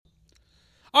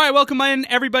All right, welcome in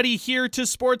everybody here to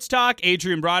Sports Talk.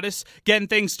 Adrian Broadus getting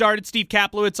things started. Steve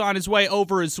Kaplowitz on his way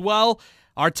over as well.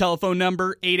 Our telephone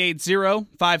number,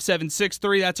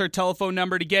 880-5763. That's our telephone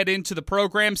number to get into the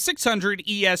program. 600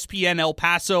 ESPN El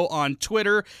Paso on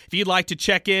Twitter. If you'd like to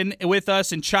check in with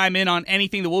us and chime in on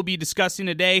anything that we'll be discussing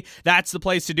today, that's the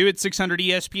place to do it. 600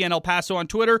 ESPN El Paso on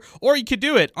Twitter. Or you could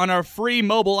do it on our free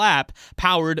mobile app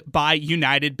powered by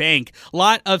United Bank. A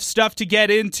lot of stuff to get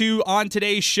into on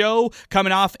today's show.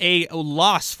 Coming off a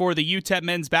loss for the UTEP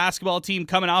men's basketball team.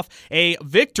 Coming off a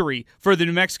victory for the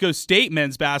New Mexico State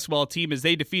men's basketball team as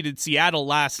they defeated Seattle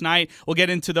last night. We'll get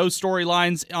into those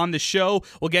storylines on the show.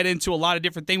 We'll get into a lot of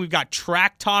different things. We've got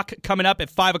track talk coming up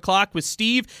at 5 o'clock with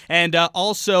Steve and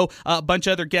also a bunch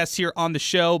of other guests here on the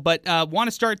show. But want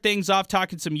to start things off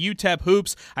talking some UTEP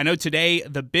hoops. I know today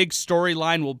the big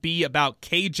storyline will be about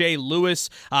KJ Lewis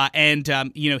and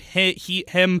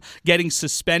him getting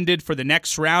suspended for the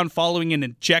next round following an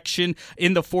ejection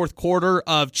in the fourth quarter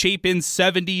of Chapin's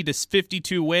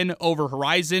 70-52 win over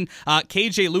Horizon.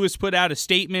 KJ Lewis put out a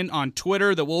statement on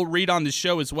Twitter that we'll read on the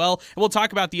show as well. And we'll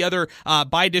talk about the other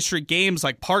by-district games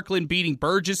like Parkland beating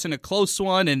Burgess in a close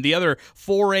one and the other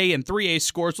 4A and 3A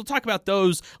scores. We'll talk about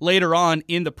those later on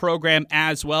in the program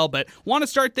as well. But want to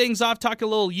start things off, talk a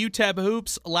little UTEP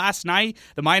hoops. Last night,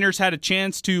 the Miners had a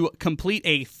chance to complete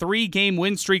a 3-game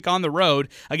win streak on the road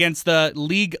against the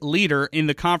league leader in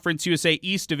the Conference USA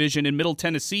East Division in Middle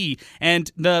Tennessee.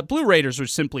 And the Blue Raiders were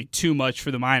simply too much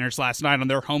for the Miners last night on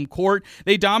their home court.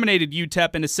 They dominated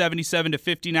UTEP in a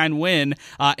 77-59 win.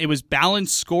 It was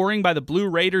balanced scoring by the Blue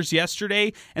Raiders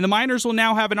yesterday, and the Miners will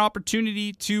now have an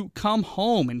opportunity to come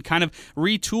home and kind of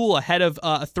retool ahead of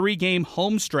a 3-game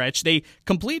home stretch. They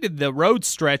completed the road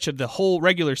stretch of the whole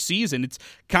regular season. It's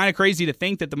kind of crazy to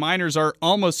think that the Miners are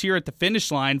almost here at the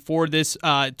finish line for this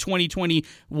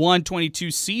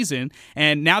 2021-22 season,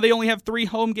 and now they only have 3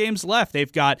 home games left.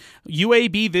 They've got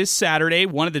UAB this Saturday,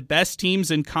 one of the best teams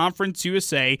in Conference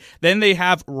USA. Then they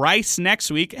have Rice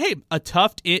next week. Hey, a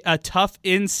tough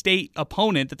in-state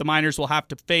opponent that the Miners will have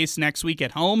to face next week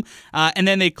at home. And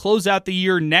then they close out the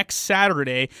year next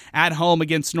Saturday at home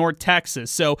against North Texas.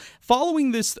 So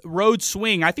following this road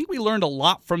swing, I think we learned a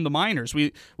lot from the Miners.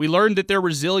 We learned that they're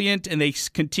resilient and they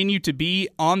continue to be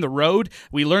on the road.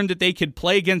 We learned that they could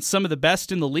play against some of the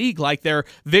best in the league, like their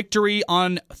victory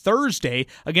on Thursday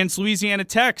against Louisiana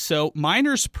Tech. So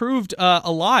Miners proved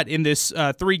a lot in this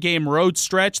 3-game road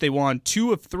stretch. They won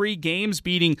 2 of 3 games,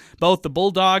 beating both the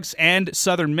Bulldogs and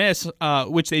Southern Miss,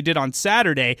 which they did on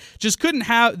Saturday.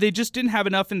 They just didn't have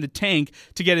enough in the tank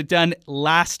to get it done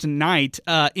last night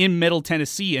in Middle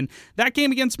Tennessee. And that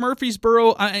game against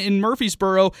Murfreesboro,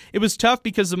 it was tough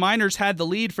because the Miners had the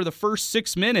lead for the first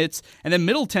 6 minutes, and then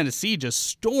Middle Tennessee just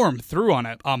stormed through on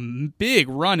a big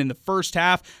run in the first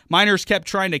half. Miners kept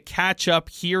trying to catch up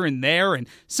here and there and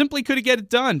simply couldn't get it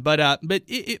done. But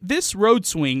this road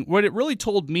swing, what it really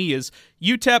told me is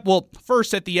UTEP, well,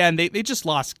 first at the end, they just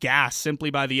lost gas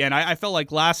simply by the end. I felt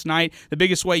like last night, the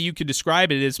biggest way you could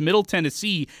describe it is Middle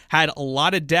Tennessee had a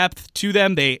lot of depth to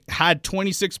them. They had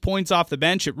 26 points off the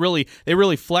bench. They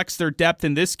really flexed their depth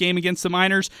in this game against the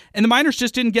Miners, and the Miners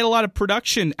just didn't get a lot of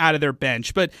production out of their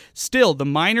bench. But still, the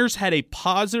Miners had a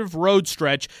positive road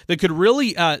stretch that could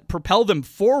really propel them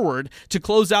forward to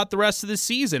close out the rest of the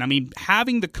season. I mean,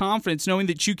 having the confidence, knowing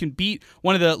that you can beat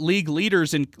one of the league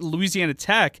leaders in Louisiana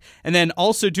Tech, and then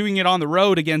also doing it on the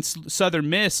road against Southern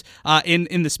Miss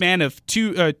in the span of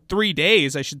 3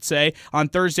 days, I should say, on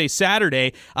Thursday,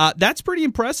 Saturday. That's pretty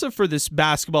impressive for this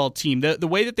basketball team. The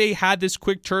way that they had this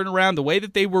quick turnaround, the way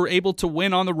that they were able to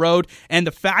win on the road, and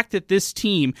the fact that this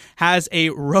team has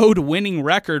a road winning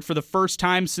record for the first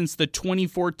time since the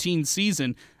 2014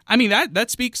 season. I mean,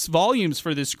 that speaks volumes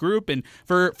for this group and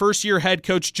for first-year head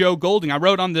coach Joe Golding. I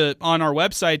wrote on our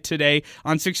website today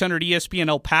on 600 ESPN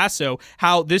El Paso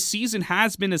how this season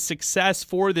has been a success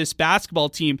for this basketball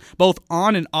team, both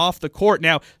on and off the court.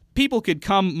 Now, people could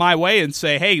come my way and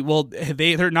say, hey, well,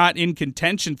 they're not in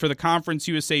contention for the Conference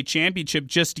USA Championship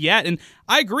just yet. And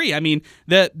I agree. I mean,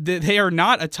 they are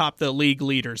not atop the league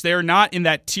leaders. They are not in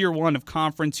that tier 1 of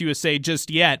Conference USA just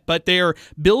yet, but they are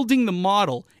building the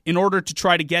model in order to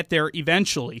try to get there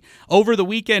eventually. Over the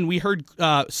weekend, we heard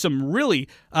some really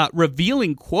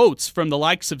revealing quotes from the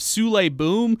likes of Sule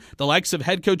Boom, the likes of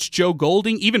head coach Joe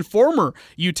Golding, even former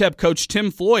UTEP coach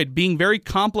Tim Floyd, being very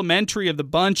complimentary of the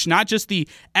bunch, not just the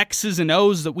X's and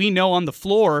O's that we know on the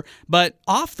floor, but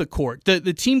off the court,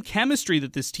 the team chemistry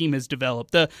that this team has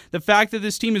developed, the fact that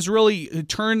this team has really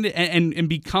turned and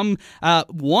become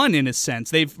one in a sense.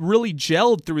 They've really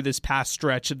gelled through this past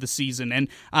stretch of the season, and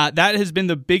that has been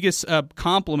the biggest biggest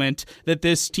compliment that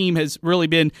this team has really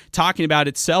been talking about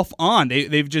itself on.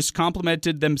 They've just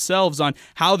complimented themselves on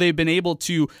how they've been able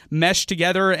to mesh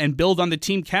together and build on the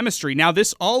team chemistry. Now,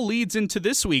 this all leads into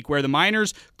this week where the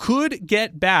Miners could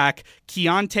get back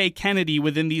Keontae Kennedy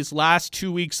within these last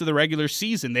 2 weeks of the regular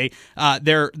season. Their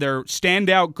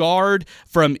standout guard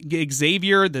from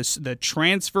Xavier, the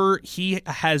transfer, he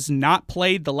has not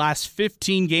played the last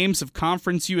 15 games of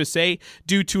Conference USA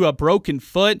due to a broken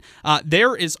foot.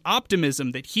 There is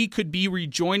optimism that he could be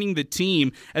rejoining the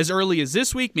team as early as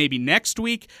this week, maybe next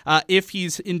week, if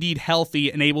he's indeed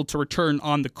healthy and able to return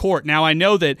on the court. Now, I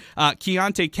know that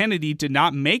Keontae Kennedy did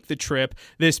not make the trip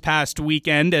this past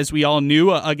weekend, as we all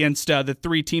knew, against the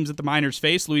three teams that the Miners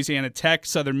faced, Louisiana Tech,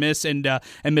 Southern Miss, and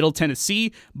Middle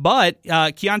Tennessee. But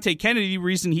Keontae Kennedy, the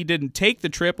reason he didn't take the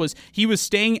trip was he was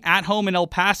staying at home in El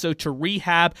Paso to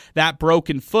rehab that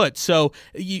broken foot. So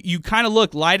you kind of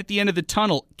look light at the end of the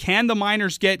tunnel. Can the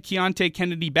Miners get Keontae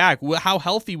Kennedy back? How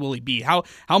healthy will he be? How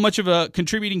much of a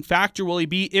contributing factor will he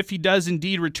be if he does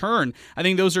indeed return? I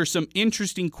think those are some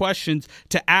interesting questions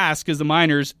to ask as the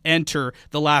Miners enter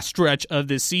the last stretch of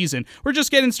this season. We're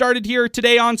just getting started here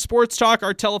today on Sports Talk.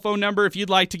 Our telephone number, if you'd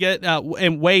like to get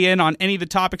and weigh in on any of the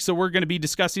topics that we're going to be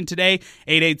discussing today,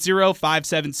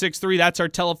 880-5763. That's our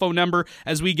telephone number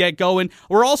as we get going.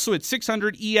 We're also at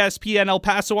 600 ESPN El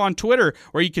Paso on Twitter,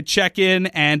 where you could check in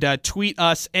and tweet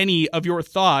us any of your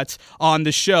thoughts on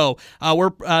the show.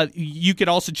 You could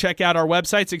also check out our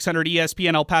website,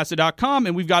 600ESPNElPaso.com,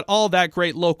 and we've got all that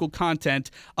great local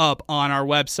content up on our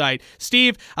website.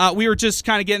 Steve, we were just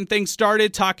kind of getting things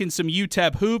started, talking some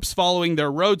UTEP hoops following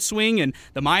their road swing, and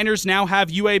the Miners now have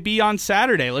UAB on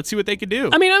Saturday. Let's see what they can do.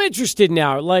 I mean, I'm interested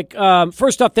now.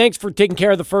 First off, thanks for taking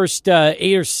care of the first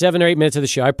 8 or 7 or 8 minutes of the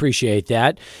show. I appreciate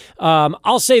that.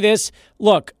 I'll say this.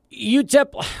 Look,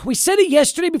 UTEP, we said it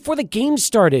yesterday before the game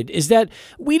started, is that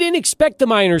we didn't expect the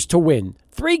Miners to win.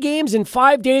 3 games in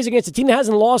 5 days against a team that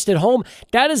hasn't lost at home.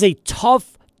 That is a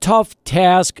tough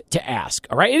task to ask.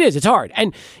 All right, it is. It's hard.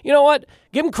 And you know what?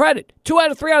 Give them credit. 2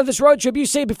 out of 3 out of this road trip. You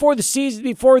say before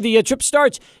the trip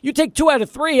starts, you take 2 out of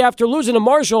 3 after losing to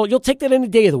Marshall. You'll take that any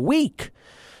day of the week.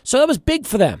 So that was big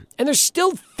for them. And they're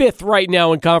still 5th right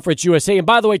now in Conference USA. And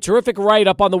by the way, terrific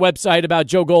write-up on the website about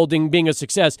Joe Golding being a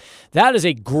success. That is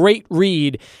a great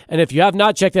read. And if you have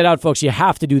not checked that out, folks, you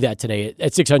have to do that today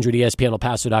at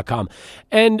 600ESPNElPaso.com.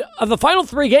 And of the final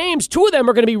 3 games, 2 of them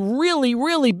are going to be really,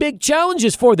 really big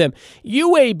challenges for them.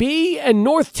 UAB and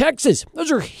North Texas.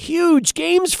 Those are huge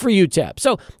games for UTEP.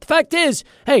 So the fact is,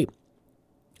 hey,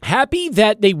 happy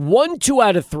that they won 2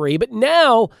 out of 3, but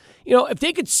now, if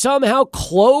they could somehow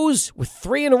close with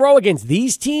 3 in a row against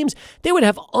these teams, they would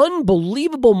have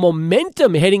unbelievable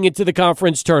momentum heading into the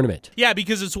conference tournament. Yeah,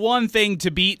 because it's one thing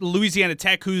to beat Louisiana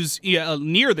Tech, who's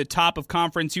near the top of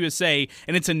Conference USA,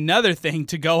 and it's another thing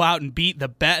to go out and beat the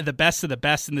best of the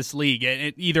best in this league.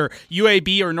 Either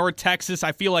UAB or North Texas,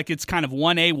 I feel like it's kind of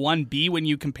 1A, 1B when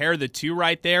you compare the two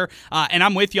right there. And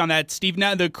I'm with you on that, Steve.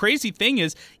 Now, the crazy thing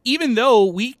is, even though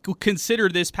we consider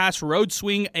this past road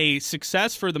swing a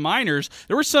success for the Miners,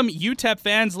 there were some UTEP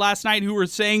fans last night who were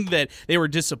saying that they were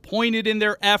disappointed in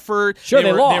their effort. Sure,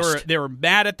 they lost. They were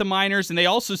mad at the Miners, and they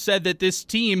also said that this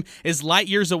team is light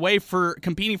years away for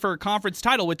competing for a conference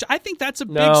title, which I think that's a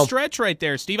big stretch right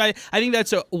there, Steve. I think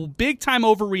that's a big-time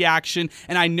overreaction,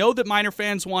 and I know that Miner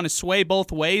fans want to sway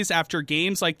both ways after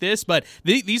games like this, but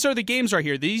these are the games right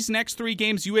here. These next 3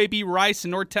 games, UAB, Rice,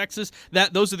 and North Texas,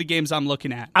 those are the games I'm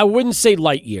looking at. I wouldn't say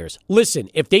light years. Listen,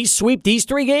 if they sweep these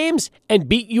 3 games and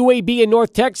beat UAB and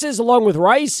North Texas along with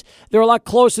Rice, they're a lot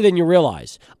closer than you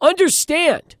realize.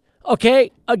 Understand,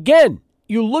 okay? Again,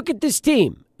 you look at this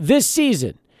team this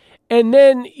season, and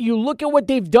then you look at what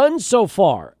they've done so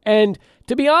far. And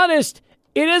to be honest,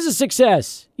 it is a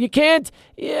success. You can't,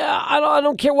 I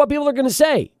don't care what people are going to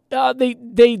say.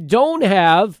 They don't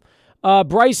have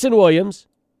Bryson Williams,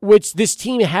 which this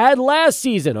team had last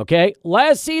season, okay?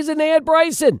 Last season they had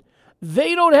Bryson.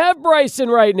 They don't have Bryson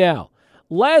right now.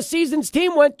 Last season's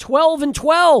team went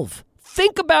 12-12.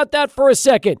 Think about that for a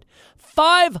second.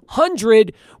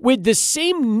 500 with the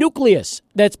same nucleus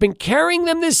that's been carrying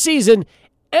them this season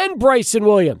and Bryson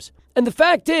Williams. And the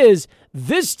fact is,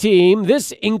 this team,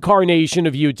 this incarnation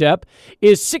of UTEP,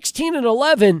 is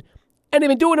 16-11, and they've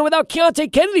been doing it without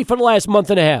Keontae Kennedy for the last month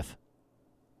and a half.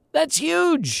 That's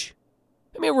huge.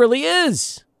 I mean, it really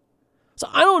is. So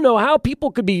I don't know how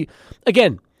people could be,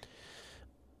 again,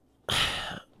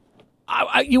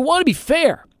 you want to be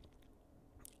fair.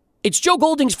 It's Joe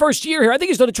Golding's first year here. I think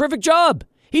he's done a terrific job.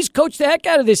 He's coached the heck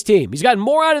out of this team. He's gotten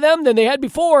more out of them than they had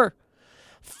before.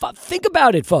 Think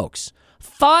about it, folks.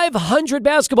 500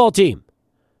 basketball team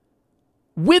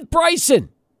with Bryson.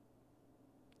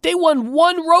 They won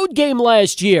 1 road game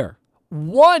last year.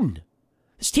 1.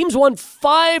 This team's won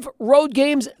 5 road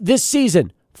games this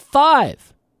season.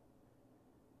 5.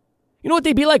 You know what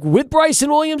they'd be like with Bryson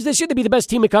Williams this year? They'd be the best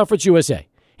team in Conference USA.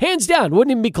 Hands down,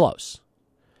 wouldn't even be close.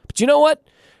 But you know what?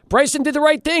 Bryson did the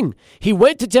right thing. He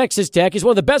went to Texas Tech. He's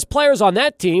one of the best players on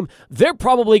that team. They're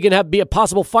probably going to be a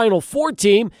possible Final Four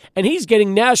team, and he's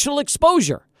getting national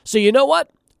exposure. So you know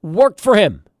what? Worked for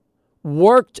him.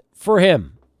 Worked for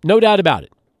him. No doubt about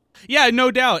it. Yeah, no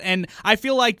doubt. And I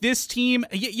feel like this team,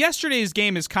 yesterday's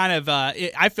game is kind of,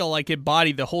 I feel like it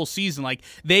embodied the whole season. Like,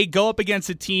 they go up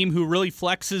against a team who really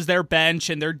flexes their bench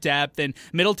and their depth, and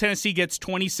Middle Tennessee gets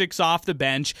 26 off the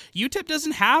bench. UTEP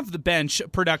doesn't have the bench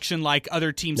production like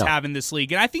other teams have in this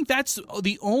league. And I think that's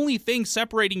the only thing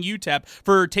separating UTEP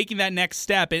for taking that next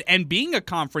step and being a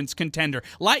conference contender.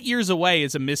 Light years away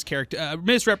is a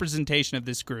misrepresentation of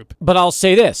this group. But I'll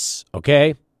say this,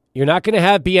 okay? You're not going to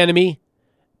have Bieniemy,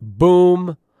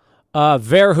 Boom,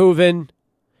 Verhoeven,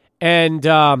 and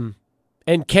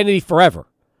Kennedy forever.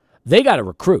 They got to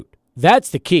recruit. That's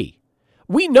the key.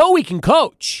 We know he can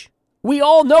coach. We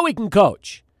all know he can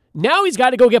coach. Now he's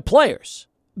got to go get players,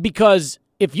 because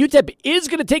if UTEP is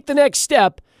going to take the next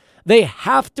step, they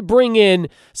have to bring in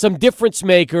some difference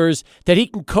makers that he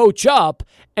can coach up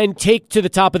and take to the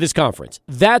top of this conference.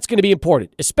 That's going to be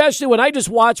important, especially when I just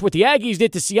watched what the Aggies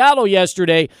did to Seattle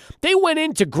yesterday. They went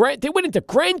into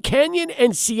Grand Canyon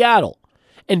and Seattle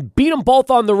and beat them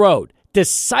both on the road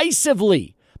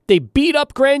decisively. They beat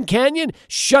up Grand Canyon,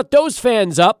 shut those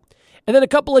fans up, and then a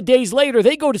couple of days later,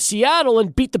 they go to Seattle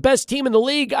and beat the best team in the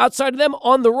league outside of them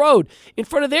on the road in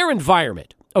front of their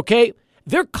environment. Okay?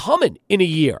 They're coming in a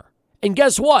year. And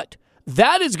guess what?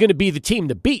 That is going to be the team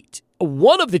to beat.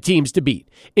 One of the teams to beat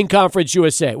in Conference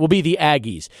USA will be the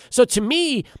Aggies. So to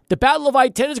me, the Battle of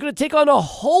I-10 is going to take on a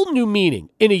whole new meaning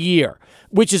in a year,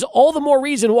 which is all the more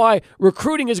reason why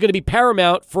recruiting is going to be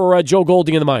paramount for Joe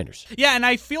Golding and the Miners. Yeah, and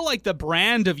I feel like the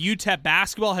brand of UTEP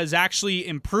basketball has actually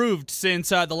improved since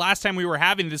the last time we were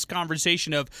having this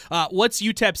conversation of what's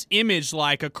UTEP's image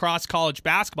like across college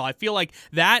basketball. I feel like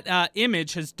that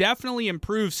image has definitely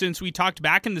improved since we talked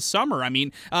back in the summer. I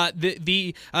mean,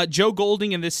 the Joe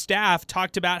Golding and this staff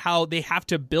talked about how they have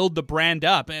to build the brand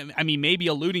up. I mean, maybe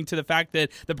alluding to the fact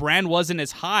that the brand wasn't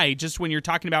as high just when you're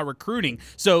talking about recruiting.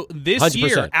 So this 100%.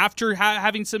 Year, after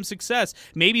having some success,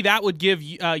 maybe that would give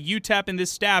UTEP and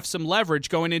this staff some leverage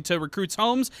going into recruits'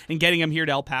 homes and getting them here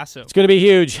to El Paso. It's going to be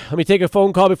huge. Let me take a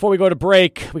phone call before we go to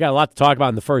break. We got a lot to talk about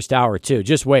in the first hour, too.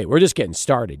 Just wait. We're just getting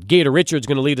started. Gator Richard's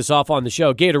going to lead us off on the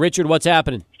show. Gator Richard, what's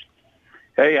happening?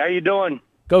 Hey, how you doing?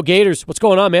 Go Gators. What's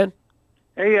going on, man?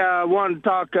 Hey, I wanted to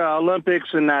talk Olympics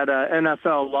and that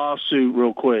NFL lawsuit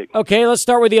real quick. Okay, let's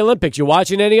start with the Olympics. You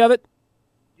watching any of it?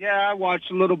 Yeah, I watched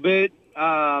a little bit.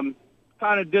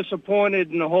 Kind of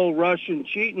disappointed in the whole Russian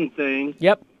cheating thing.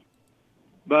 Yep.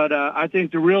 But I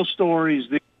think the real story is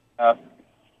the,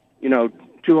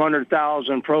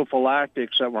 200,000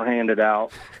 prophylactics that were handed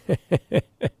out.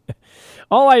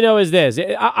 All I know is this.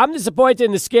 I'm disappointed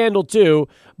in the scandal, too.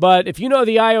 But if you know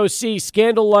the IOC,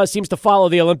 scandal seems to follow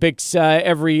the Olympics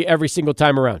every single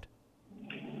time around.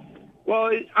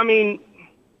 Well, I mean,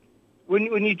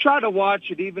 when you try to watch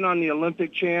it, even on the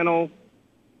Olympic channel,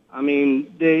 I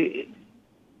mean, the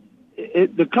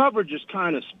coverage is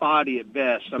kind of spotty at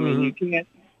best. I mean,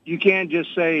 you can't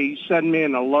just say send me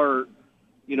an alert,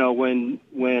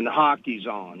 when hockey's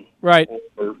on, right?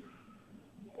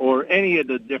 Or any of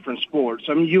the different sports.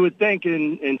 I mean, you would think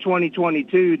in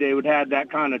 2022 they would have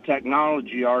that kind of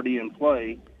technology already in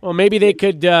play. Well, maybe they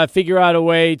could figure out a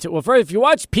way to. Well, first, if you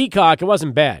watch Peacock, it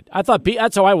wasn't bad. I thought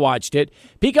that's how I watched it.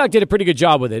 Peacock did a pretty good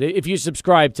job with it. If you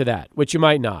subscribe to that, which you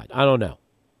might not, I don't know.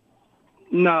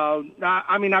 No,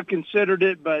 I mean I considered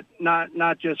it, but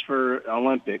not just for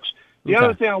Olympics. The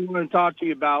other thing I wanted to talk to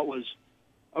you about was,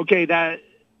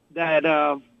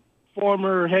 that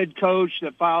former head coach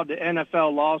that filed the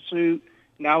NFL lawsuit.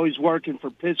 Now he's working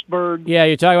for Pittsburgh. Yeah,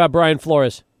 you're talking about Brian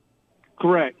Flores.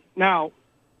 Correct. Now,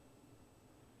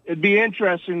 it'd be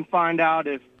interesting to find out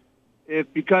if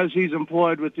because he's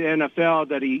employed with the NFL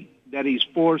that he's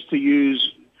forced to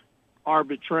use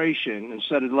arbitration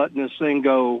instead of letting this thing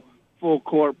go full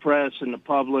court press in the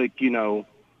public,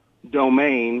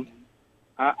 domain.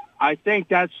 I think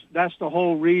that's the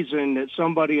whole reason that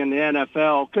somebody in the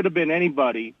NFL, could have been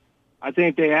anybody, I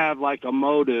think they have like a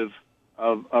motive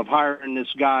of hiring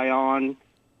this guy on.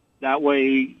 That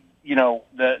way,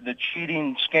 the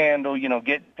cheating scandal,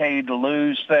 get paid to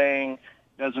lose thing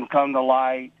doesn't come to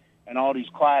light, and all these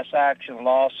class action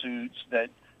lawsuits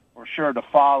that were sure to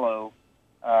follow,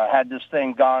 had this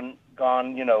thing gone,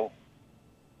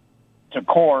 to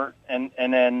court, and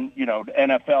then the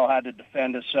NFL had to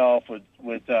defend itself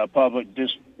with public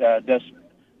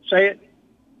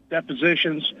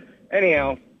depositions.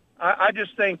 Anyhow, I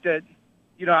just think that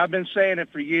I've been saying it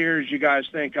for years. You guys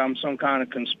think I'm some kind of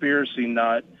conspiracy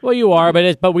nut. Well, you are,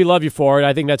 but we love you for it.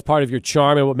 I think that's part of your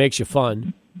charm and what makes you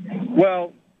fun.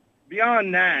 Well,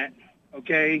 beyond that,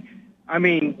 okay, I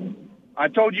mean, I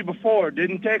told you before, it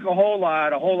didn't take a whole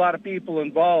lot of people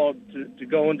involved to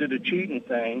go into the cheating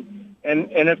thing. And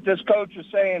if this coach is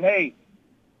saying, hey,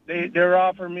 they're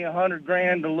offering me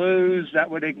 $100,000 to lose,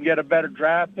 that way they can get a better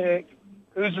draft pick,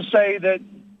 who's to say that,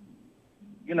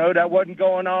 that wasn't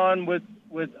going on with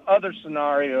other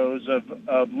scenarios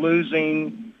of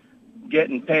losing,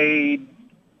 getting paid,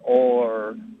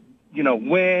 or,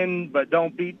 win but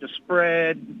don't beat the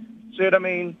spread. See what I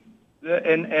mean?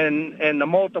 And the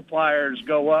multipliers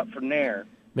go up from there.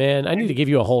 Man, I need to give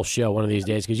you a whole show one of these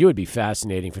days because you would be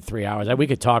fascinating for 3 hours. We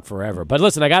could talk forever. But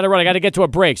listen, I got to run. I got to get to a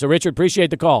break. So, Richard, appreciate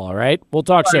the call, all right? We'll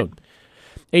talk soon.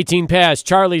 18 past.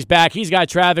 Charlie's back. He's got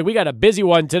traffic. We got a busy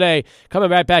one today.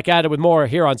 Coming right back at it with more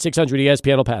here on 600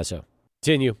 ESPN El Paso.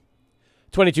 Continue.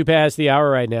 22 past the hour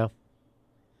right now.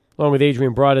 Along with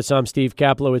Adrian Broadus, I'm Steve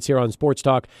Kaplowitz here on Sports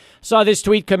Talk. Saw this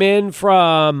tweet come in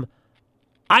from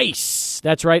Ice.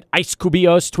 That's right. Ice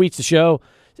Cubillos tweets the show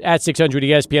at 600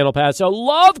 ESPN El Paso.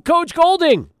 Love Coach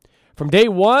Golding. From day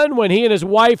one, when he and his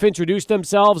wife introduced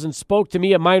themselves and spoke to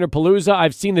me at Minor Palooza,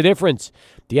 I've seen the difference.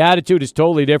 The attitude is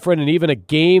totally different, and even a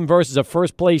game versus a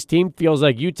first-place team feels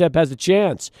like UTEP has a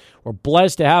chance. We're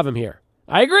blessed to have him here.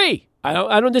 I agree.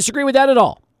 I don't disagree with that at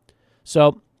all.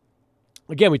 So,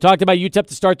 again, we talked about UTEP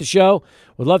to start the show.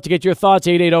 We'd love to get your thoughts.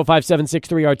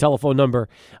 880-5763, our telephone number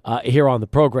here on the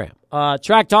program.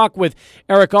 Track Talk with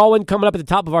Eric Alwyn coming up at the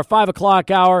top of our 5 o'clock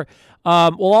hour.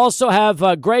 We'll also have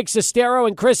Greg Sestero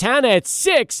and Chris Hanna at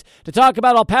 6 to talk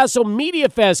about El Paso Media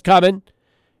Fest coming.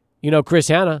 Chris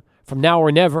Hanna from Now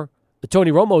or Never, the Tony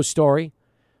Romo story.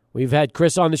 We've had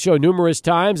Chris on the show numerous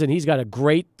times, and he's got a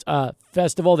great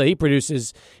festival that he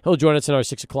produces. He'll join us in our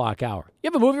 6 o'clock hour. You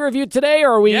have a movie review today,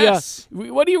 or are we? Yes.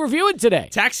 What are you reviewing today?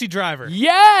 Taxi Driver.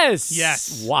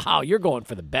 Yes. Wow, you're going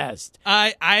for the best.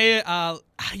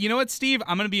 You know what, Steve?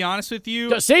 I'm going to be honest with you.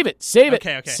 No, save it.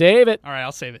 Okay. Save it. All right,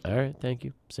 I'll save it. All right, thank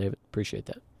you. Save it. Appreciate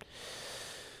that.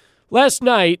 Last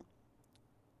night,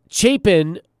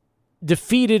 Chapin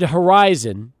defeated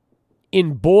Horizon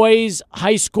in boys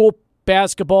high school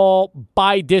basketball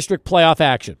by district playoff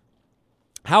action.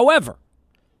 However,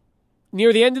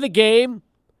 near the end of the game,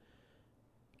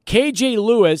 KJ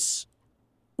Lewis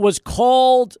was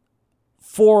called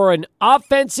for an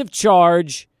offensive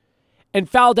charge and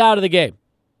fouled out of the game.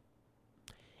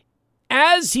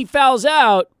 As he fouls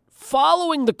out,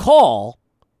 following the call,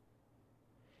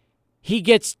 he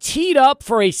gets teed up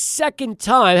for a second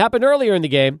time, happened earlier in the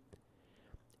game,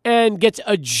 and gets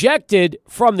ejected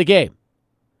from the game.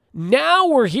 Now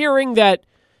we're hearing that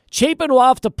Chapin will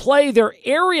have to play their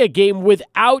area game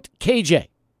without KJ.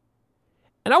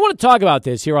 And I want to talk about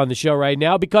this here on the show right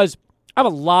now because I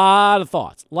have a lot of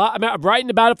thoughts. I'm writing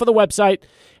about it for the website.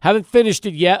 Haven't finished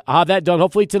it yet. I'll have that done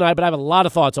hopefully tonight, but I have a lot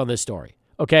of thoughts on this story.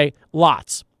 Okay?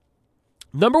 Lots.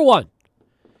 Number one,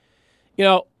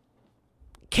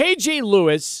 KJ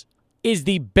Lewis is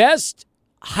the best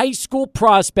high school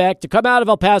prospect to come out of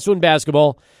El Paso in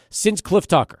basketball since Cliff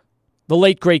Tucker, the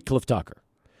late, great Cliff Tucker,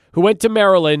 who went to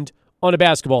Maryland on a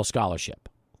basketball scholarship.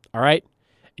 All right?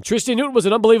 And Tristan Newton was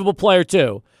an unbelievable player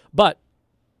too, but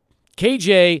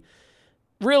KJ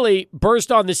really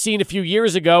burst on the scene a few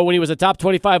years ago when he was a top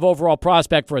 25 overall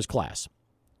prospect for his class.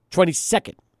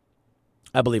 22nd,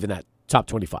 I believe, in that top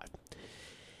 25.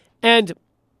 And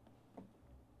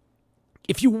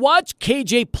if you watch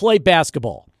KJ play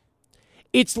basketball,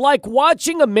 it's like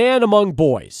watching a man among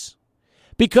boys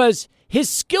because his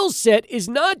skill set is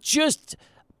not just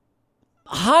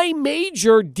high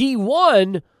major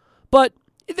D1, but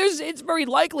it's very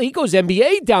likely he goes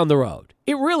NBA down the road.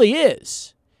 It really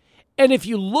is. And if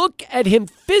you look at him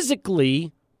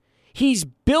physically, he's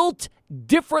built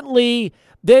differently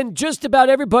than just about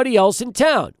everybody else in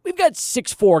town. We've got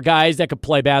 6'4" guys that could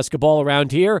play basketball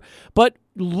around here, but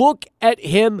look at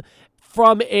him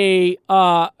from a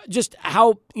just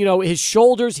how, his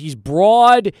shoulders, he's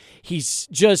broad, he's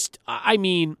just,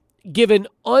 given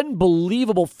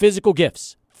unbelievable physical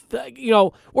gifts.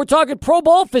 We're talking pro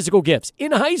ball physical gifts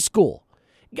in high school.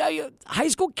 High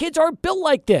school kids aren't built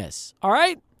like this, all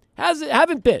right?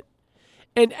 Haven't been.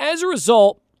 And as a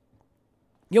result,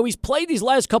 he's played these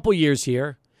last couple years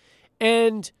here,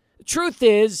 and the truth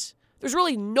is, there's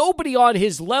really nobody on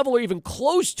his level or even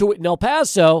close to it in El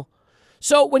Paso.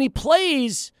 So when he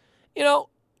plays,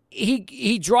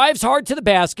 he drives hard to the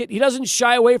basket. He doesn't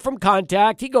shy away from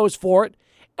contact. He goes for it.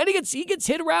 And he gets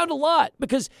hit around a lot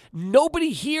because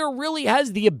nobody here really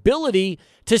has the ability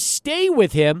to stay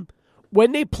with him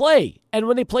when they play and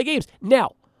when they play games.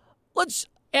 Now, let's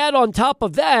add on top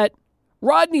of that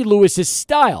Rodney Lewis's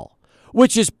style,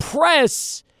 which is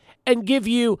press and give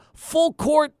you full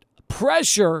court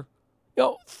pressure,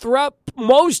 throughout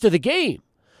most of the game.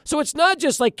 So it's not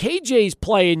just like KJ's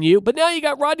playing you, but now you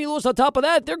got Rodney Lewis on top of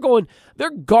that.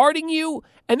 They're guarding you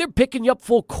and they're picking you up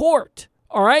full court.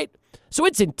 All right? So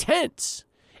it's intense.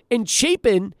 And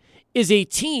Chapin is a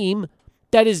team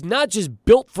that is not just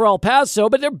built for El Paso,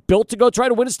 but they're built to go try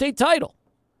to win a state title.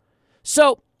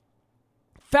 So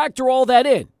factor all that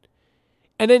in.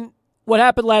 And then what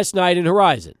happened last night in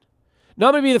Horizon. Now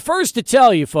I'm going to be the first to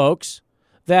tell you, folks,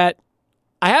 that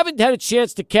I haven't had a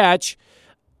chance to catch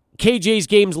KJ's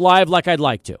games live like I'd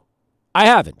like to. I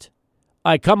haven't.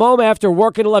 I come home after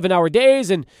working 11-hour days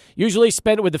and usually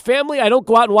spend it with the family. I don't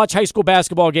go out and watch high school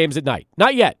basketball games at night.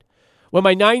 Not yet. When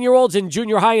my 9-year-old's in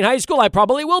junior high and high school, I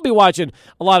probably will be watching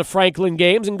a lot of Franklin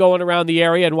games and going around the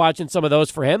area and watching some of those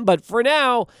for him. But for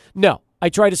now, no. I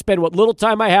try to spend what little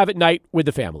time I have at night with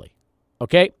the family.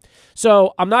 Okay?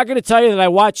 So I'm not going to tell you that I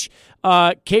watch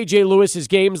KJ Lewis's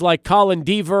games like Colin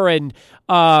Deaver and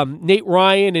Nate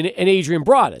Ryan and Adrian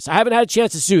Broadus. I haven't had a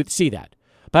chance to see that.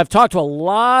 But I've talked to a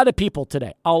lot of people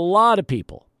today, a lot of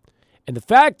people. And the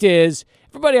fact is,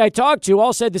 everybody I talked to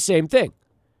all said the same thing.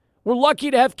 We're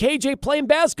lucky to have KJ playing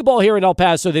basketball here in El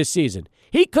Paso this season.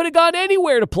 He could have gone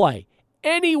anywhere to play,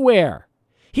 anywhere.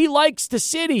 He likes the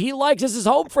city. He likes this is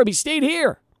home for him. He stayed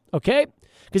here, okay?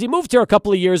 Because he moved here a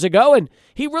couple of years ago, and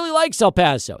he really likes El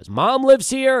Paso. His mom lives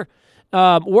here,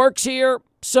 works here.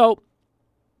 So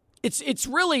it's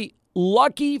really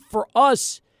lucky for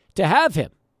us to have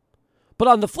him. But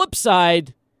on the flip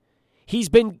side, he's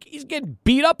getting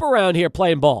beat up around here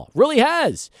playing ball. Really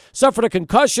has. Suffered a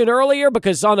concussion earlier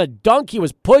because on a dunk he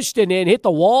was pushed and then hit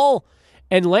the wall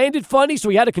and landed funny, so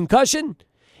he had a concussion.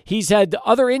 He's had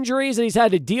other injuries that he's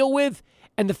had to deal with.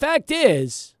 And the fact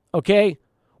is, okay,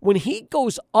 when he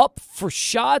goes up for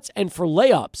shots and for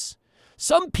layups,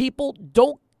 some people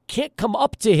can't come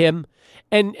up to him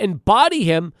and body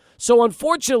him. So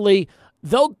unfortunately,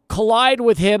 they'll collide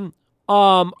with him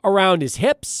around his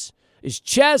hips, his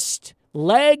chest,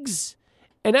 legs,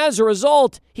 and as a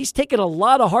result, he's taken a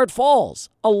lot of hard falls,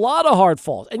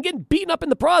 and getting beaten up in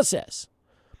the process,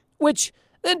 which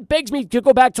then begs me to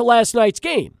go back to last night's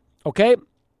game, okay?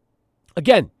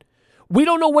 Again, we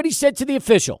don't know what he said to the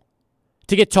official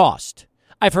to get tossed.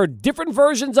 I've heard different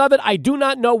versions of it. I do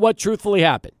not know what truthfully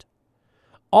happened.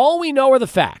 All we know are the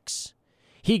facts.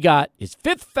 He got his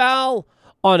fifth foul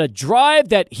on a drive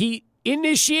that he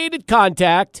initiated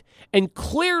contact and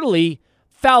clearly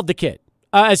fouled the kid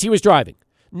as he was driving.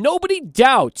 Nobody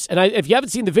doubts, and if you haven't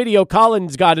seen the video,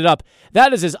 Colin's got it up,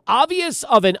 that is as obvious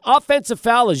of an offensive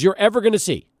foul as you're ever going to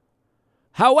see.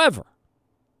 However,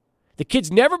 the kid's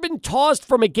never been tossed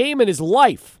from a game in his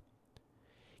life.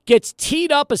 Gets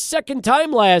teed up a second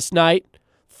time last night,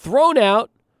 thrown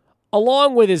out,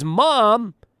 along with his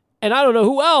mom, and I don't know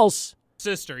who else.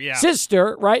 Sister, yeah.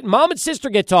 Sister, right? Mom and sister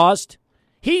get tossed.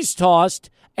 He's tossed,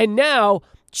 and now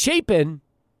Chapin,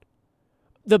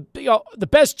 the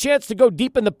best chance to go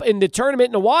deep in the tournament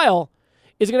in a while,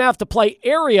 is going to have to play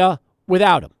area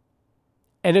without him.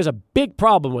 And there's a big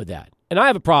problem with that. And I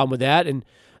have a problem with that. And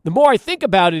the more I think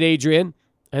about it, Adrian,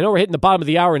 I know we're hitting the bottom of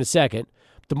the hour in a second,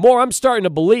 the more I'm starting to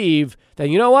believe that,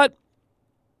 you know what?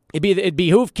 It'd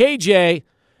behoove KJ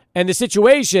and the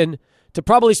situation to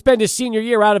probably spend his senior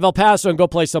year out of El Paso and go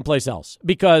play someplace else.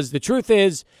 Because the truth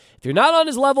is, if you're not on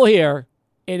his level here,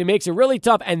 and it makes it really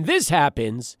tough, and this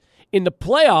happens in the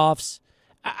playoffs,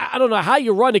 I don't know how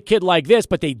you run a kid like this,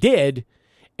 but they did.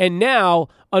 And now,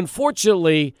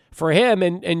 unfortunately for him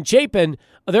and Chapin,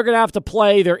 they're going to have to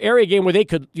play their area game where they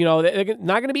could, they're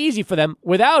not going to be easy for them.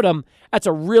 Without him, that's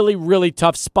a really, really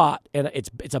tough spot. And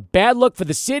it's a bad look for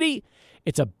the city.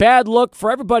 It's a bad look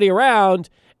for everybody around.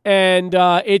 And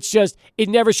it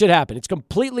never should happen. It's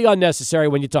completely unnecessary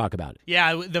when you talk about it.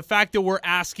 Yeah, the fact that we're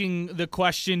asking the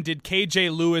question, did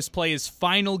KJ Lewis play his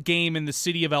final game in the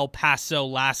city of El Paso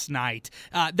last night?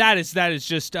 That is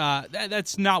just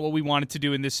that's not what we wanted to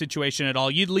do in this situation at all.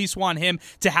 You'd at least want him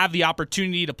to have the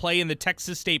opportunity to play in the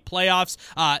Texas State playoffs.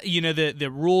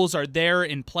 The rules are there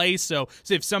in place. So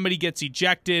if somebody gets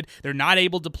ejected, they're not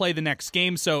able to play the next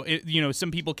game. So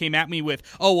some people came at me with,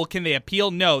 oh well, can they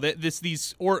appeal? No,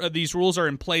 these these rules are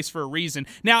in place for a reason.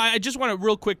 Now, I just want to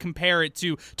real quick compare it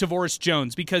to Tavoris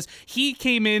Jones, because he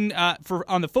came in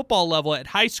on the football level at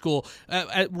high school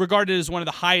regarded as one of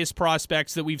the highest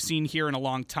prospects that we've seen here in a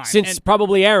long time. Since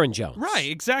probably Aaron Jones. Right,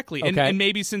 exactly. Okay. And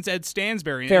maybe since Ed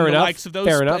Stansbury Fair and enough. the likes of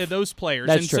those players.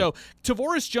 That's and true. so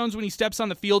Tavoris Jones, when he steps on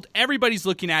the field, everybody's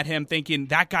looking at him thinking,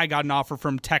 that guy got an offer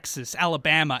from Texas,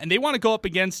 Alabama, and they want to go up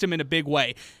against him in a big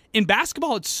way. In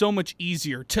basketball, it's so much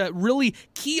easier to really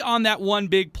key on that one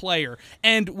big player.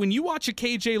 And when you watch a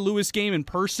KJ Lewis game in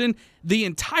person, the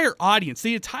entire audience,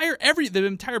 the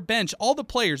entire bench, all the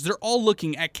players, they're all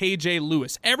looking at KJ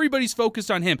Lewis. Everybody's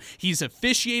focused on him. He's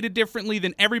officiated differently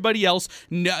than everybody else.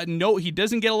 No, he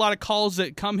doesn't get a lot of calls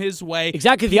that come his way.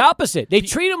 Exactly the opposite. They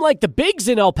treat him like the bigs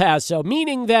in El Paso,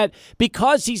 meaning that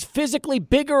because he's physically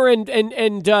bigger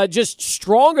and just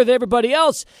stronger than everybody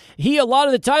else, he a lot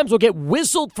of the times will get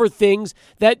whistled for things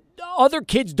that other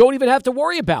kids don't even have to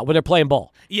worry about when they're playing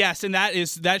ball. Yes, and that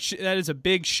is a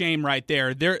big shame right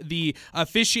there. The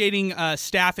officiating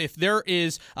staff, if there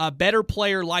is a better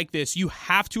player like this, you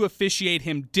have to officiate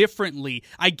him differently.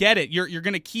 I get it. You're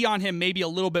going to key on him maybe a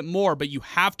little bit more, but you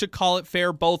have to call it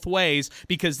fair both ways,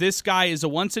 because this guy is a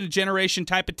once-in-a-generation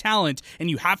type of talent, and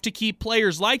you have to keep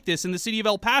players like this in the city of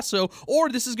El Paso, or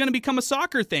this is going to become a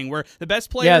soccer thing where the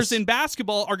best players in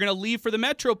basketball are going to leave for the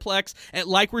Metroplex,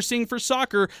 like we're seeing for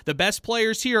soccer. The best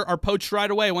players here are poached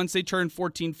right away once they turn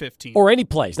 14, 15. Or any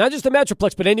place, not just the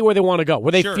Metroplex, but anywhere they want to go,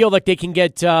 where they feel like they can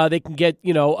get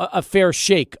a fair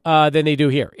shake than they do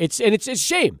here. It's a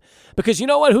shame, because you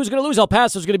know what? Who's going to lose? El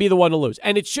Paso's going to be the one to lose,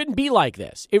 and it shouldn't be like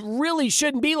this. It really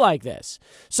shouldn't be like this.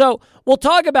 So we'll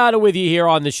talk about it with you here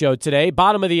on the show today,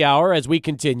 bottom of the hour, as we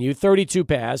continue. 32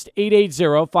 past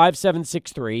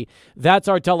 880-5763. That's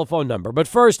our telephone number. But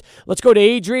first, let's go to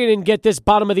Adrian and get this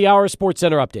bottom of the hour Sports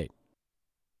Center update.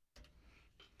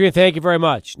 Thank you very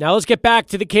much. Now let's get back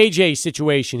to the KJ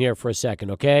situation here for a second,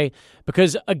 okay?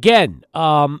 Because again,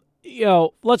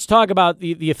 let's talk about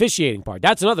the officiating part.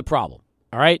 That's another problem,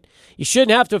 all right? You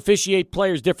shouldn't have to officiate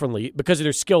players differently because of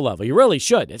their skill level. You really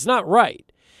should. It's not right.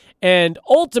 And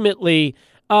ultimately,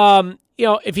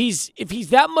 if he's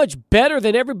that much better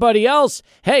than everybody else,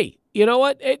 hey, you know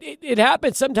what? It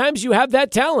happens. Sometimes you have that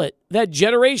talent, that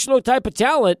generational type of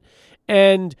talent,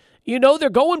 and they're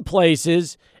going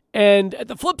places. And at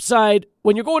the flip side,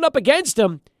 when you're going up against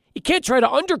him, you can't try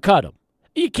to undercut him.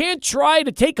 You can't try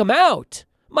to take him out.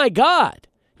 My God.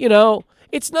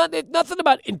 It's nothing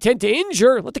about intent to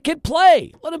injure. Let the kid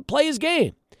play. Let him play his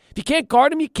game. If you can't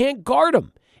guard him, you can't guard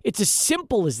him. It's as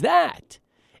simple as that.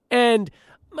 And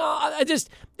there's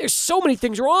so many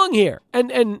things wrong here.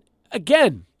 And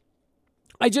again,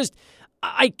 I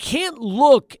can't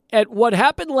look at what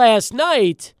happened last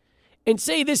night and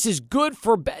say this is good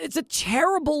for – it's a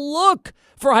terrible look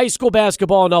for high school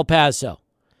basketball in El Paso.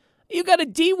 You got a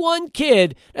D1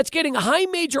 kid that's getting high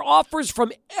major offers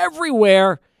from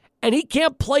everywhere, and he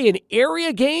can't play an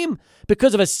area game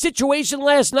because of a situation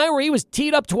last night where he was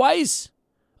teed up twice?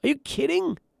 Are you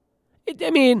kidding?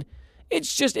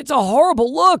 It's a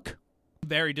horrible look.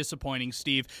 Very disappointing,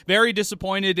 Steve. Very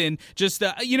disappointed. And just,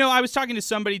 I was talking to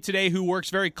somebody today who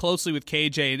works very closely with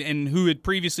KJ and who had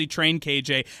previously trained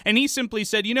KJ. And he simply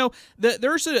said,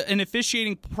 there's an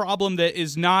officiating problem that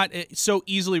is not so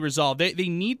easily resolved. They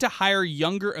need to hire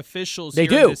younger officials in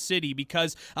the city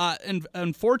because,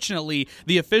 unfortunately,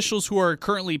 the officials who are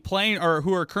currently playing or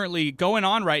who are currently going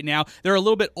on right now, they're a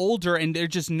little bit older and they're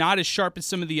just not as sharp as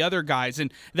some of the other guys.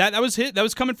 And that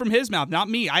was coming from his mouth, not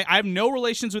me. I have no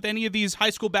relations with any of these high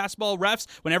school basketball refs.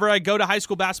 Whenever I go to high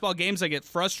school basketball games, I get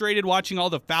frustrated watching all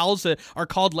the fouls that are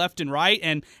called left and right.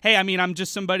 And hey, I'm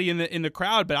just somebody in the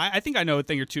crowd, but I think I know a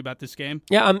thing or two about this game.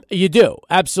 Yeah, you do.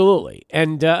 Absolutely.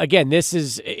 And again, this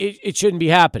is it shouldn't be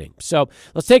happening. So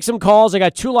let's take some calls. I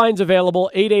got two lines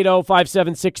available,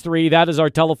 880-5763. That is our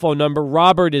telephone number.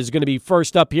 Robert is going to be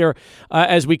first up here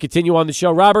as we continue on the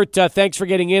show. Robert, thanks for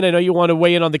getting in. I know you want to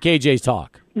weigh in on the KJ's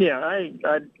talk. Yeah,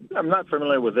 I'm not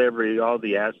familiar with all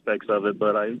the aspects of it,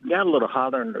 but I got a little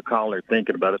hot under the collar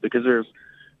thinking about it because there's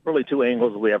really two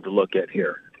angles we have to look at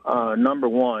here. Number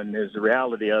one is the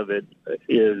reality of it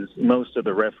is most of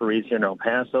the referees here in El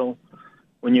Paso,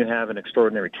 when you have an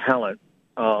extraordinary talent,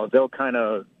 they'll kind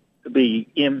of be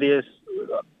envious,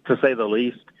 to say the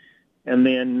least, and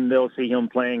then they'll see him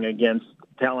playing against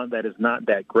talent that is not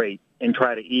that great and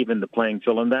try to even the playing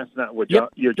field, and that's not what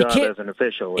your job as an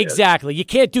official is. Exactly. You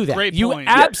can't do that. Great you point.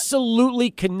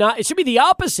 absolutely cannot. It should be the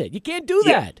opposite. You can't do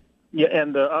that. Yeah,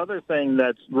 and the other thing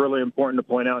that's really important to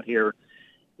point out here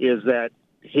is that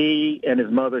he and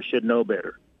his mother should know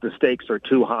better. The stakes are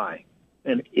too high.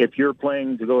 And if you're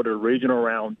playing to go to a regional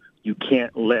round, you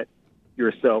can't let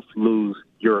yourself lose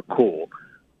you're cool.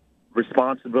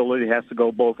 Responsibility has to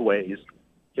go both ways.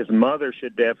 His mother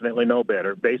should definitely know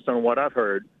better, based on what I've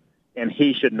heard, and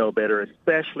he should know better,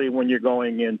 especially when you're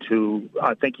going into,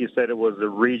 I think you said it was the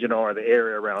regional or the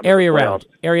area round.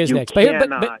 Area's next. But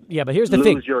here's the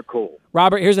thing. Lose your cool.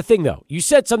 Robert, here's the thing, though. You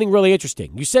said something really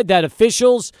interesting. You said that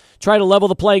officials try to level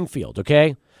the playing field,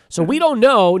 okay? So we don't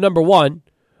know, number one,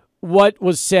 what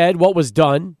was said, what was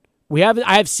done.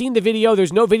 I have seen the video.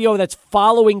 There's no video that's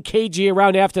following KJ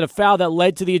around after the foul that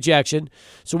led to the ejection.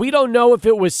 So we don't know if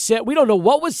it was said. We don't know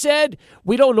what was said.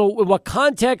 We don't know what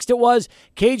context it was.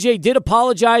 KJ did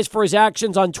apologize for his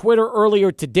actions on Twitter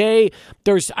earlier today.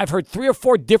 I've heard 3 or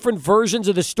 4 different versions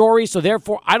of the story, so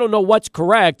therefore I don't know what's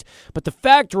correct. But the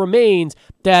fact remains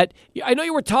that I know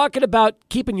you were talking about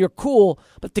keeping your cool,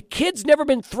 but the kid's never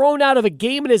been thrown out of a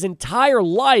game in his entire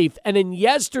life, and then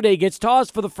yesterday gets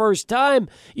tossed for the first time.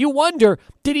 You wonder,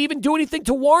 did he even do anything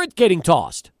to warrant getting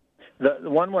tossed? The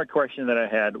one more question that I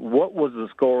had, what was the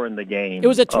score in the game? It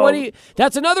was a 20.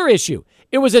 That's another issue.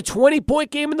 It was a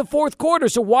 20-point game in the fourth quarter,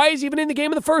 so why is he even in the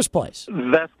game in the first place?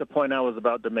 That's the point I was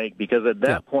about to make, because at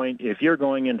that point, if you're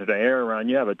going into the air round,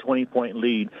 you have a 20-point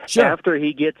lead. Sure. After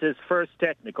he gets his first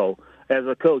technical, as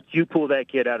a coach, you pull that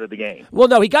kid out of the game. Well,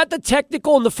 no, he got the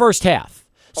technical in the first half.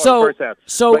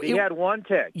 But he had one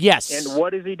tech. Yes. And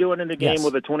what is he doing in the game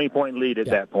with a 20-point lead at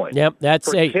that point? Yep,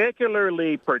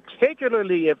 particularly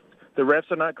if the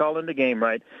refs are not calling the game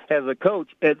right. As a coach,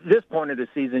 at this point of the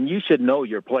season, you should know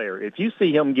your player. If you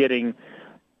see him getting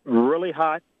really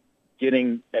hot,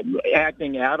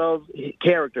 acting out of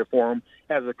character for him,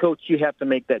 as a coach, you have to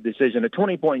make that decision. A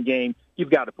 20-point game, you've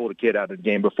got to pull the kid out of the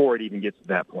game before it even gets to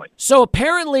that point. So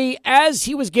apparently, as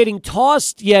he was getting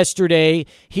tossed yesterday,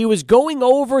 he was going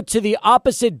over to the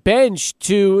opposite bench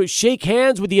to shake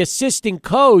hands with the assistant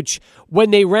coach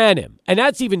when they ran him. And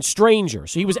that's even stranger.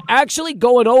 So he was actually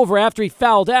going over after he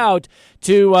fouled out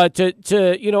to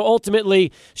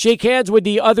ultimately shake hands with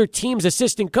the other team's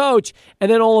assistant coach, and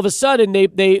then all of a sudden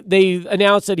they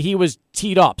announced that he was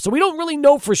teed up. So we don't really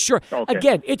know for sure. Okay.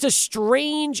 Again, it's a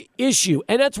strange issue,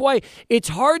 and that's why it's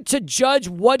hard to judge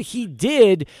what he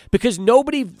did, because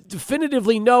nobody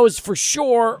definitively knows for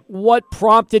sure what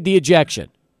prompted the ejection.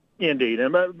 Indeed.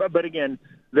 But again,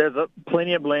 there's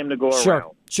plenty of blame to go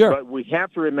around. Sure. But we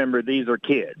have to remember these are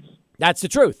kids. That's the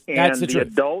truth. And the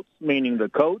adults, meaning the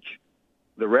coach,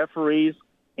 the referees,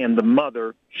 and the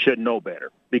mother should know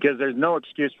better, because there's no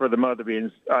excuse for the mother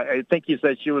being. I think you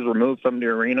said she was removed from the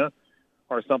arena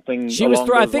or something. She was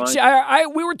thrown. I think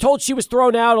we were told she was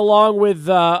thrown out along with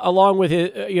his,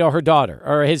 her daughter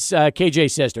or his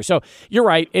KJ sister. So you're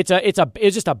right. It's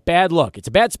just a bad look. It's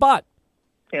a bad spot.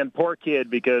 And poor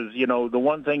kid, because, the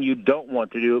one thing you don't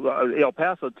want to do, El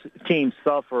Paso teams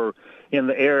suffer in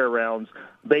the area rounds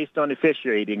based on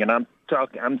officiating. And I'm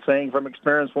saying from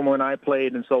experience from when I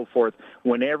played and so forth,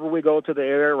 whenever we go to the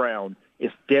area round,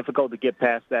 it's difficult to get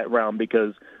past that round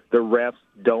because the refs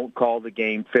don't call the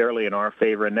game fairly in our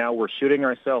favor. And now we're shooting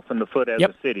ourselves in the foot as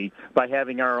a city by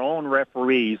having our own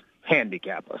referees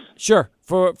handicap us. Sure.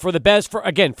 For the best, with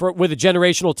a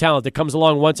generational talent that comes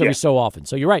along once every so often.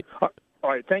 So you're right. All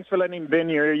right, thanks for letting me be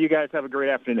here. You guys have a great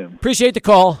afternoon. Appreciate the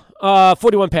call.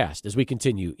 41 past as we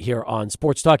continue here on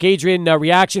Sports Talk. Adrian,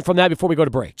 reaction from that before we go to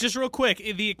break. Just real quick,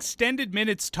 the extended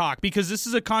minutes talk, because this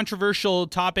is a controversial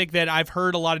topic that I've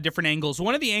heard a lot of different angles.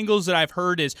 One of the angles that I've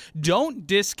heard is don't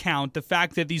discount the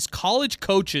fact that these college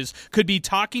coaches could be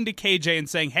talking to KJ and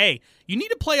saying, hey, you need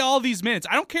to play all these minutes.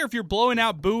 I don't care if you're blowing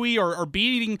out Bowie or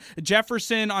beating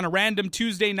Jefferson on a random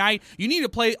Tuesday night. You need to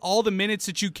play all the minutes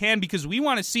that you can, because we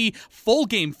want to see full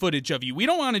game footage of you. We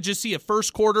don't want to just see a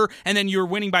first quarter and then you're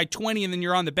winning by 20 and then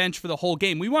you're on the bench for the whole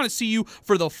game. We want to see you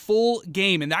for the full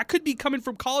game, and that could be coming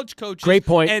from college coaches. Great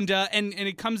point. And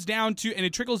it comes down to, and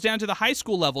it trickles down to the high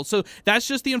school level. So that's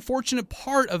just the unfortunate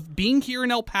part of being here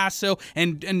in El Paso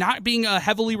and not being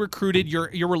heavily recruited.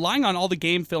 You're relying on all the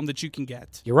game film that you can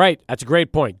get. You're right. That's a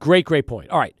great point. Great point.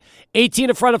 All right. 18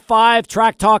 in front of 5.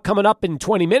 Track Talk coming up in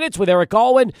 20 minutes with Eric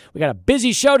Alwyn. We got a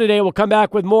busy show today. We'll come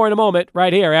back with more in a moment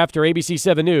right here after ABC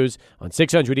 7 News on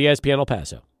 600 ESPN El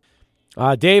Paso.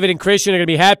 David and Christian are going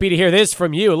to be happy to hear this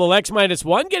from you. A little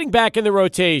X-1 getting back in the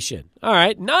rotation. All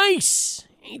right. Nice.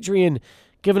 Adrian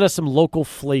giving us some local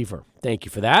flavor. Thank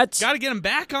you for that. Got to get them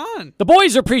back on. The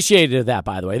boys are appreciative of that,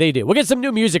 by the way. They do. We'll get some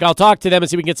new music. I'll talk to them and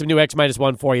see if we can get some new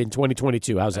X-1 for you in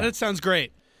 2022. How's that? That sounds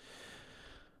great.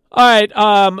 All right.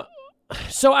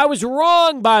 So I was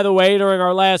wrong, by the way, during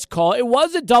our last call. It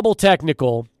was a double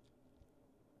technical.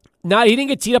 He didn't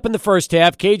get teed up in the first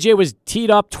half. KJ was teed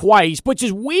up twice, which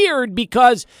is weird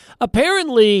because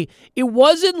apparently it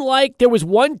wasn't like there was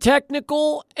one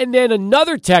technical and then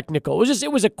another technical.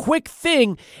 It was a quick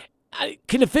thing.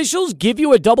 Can officials give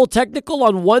you a double technical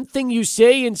on one thing you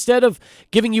say instead of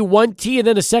giving you one T and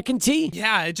then a second T?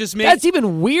 Yeah, it just makes... That's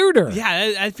even weirder.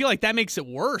 Yeah, I feel like that makes it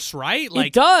worse, right?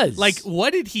 It does. Like,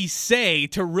 what did he say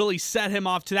to really set him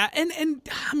off to that? And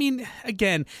I mean,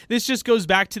 again, this just goes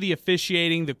back to the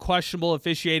officiating, the questionable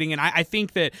officiating, and I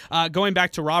think that going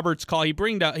back to Robert's call, he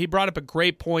brought up a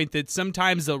great point that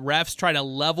sometimes the refs try to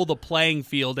level the playing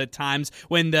field at times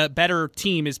when the better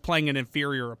team is playing an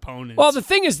inferior opponent. Well, the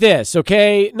thing is this.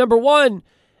 Okay, number one,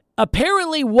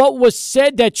 apparently what was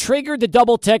said that triggered the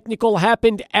double technical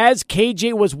happened as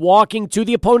KJ was walking to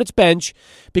the opponent's bench,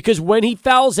 because when he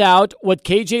fouls out, what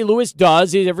KJ Lewis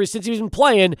does, ever since he's been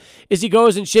playing, is he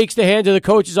goes and shakes the hand of the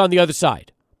coaches on the other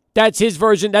side. That's his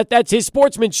version. That's his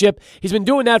sportsmanship. He's been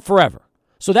doing that forever.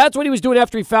 So that's what he was doing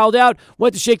after he fouled out,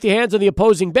 went to shake the hands on the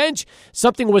opposing bench.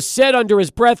 Something was said under his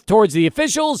breath towards the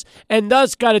officials, and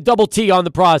thus got a double T on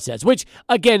the process, which,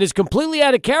 again, is completely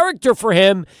out of character for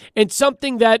him and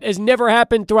something that has never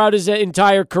happened throughout his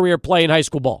entire career playing high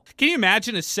school ball. Can you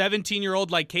imagine a 17-year-old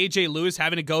like KJ Lewis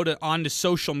having to go onto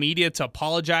social media to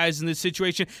apologize in this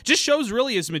situation? Just shows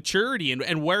really his maturity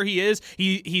and where he is.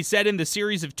 He said in the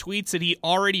series of tweets that he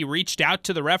already reached out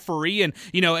to the referee and,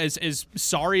 is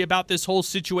sorry about this whole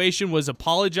situation, was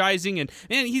apologizing, and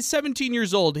he's 17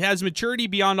 years old, has maturity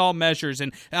beyond all measures,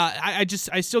 and I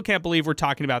still can't believe we're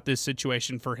talking about this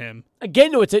situation for him.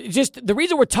 Again, no, it's just the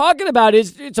reason we're talking about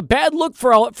is it's a bad look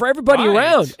for everybody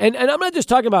around, and I'm not just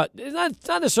talking about it's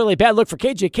not necessarily a bad look for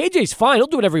KJ. KJ's fine; he'll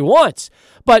do whatever he wants,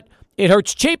 but it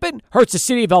hurts Chapin, hurts the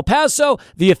city of El Paso,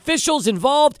 the officials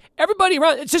involved, everybody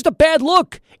around. It's just a bad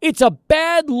look. It's a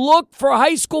bad look for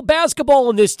high school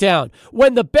basketball in this town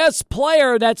when the best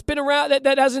player that's been around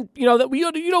that hasn't, you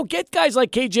don't get guys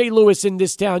like KJ Lewis in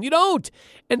this town. You don't.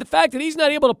 And the fact that he's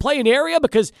not able to play an area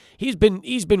because he's been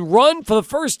run for the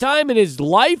first time in his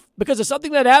life because of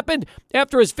something that happened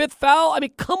after his fifth foul. I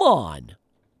mean, come on.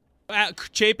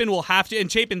 Chapin will have to, and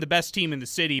Chapin, the best team in the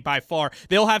city by far,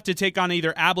 they'll have to take on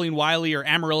either Abilene Wiley or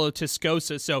Amarillo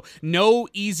Tascosa, so no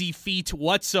easy feat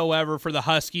whatsoever for the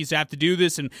Huskies to have to do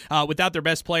this, and without their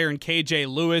best player in KJ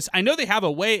Lewis. I know they have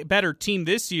a way better team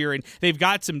this year, and they've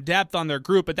got some depth on their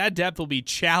group, but that depth will be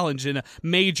challenged in a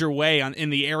major way in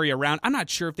the area around. I'm not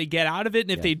sure if they get out of it,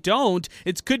 and if they don't,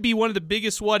 it could be one of the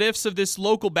biggest what-ifs of this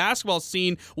local basketball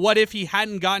scene. What if he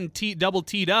hadn't gotten double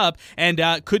teed up, and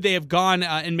could they have gone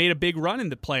and made a big run in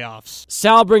the playoffs?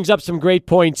 Sal brings up some great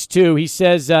points, too. He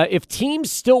says, if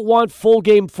teams still want full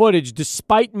game footage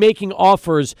despite making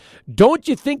offers, don't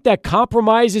you think that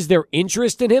compromises their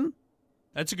interest in him?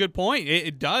 That's a good point.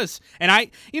 It does. And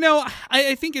I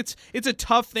think it's a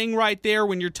tough thing right there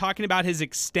when you're talking about his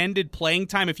extended playing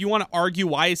time. If you want to argue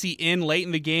why is he in late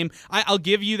in the game, I'll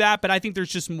give you that, but I think there's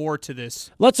just more to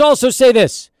this. Let's also say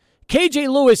this. KJ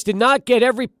Lewis did not get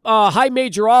every high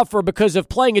major offer because of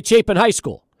playing at Chapin High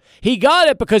School. He got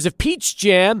it because of Peach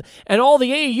Jam and all the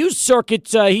AAU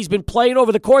circuits he's been playing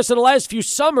over the course of the last few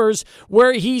summers,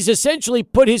 where he's essentially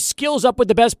put his skills up with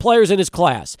the best players in his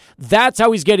class. That's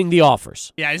how he's getting the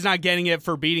offers. Yeah, he's not getting it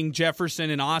for beating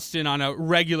Jefferson and Austin on a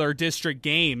regular district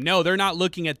game. No, they're not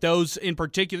looking at those in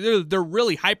particular. They're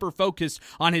really hyper-focused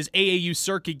on his AAU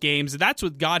circuit games. That's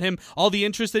what got him all the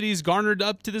interest that he's garnered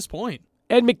up to this point.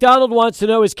 Ed McDonald wants to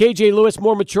know, is KJ Lewis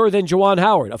more mature than Juwan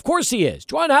Howard? Of course he is.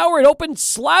 Juwan Howard open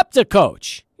slapped a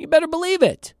coach. You better believe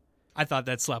it. I thought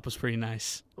that slap was pretty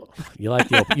nice. You like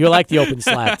the open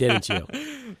slap, didn't you?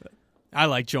 I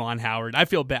like Juwan Howard. I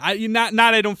feel bad.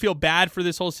 I don't feel bad for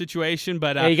this whole situation,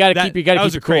 but you got to keep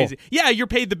it crazy. Cool. Yeah, you're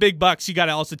paid the big bucks. You got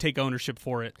to also take ownership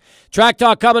for it. Track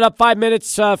Talk coming up 5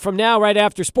 minutes from now, right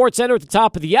after Sports Center at the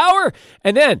top of the hour,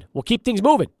 and then we'll keep things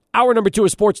moving. Hour number 2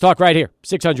 of Sports Talk right here,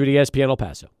 600 ESPN El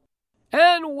Paso.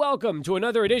 And welcome to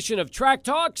another edition of Track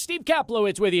Talk. Steve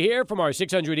Kaplowitz with you here from our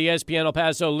 600 ESPN El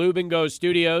Paso Lube and Go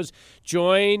studios,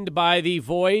 joined by the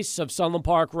voice of Sunland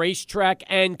Park Racetrack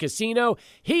and Casino.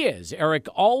 He is Eric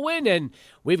Alwyn, and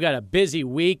we've got a busy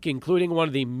week, including one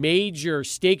of the major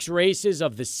stakes races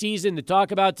of the season to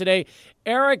talk about today.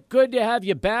 Eric, good to have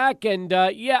you back. And,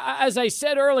 as I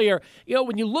said earlier,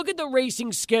 when you look at the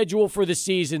racing schedule for the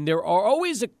season, there are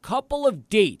always a couple of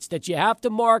dates that you have to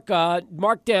mark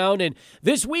down. And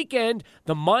this weekend,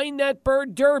 the Mind That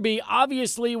Bird Derby,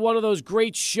 obviously one of those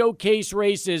great showcase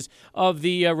races of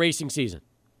the racing season.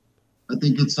 I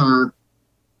think it's our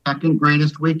second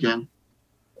greatest weekend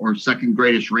or second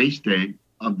greatest race day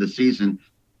of the season.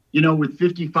 With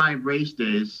 55 race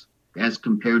days, as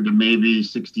compared to maybe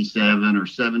 67 or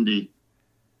 70.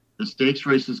 The stakes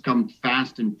races come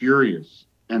fast and furious,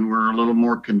 and we're a little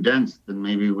more condensed than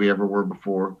maybe we ever were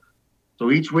before.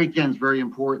 So each weekend's very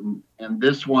important, and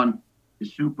this one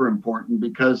is super important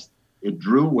because it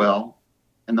drew well.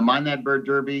 And the Mind That Bird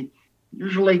Derby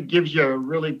usually gives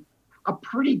you a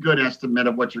pretty good estimate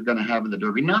of what you're going to have in the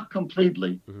Derby. Not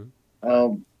completely.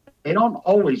 They don't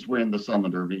always win the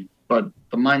Sunland Derby, but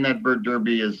the Mind That Bird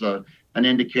Derby is an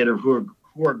indicator of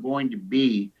who are going to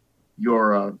be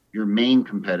your main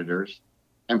competitors.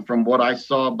 And from what I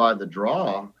saw by the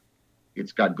draw,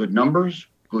 it's got good numbers,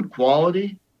 good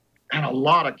quality, and a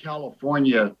lot of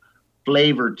California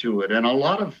flavor to it. And a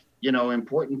lot of,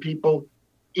 important people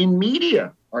in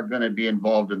media are going to be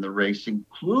involved in the race,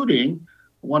 including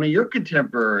one of your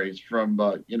contemporaries from,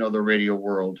 the radio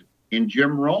world, in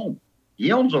Jim Rome.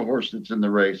 He owns a horse that's in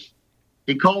the race.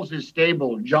 He calls his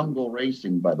stable Jungle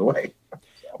Racing, by the way.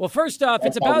 Well, first off,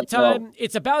 it's about time.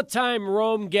 It's about time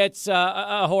Rome gets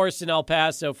a horse in El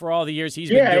Paso for all the years he's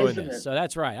been doing this. So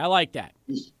that's right. I like that.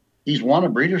 He's won a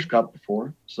Breeders' Cup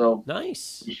before, so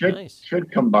nice. He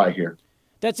should come by here.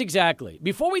 That's exactly.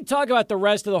 Before we talk about the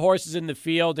rest of the horses in the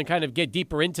field and kind of get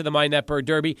deeper into the Mind That Bird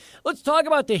Derby, let's talk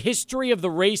about the history of the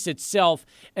race itself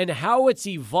and how it's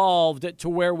evolved to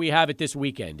where we have it this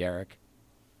weekend, Eric.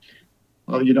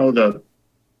 Well,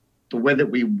 the way that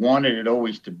we wanted it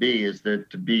always to be is that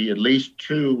to be at least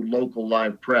 2 local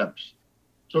live preps.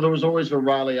 So there was always a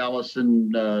Riley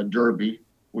Allison Derby,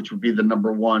 which would be the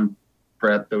number 1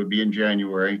 prep that would be in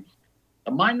January.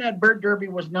 The Mind That Bird Derby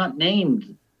was not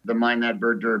named the Mind That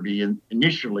Bird Derby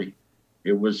initially.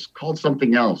 It was called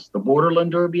something else. The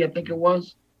Borderland Derby, I think it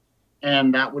was.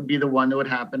 And that would be the one that would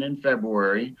happen in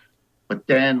February. But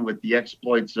then with the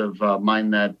exploits of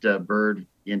Mind That Bird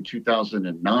in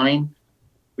 2009,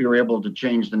 we were able to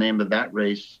change the name of that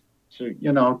race to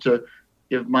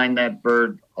give Mind That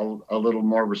Bird a little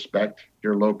more respect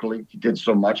here locally. He did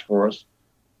so much for us.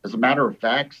 As a matter of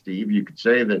fact, Steve, you could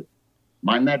say that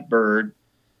Mind That Bird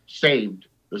saved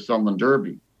the Sunland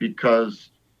Derby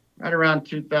because right around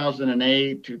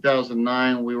 2008,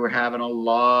 2009, we were having a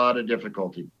lot of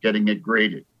difficulty getting it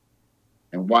graded.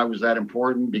 And why was that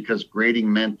important? Because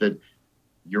grading meant that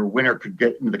your winner could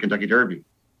get into the Kentucky Derby.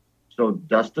 So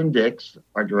Dustin Dix,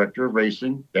 our director of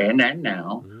racing, then and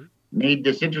now, made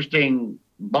this interesting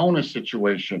bonus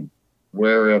situation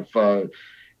where if a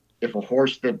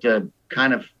horse that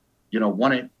kind of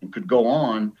won it and could go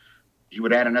on, he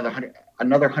would add another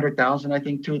 100,000, I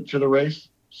think, to the race.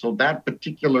 So that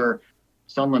particular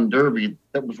Sunland Derby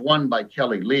that was won by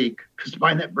Kelly Leak, because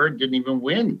Mind That Bird didn't even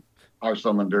win our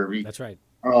Sunland Derby. That's right.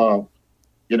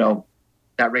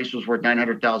 That race was worth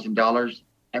 $900,000,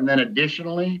 and then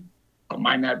additionally,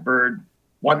 Mind That Bird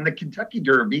won the Kentucky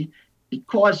Derby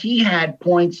because he had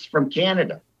points from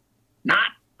Canada,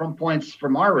 not from points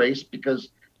from our race, because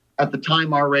at the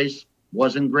time our race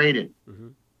wasn't graded.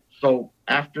 So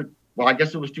I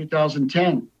guess it was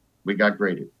 2010, we got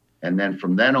graded. And then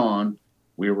from then on,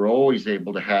 we were always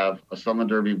able to have a Sunland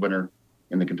Derby winner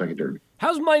in the Kentucky Derby.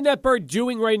 How's Mind That Bird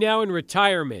doing right now in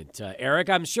retirement, Eric?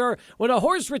 I'm sure when a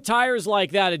horse retires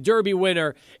like that, a Derby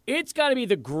winner, it's got to be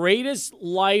the greatest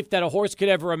life that a horse could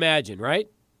ever imagine, right?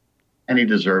 And he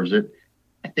deserves it.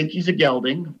 I think he's a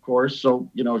gelding, of course, so,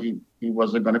 he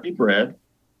wasn't going to be bred,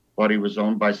 but he was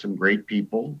owned by some great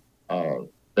people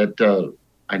that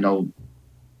I know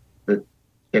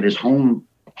that his home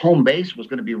base was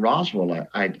going to be Roswell,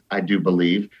 I do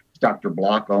believe. Dr.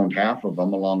 Block owned half of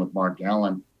them along with Mark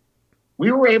Allen.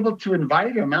 We were able to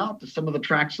invite him out to some of the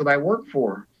tracks that I work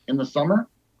for in the summer.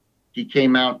 He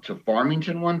came out to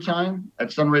Farmington one time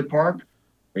at Sunray Park.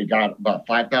 We got about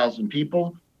 5,000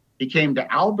 people. He came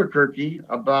to Albuquerque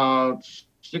about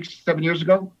 6-7 years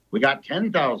ago. We got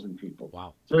 10,000 people.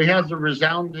 Wow. So he has a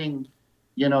resounding,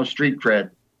 street cred.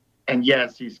 And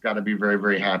yes, he's got to be very,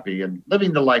 very happy and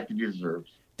living the life that he deserves.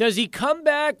 Does he come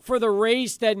back for the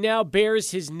race that now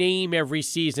bears his name every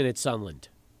season at Sunland?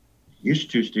 He used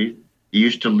to, Steve. He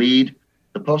used to lead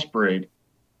the post parade,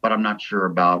 but I'm not sure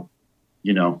about,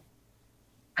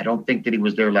 I don't think that he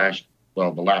was there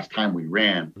the last time we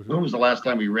ran. When was the last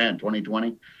time we ran?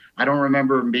 2020? I don't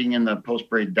remember him being in the post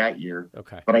parade that year.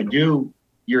 Okay. But I do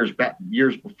years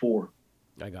before.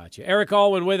 I got you. Eric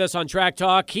Alwyn with us on Track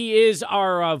Talk. He is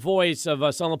our voice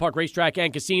of Sunland Park Racetrack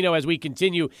and Casino as we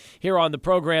continue here on the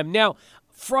program. Now,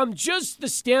 from just the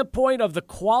standpoint of the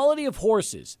quality of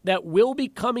horses that will be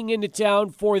coming into town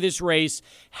for this race,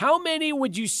 how many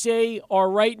would you say are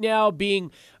right now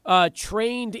being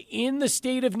trained in the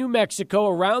state of New Mexico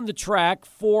around the track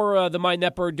for the Mind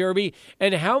That Bird Derby,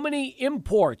 and how many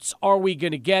imports are we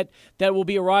going to get that will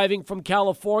be arriving from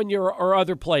California or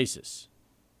other places?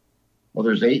 Well,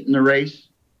 there's 8 in the race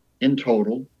in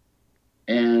total,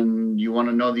 and you want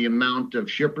to know the amount of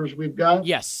shippers we've got?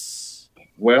 Yes.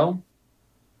 Well,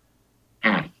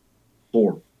 half,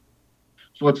 4.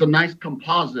 So it's a nice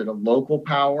composite of local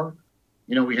power.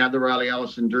 You know, we had the Riley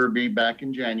Allison Derby back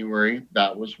in January.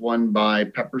 That was won by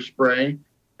Pepper Spray,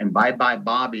 and Bye Bye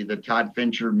Bobby, the Todd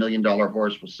Fincher $1 million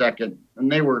horse, was second.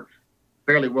 And they were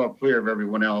fairly well clear of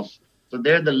everyone else. So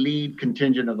they're the lead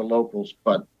contingent of the locals.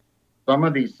 But some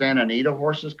of these Santa Anita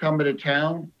horses coming to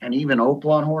town, and even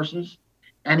Oaklawn horses,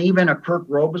 and even a Kirk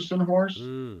Robeson horse.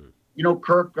 You know,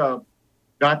 Kirk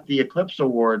got the Eclipse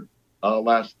Award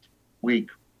last week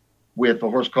with a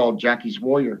horse called Jackie's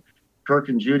Warrior. Kirk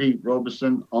and Judy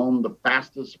Robeson own the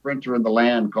fastest sprinter in the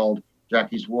land called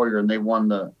Jackie's Warrior, and they won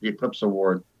the Eclipse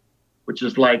Award, which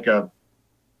is like a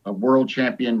world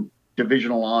champion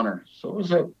divisional honor. So it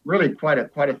was really quite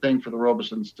a thing for the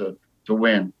Robesons to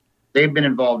win. They've been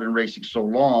involved in racing so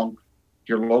long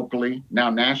here locally, now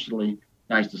nationally.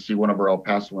 Nice to see one of our El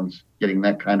Pasoans getting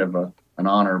that kind of an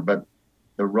honor. But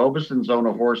the Robesons own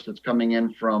a horse that's coming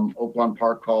in from Oaklawn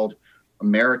Park called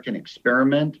American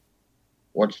Experiment.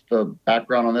 What's the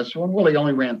background on this one? Well, he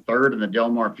only ran third in the Del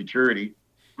Mar Futurity,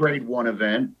 grade 1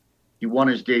 event. He won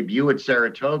his debut at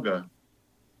Saratoga.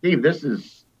 Steve, this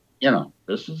is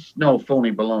no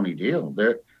phony baloney deal.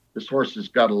 This horse has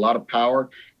got a lot of power.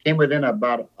 Came within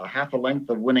about a half a length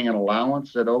of winning an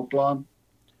allowance at Oaklawn.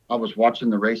 I was watching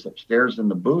the race upstairs in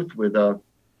the booth with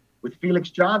Felix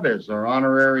Chavez, our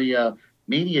honorary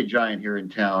media giant here in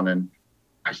town. And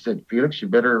I said, Felix, you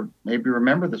better maybe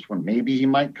remember this one. Maybe he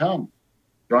might come.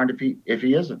 Darned if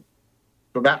he isn't.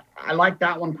 So that I like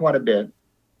that one quite a bit.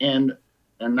 And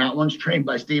that one's trained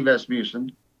by Steve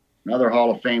Asmussen, another Hall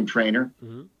of Fame trainer.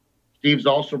 Mm-hmm. Steve's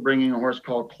also bringing a horse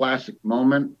called Classic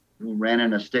Moment, who ran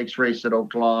in a stakes race at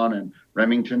Oaklawn and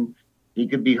Remington. He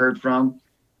could be heard from.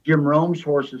 Jim Rome's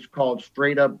horse is called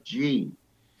Straight Up G.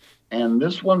 And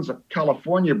this one's a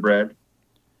California bred,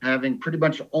 having pretty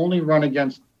much only run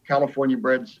against California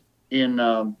breds in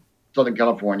Southern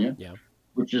California,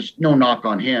 which is no knock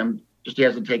on him. Just he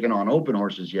hasn't taken on open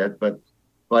horses yet, but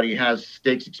he has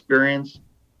stakes experience,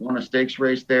 won a stakes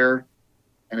race there,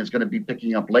 and is going to be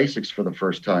picking up Lasix for the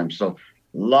first time. So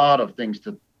a lot of things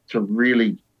to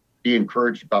really be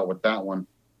encouraged about with that one.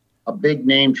 A big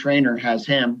name trainer has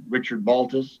him, Richard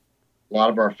Baltus. A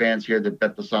lot of our fans here that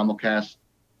bet the simulcast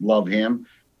love him.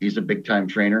 He's a big time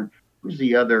trainer. Who's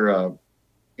the other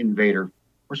invader?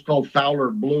 Horse called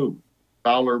Fowler Blue.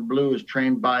 Fowler Blue is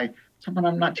trained by someone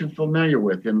I'm not too familiar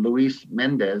with in Luis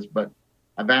Mendez, but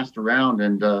I've asked around,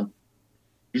 and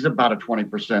he's about a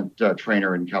 20%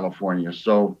 trainer in California.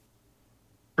 So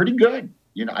pretty good.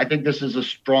 You know, I think this is a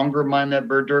stronger Mind That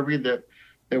Bird Derby that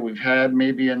we've had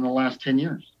maybe in the last 10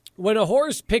 years. When a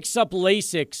horse picks up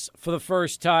Lasix for the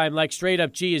first time, like Straight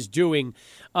Up G is doing,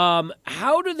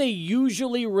 how do they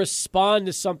usually respond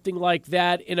to something like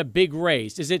that in a big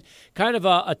race? Is it kind of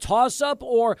a toss-up,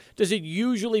 or does it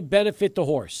usually benefit the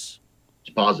horse? It's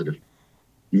positive.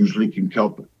 Usually can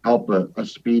help a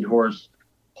speed horse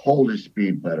hold his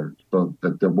speed better, so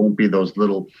that there won't be those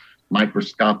little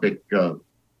microscopic,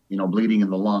 bleeding in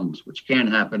the lungs, which can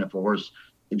happen if a horse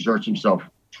exerts himself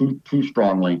too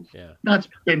strongly. Yeah. That's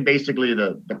been basically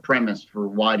the premise for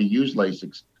why to use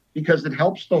Lasix, because it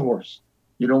helps the horse.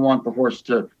 You don't want the horse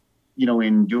to,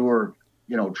 endure,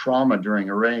 trauma during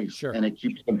a race, sure, and it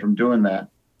keeps them from doing that.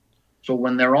 So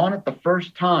when they're on it the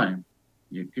first time,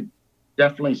 you could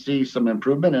definitely see some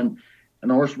improvement, and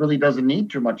the horse really doesn't need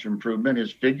too much improvement.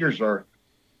 His figures are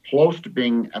close to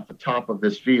being at the top of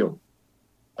this field.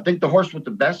 I think the horse with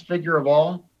the best figure of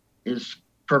all is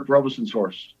Kirk Robeson's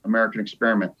horse, American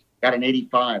Experiment. Got an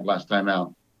 85 last time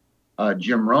out.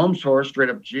 Jim Rome's horse, Straight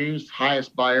Up G's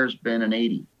highest buyer's been an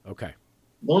 80. Okay.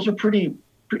 Those are pretty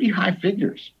high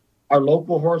figures. Our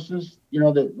local horses,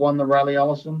 that won the Riley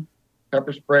Ellison,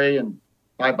 Pepper Spray and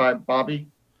Bye Bye Bobby,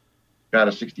 got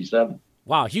a 67.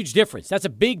 Wow, huge difference. That's a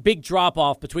big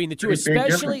drop-off between the two,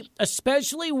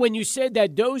 especially when you said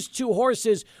that those two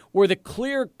horses were the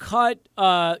clear-cut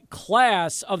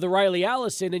class of the Riley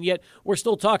Allison, and yet we're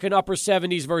still talking upper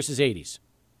 70s versus 80s.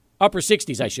 Upper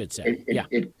 60s, I should say.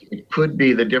 It could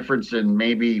be the difference in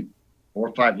maybe 4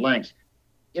 or 5 lengths.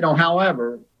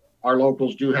 However, our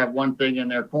locals do have one thing in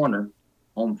their corner,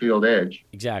 home field edge.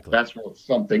 Exactly. That's worth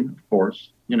something, of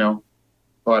course,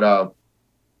 But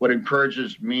what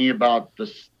encourages me about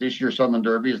this year's Southern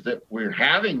Derby is that we're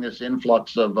having this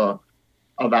influx of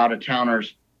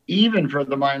out-of-towners, even for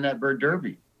the Minot Bird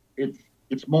Derby.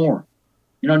 It's more.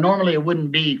 Normally it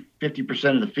wouldn't be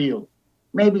 50% of the field.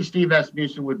 Maybe Steve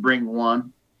Asmussen would bring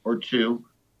one or two,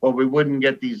 but we wouldn't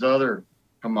get these other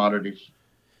commodities.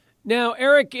 Now,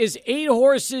 Eric, is 8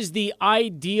 horses the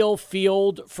ideal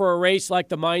field for a race like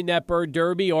the Minot Bird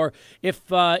Derby? Or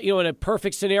if, in a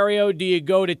perfect scenario, do you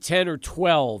go to 10 or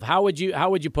 12? How would you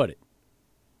put it?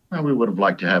 Well, we would have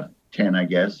liked to have 10, I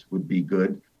guess, would be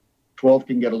good. 12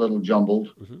 can get a little jumbled.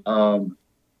 Mm-hmm.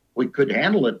 We could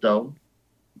handle it, though.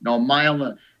 A mile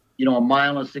and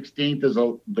a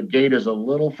 16th the gate is a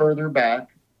little further back,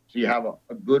 so you have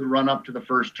a good run up to the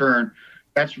first turn.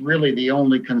 That's really the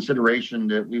only consideration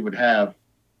that we would have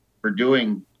for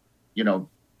doing,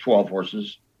 12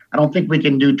 horses. I don't think we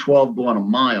can do 12 going a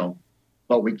mile,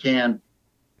 but we can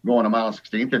go on a mile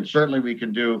 16th, and certainly we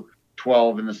can do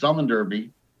 12 in the Southern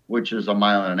Derby, which is a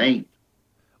mile and an eighth.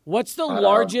 What's the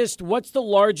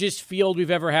largest field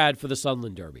we've ever had for the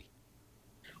Sunland Derby?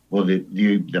 Well,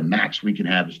 the max we can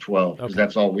have is 12 because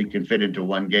that's all we can fit into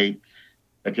one gate.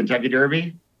 The Kentucky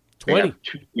Derby, 20.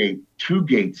 Two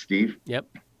gates, Steve. Yep,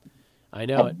 I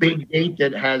know. A big gate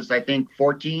that has, I think,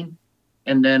 14,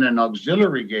 and then an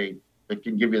auxiliary gate that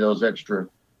can give you those extra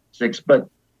 6. But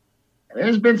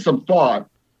there's been some thought,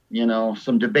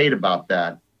 some debate about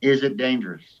that. Is it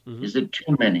dangerous? Mm-hmm. Is it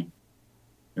too many?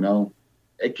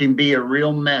 It can be a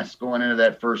real mess going into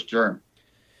that first turn.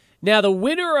 Now, the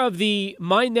winner of the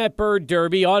Minot Bird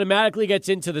Derby automatically gets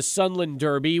into the Sunland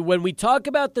Derby. When we talk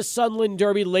about the Sunland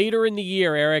Derby later in the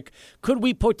year, Eric, could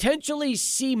we potentially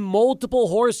see multiple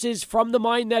horses from the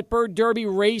Minot Bird Derby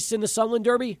race in the Sunland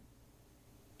Derby?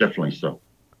 Definitely so.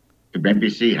 Could maybe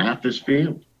see half this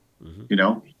field.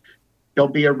 Mm-hmm.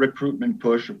 There'll be a recruitment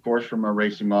push, of course, from our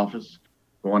racing office,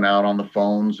 going out on the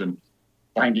phones and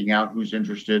finding out who's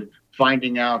interested,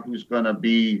 finding out who's going to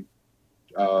be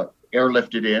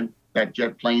airlifted in, that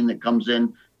jet plane that comes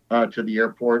in to the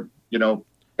airport,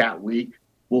 that week.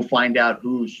 We'll find out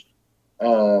who's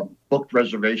booked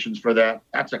reservations for that.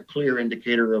 That's a clear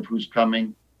indicator of who's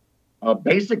coming.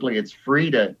 Basically, it's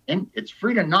free to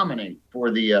nominate for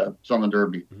the Southern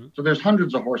Derby. Mm-hmm. So there's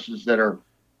hundreds of horses that are,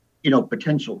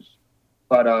 potentials,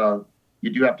 but you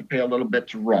do have to pay a little bit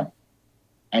to run,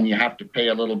 and you have to pay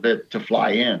a little bit to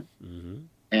fly in, mm-hmm.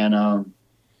 and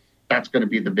that's going to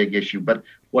be the big issue. But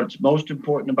what's most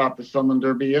important about the Sunland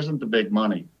Derby isn't the big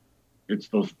money. It's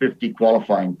those 50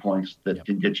 qualifying points that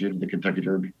can get you to the Kentucky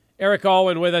Derby. Eric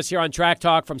Alwyn with us here on Track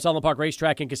Talk from Sunland Park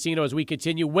Racetrack and Casino as we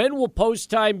continue. When will post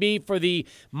time be for the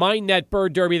Minot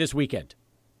Bird Derby this weekend?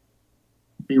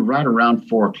 Be right around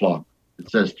 4 o'clock. It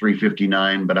says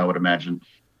 3:59, but I would imagine,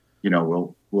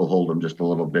 we'll hold them just a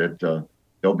little bit.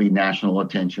 There'll be national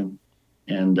attention,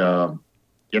 and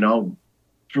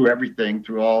through everything,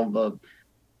 through all the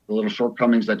little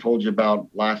shortcomings I told you about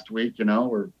last week,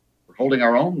 we're holding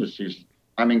our own this season.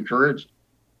 I'm encouraged,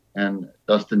 and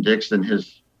Dustin Dix and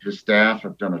his staff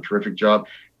have done a terrific job.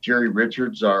 Jerry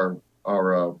Richards, our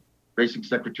racing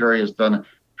secretary, has done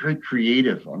very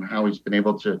creative on how he's been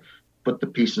able to put the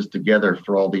pieces together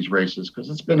for all these races, because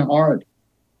it's been hard.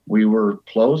 We were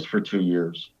closed for 2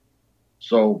 years.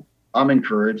 So I'm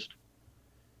encouraged.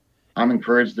 I'm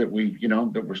encouraged that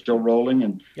that we're still rolling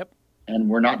and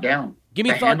we're not down. Give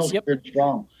me thoughts. Yep. Been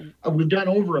strong. We've done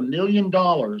over $1 million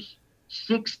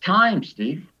 6 times,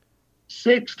 Steve.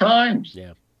 6 times.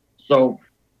 Yeah. So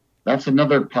that's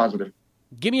another positive.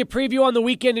 Give me a preview on the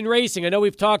weekend in racing. I know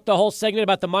we've talked the whole segment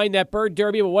about the Minot Bird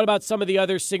Derby, but what about some of the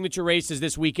other signature races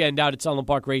this weekend out at Sunland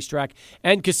Park Racetrack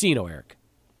and Casino, Eric?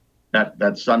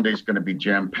 That Sunday's going to be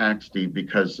jam-packed, Steve,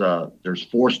 because there's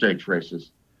 4 stakes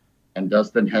races. And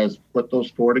Dustin has put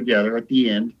those 4 together at the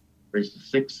end. Races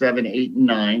 6, 7, 8, and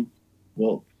 9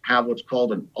 will have what's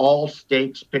called an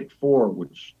all-stakes pick 4,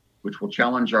 which will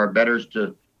challenge our bettors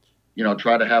to,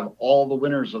 try to have all the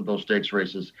winners of those stakes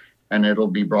races. And it'll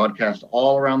be broadcast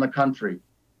all around the country.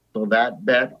 So that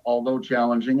bet, although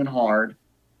challenging and hard,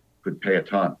 could pay a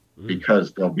ton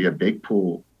because there'll be a big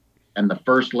pool. And the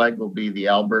first leg will be the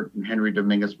Albert and Henry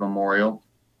Dominguez Memorial.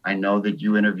 I know that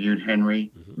you interviewed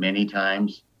Henry many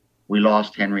times. We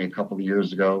lost Henry a couple of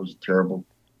years ago. It was a terrible,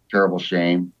 terrible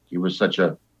shame. He was such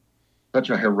a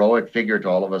heroic figure to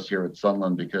all of us here at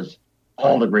Sunland because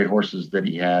all the great horses that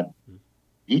he had.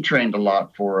 He trained a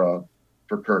lot for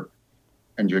Kirk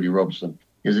and Judy Robeson.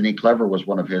 Isn't He Clever was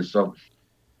one of his. So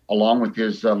along with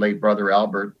his late brother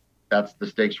Albert, that's the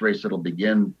stakes race that'll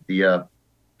begin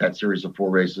that series of 4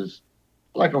 races.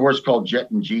 I like a horse called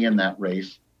Jet and G in that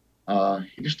race.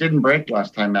 He just didn't break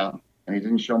last time out. and he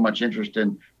didn't show much interest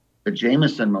in the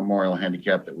Jameson Memorial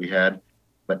Handicap that we had.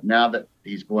 But now that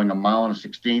he's going a mile and a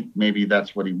 16th, maybe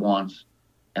that's what he wants.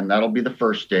 And that'll be the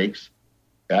first stakes.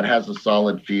 That has a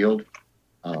solid field.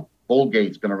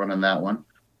 Bullgate's going to run in that one.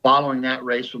 Following that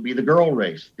race will be the girl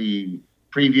race, the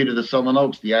preview to the Southern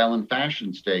Oaks, the Island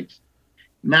Fashion Stakes.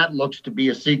 And that looks to be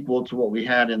a sequel to what we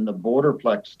had in the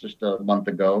Borderplex just a month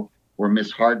ago, where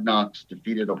Miss Hard Knocks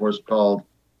defeated a horse called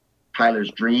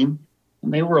Tyler's Dream.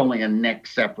 And they were only a neck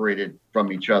separated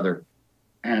from each other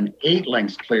and 8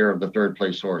 lengths clear of the third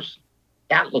place horse.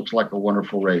 That looks like a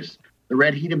wonderful race. The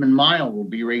Red Hedeman Mile will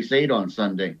be race 8 on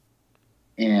Sunday.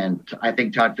 And I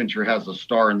think Todd Fincher has a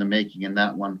star in the making in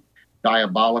that one.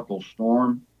 Diabolical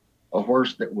Storm, a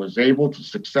horse that was able to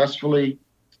successfully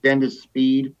extend his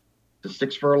speed to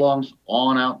 6 furlongs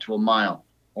on out to a mile.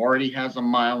 Already has a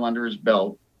mile under his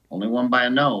belt, only won by a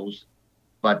nose,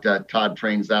 but Todd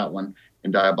trains that one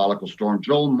in Diabolical Storm.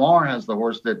 Joel Marr has the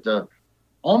horse that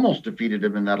almost defeated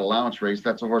him in that allowance race.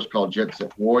 That's a horse called Jet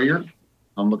Set Warrior.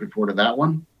 I'm looking forward to that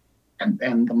one.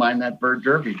 And the Mind That Bird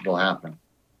Derby will happen.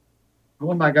 Who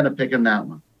am I going to pick in that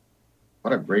one?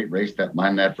 What a great race that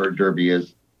Mind That Bird Derby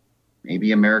is.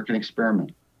 Maybe American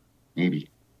Experiment. Maybe.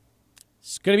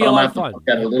 It's going to be a lot of fun.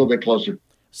 Get a little bit closer.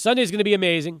 Sunday's going to be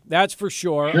amazing. That's for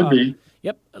sure. Should be.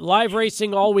 Yep. Live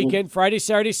racing all weekend, Friday,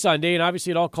 Saturday, Sunday, and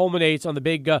obviously it all culminates on the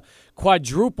big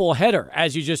quadruple header,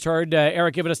 as you just heard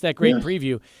Eric giving us that great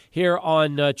preview here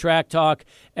on Track Talk.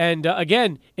 And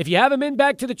again, if you haven't been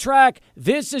back to the track,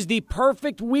 this is the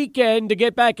perfect weekend to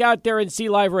get back out there and see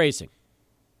live racing.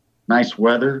 Nice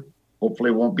weather.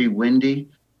 Hopefully it won't be windy,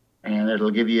 and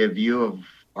it'll give you a view of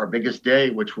our biggest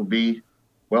day, which will be,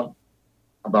 well,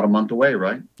 about a month away,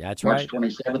 right? That's right.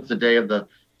 March 27th, the day of the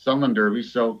Sunland Derby.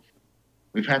 So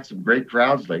we've had some great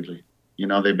crowds lately. You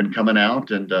know, they've been coming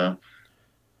out, and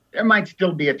there might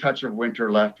still be a touch of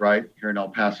winter left, right? Here in El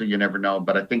Paso, you never know.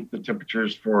 But I think the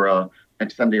temperatures for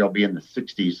next Sunday will be in the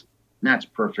 60s. And that's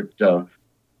perfect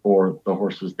for the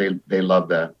horses. They love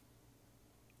that.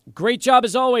 Great job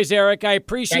as always, Eric. I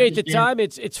appreciate the time.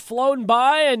 It's flown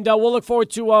by, and we'll look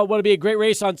forward to what'll be a great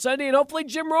race on Sunday. And hopefully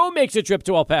Jim Rowe makes a trip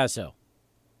to El Paso.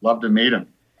 Love to meet him.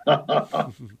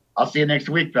 I'll see you next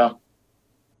week, pal.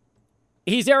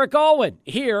 He's Eric Alwyn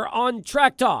here on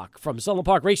Track Talk from Sunland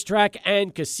Park Racetrack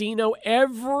and Casino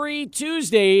every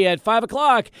Tuesday at 5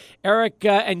 o'clock. Eric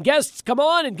and guests come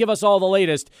on and give us all the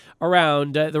latest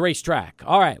around the racetrack.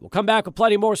 All right, we'll come back with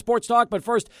plenty more sports talk, but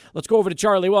first, let's go over to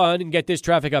Charlie 1 and get this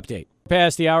traffic update.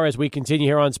 Past the hour as we continue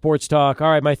here on Sports Talk.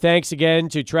 All right, my thanks again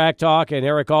to Track Talk and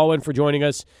Eric Alwyn for joining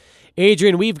us.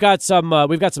 Adrian, we've got some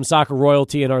soccer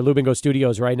royalty in our Lubingo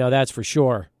studios right now, that's for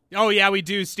sure. Oh, yeah, we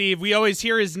do, Steve. We always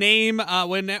hear his name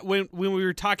when we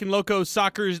were talking Loco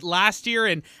Soccer last year,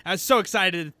 and I was so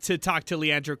excited to talk to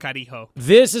Leandro Carrijo.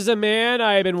 This is a man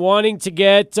I've been wanting to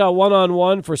get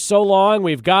one-on-one for so long.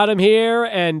 We've got him here,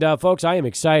 and folks, I am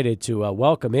excited to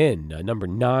welcome in number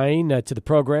 9 to the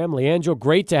program. Leandro,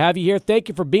 great to have you here. Thank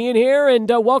you for being here, and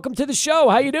welcome to the show.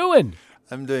 How you doing?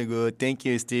 I'm doing good. Thank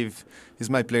you, Steve. It's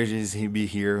my pleasure to be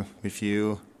here with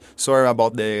you. Sorry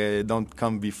about the don't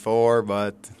come before,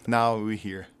 but now we're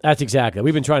here. That's exactly.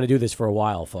 We've been trying to do this for a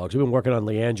while, folks. We've been working on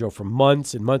Leandro for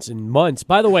months and months and months.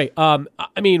 By the way, I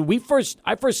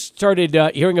first started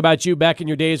hearing about you back in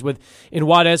your days in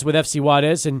Juarez with FC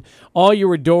Juarez, and all you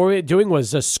were doing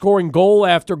was scoring goal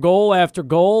after goal after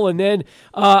goal. And then,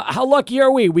 how lucky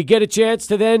are we? We get a chance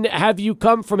to then have you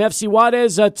come from FC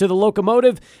Juarez to the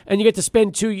Locomotive, and you get to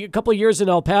spend a couple of years in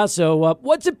El Paso.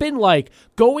 What's it been like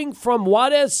going from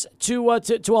Juarez to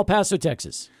El Paso,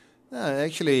 Texas?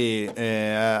 Actually,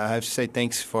 I have to say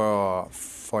thanks for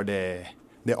the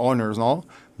honors, no?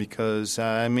 Because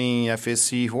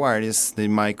FSC Juarez,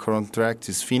 my contract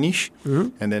is finished,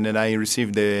 and then I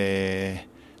received the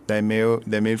mail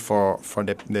for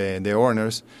the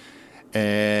honors.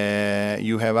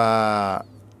 You have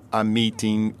a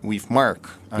meeting with Mark,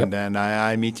 and then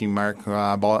I meeting Mark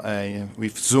about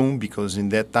with Zoom, because in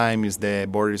that time is the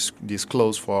borders is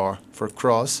closed for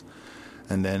cross.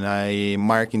 And then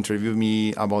Mark interviewed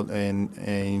me about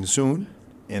in Zoom,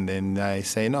 and then I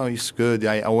say, no, it's good.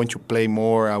 I want to play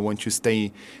more. I want to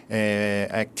stay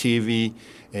active.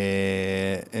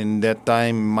 In that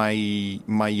time, my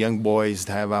young boys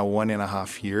have a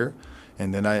 1.5 year,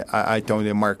 and then I told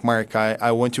them, Mark,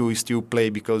 I want to still play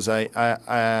because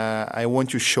I want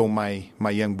to show my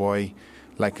young boy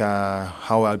like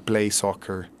how I play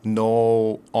soccer,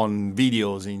 no on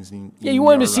videos. You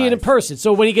want him to see it in person,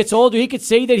 so when he gets older, he could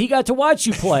say that he got to watch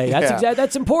you play. That's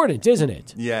that's important, isn't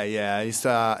it? Yeah. It's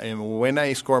when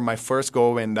I scored my first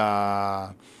goal in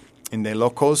the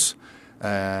Locos,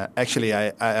 Actually,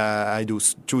 I do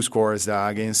two scores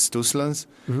against Tuslands,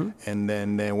 and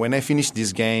then when I finish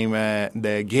this game,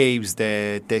 the Gabe's,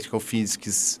 the technical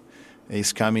physics,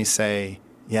 is coming say,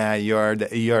 "Yeah, you're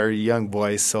a young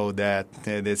boy," so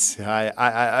that's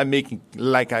I making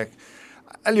like a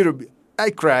little bit. I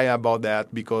cry about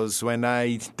that because when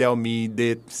I tell me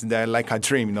that like a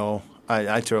dream,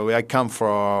 I come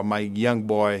for my young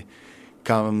boy,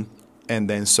 come and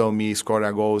then saw me score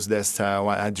a goals. That's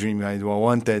a dream I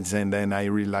wanted, and then I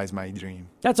realized my dream.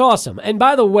 That's awesome. And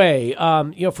by the way,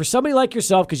 for somebody like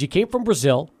yourself, because you came from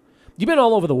Brazil, you've been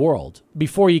all over the world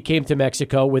before you came to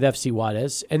Mexico with FC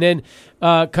Juarez, and then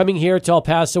coming here to El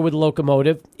Paso with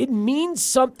Locomotive. It means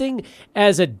something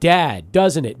as a dad,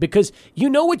 doesn't it? Because you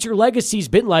know what your legacy's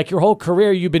been like your whole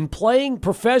career. You've been playing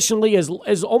professionally as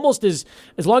almost as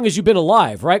long as you've been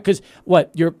alive, right? Because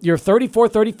you're 34,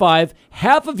 35,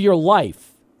 half of your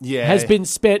life has been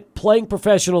spent playing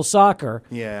professional soccer.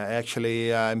 Yeah,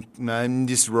 actually, I'm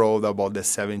this road about the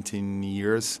 17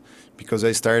 years. Because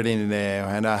I started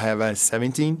when I have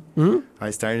 17. Mm-hmm. I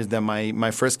started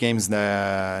my first games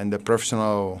in the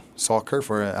professional soccer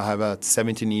I have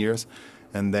 17 years,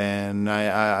 and then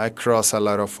I cross a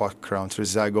lot of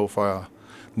countries. I go for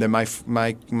my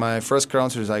first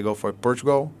countries. I go for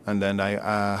Portugal, and then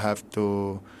I have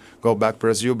to go back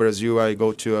Brazil. I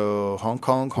go to Hong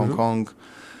Kong.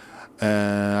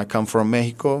 I come from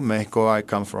Mexico. I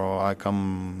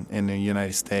come in the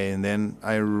United States, and then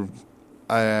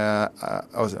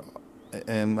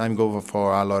I'm going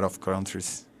for a lot of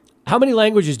countries. How many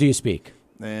languages do you speak?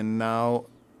 And now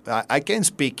I can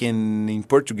speak in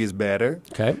Portuguese better.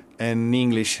 Okay. And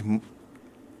English.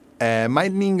 My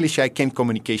English, I can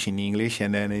communicate in English,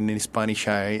 and then in Spanish,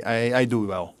 I do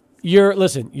well. Your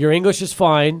English is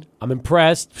fine. I'm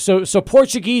impressed. So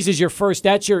Portuguese is your first.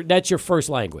 That's your first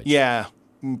language. Yeah.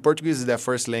 Portuguese is the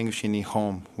first language in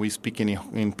home. We speak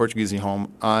in Portuguese in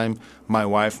home. My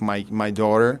wife, my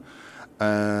daughter,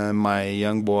 my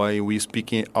young boy, we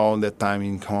speak all the time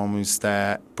in home is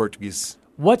that Portuguese.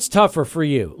 What's tougher for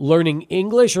you, learning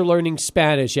English or learning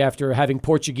Spanish after having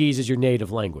Portuguese as your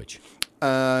native language?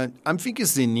 I'm thinking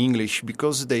it's in English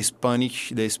because the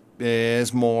Spanish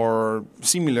is more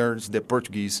similar to the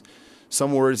Portuguese.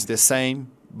 Some words the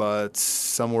same, but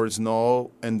some words no,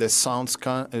 and the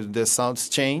sounds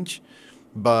change,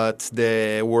 but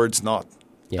the words not.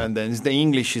 Yeah. And then the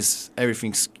English is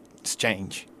everything's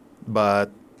change,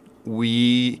 but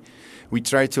we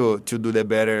try to do the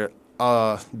better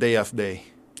day after day.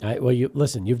 All right, well,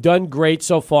 you've done great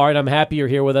so far, and I'm happy you're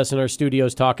here with us in our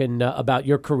studios talking about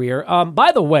your career.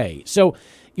 By the way, so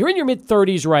you're in your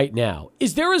mid-30s right now.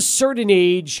 Is there a certain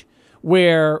age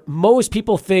where most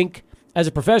people think, as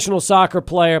a professional soccer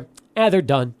player, they're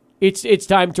done. It's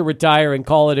time to retire and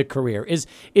call it a career.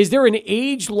 Is there an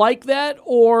age like that,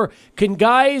 or can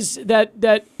guys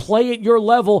that play at your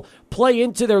level play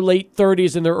into their late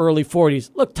 30s and their early 40s?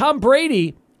 Look, Tom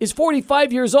Brady is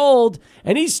 45 years old,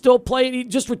 and he's still playing. He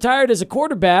just retired as a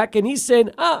quarterback, and he's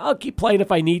saying, I'll keep playing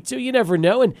if I need to. You never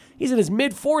know, and he's in his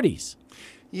mid-40s.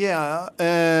 Yeah,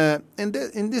 and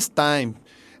in this time,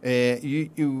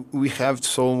 we have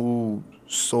so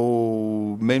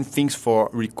many things for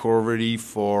recovery,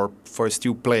 for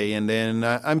still play. And then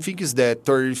I'm thinking that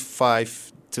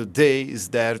 35 today is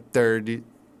that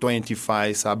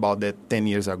 25 is about that 10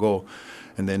 years ago.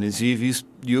 And then if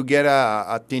you get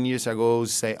a 10 years ago,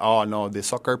 say, oh, no, the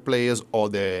soccer players or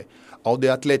all the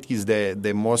athletics,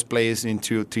 the most players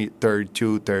into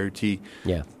 32, 30.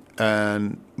 Yeah.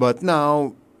 But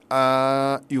now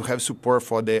you have support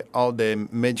for all the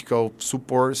medical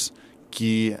supports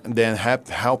then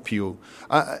help you.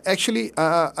 Actually,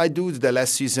 I do the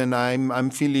last season. I'm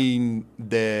feeling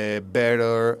the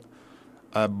better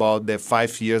about the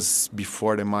 5 years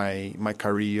before my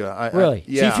career. Really?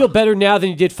 Yeah. So you feel better now than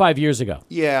you did 5 years ago?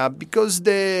 Yeah, because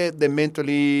the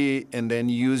mentally, and then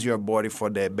use your body for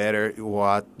the better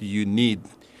what you need.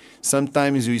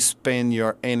 Sometimes you spend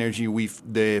your energy with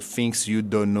the things you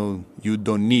don't know, you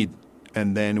don't need.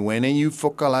 And then when you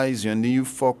focalize and you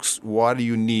focus what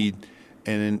you need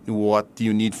and what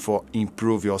you need for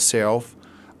improve yourself,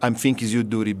 I'm thinking you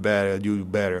do it better.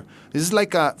 This is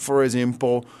like, for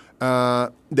example,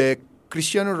 the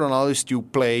Cristiano Ronaldo still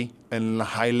play at a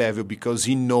high level because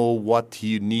he know what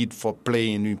he need for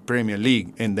playing in Premier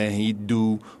League, and then he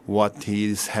do what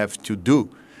he have to do.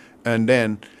 And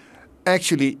then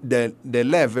actually the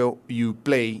level you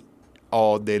play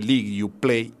or the league you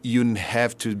play, you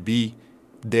have to be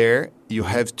there. You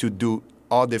have to do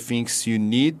all the things you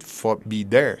need for be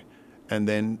there. And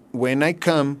then when I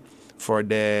come for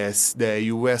the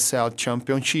USL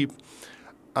Championship,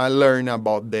 I learn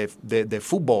about the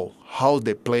football, how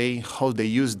they play, how they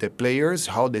use the players,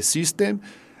 how the system,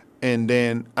 and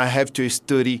then I have to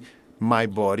study my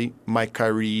body, my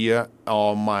career,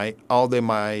 all my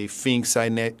things I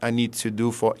need to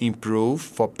do for improve,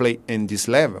 for play in this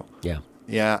level.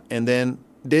 Yeah, and then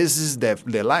this is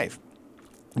the life.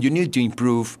 You need to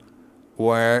improve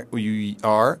where you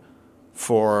are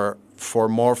for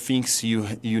more things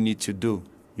you need to do.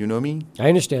 You know what I mean? I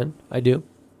understand. I do.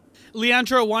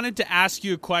 Leandro, I wanted to ask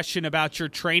you a question about your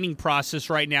training process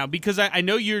right now, because I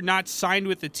know you're not signed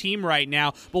with the team right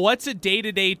now, but what's a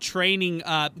day-to-day training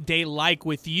day like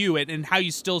with you, and how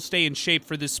you still stay in shape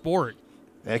for this sport?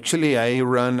 Actually, I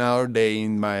run all day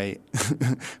in my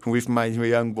with my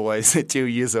young boys, 2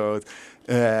 years old.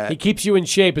 He keeps you in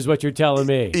shape, is what you're telling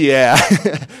me. Yeah.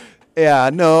 Yeah,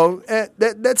 no,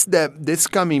 that's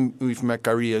coming with my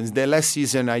career. The last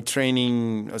season I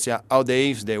training all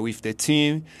days with the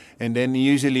team, and then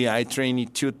usually I train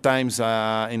 2 times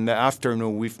in the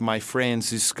afternoon with my friends.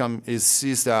 He's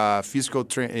a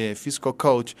physical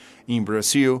coach in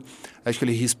Brazil.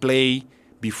 Actually, he's played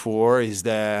before. He's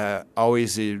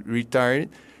always retired,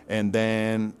 and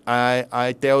then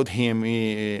I told him,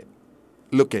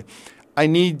 look, I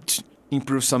need to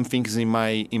improve some things in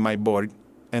my body.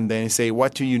 And then say,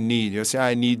 what do you need? You say,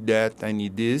 I need that, I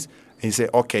need this. And he say,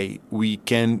 okay, we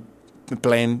can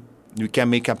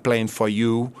make a plan for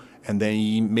you. And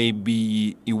then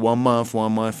maybe in 1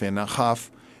 month and a half,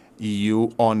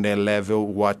 you on the level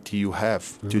what you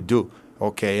have to do.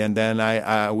 Okay, and then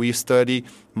we study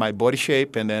my body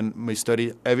shape, and then we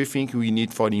study everything we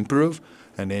need for the improve.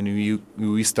 And then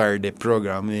we start the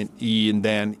program. And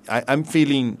then I'm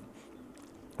feeling,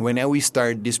 when we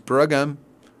start this program,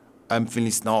 I'm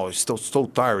feeling so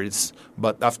tired.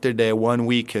 But after the 1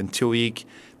 week and 2 week,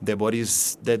 the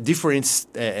body's the different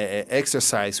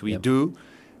exercise we do,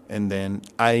 and then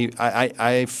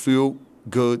I feel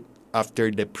good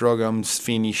after the program's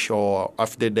finish, or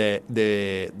after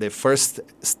the first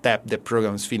step the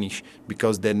program's finish,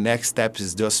 because the next step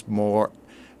is just more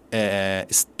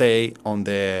stay on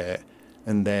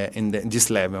in this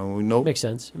level, you know? Makes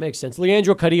sense.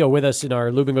 Leandro Carrijo with us in our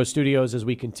Lubingo studios as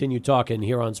we continue talking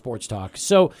here on Sports Talk.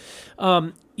 So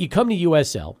you come to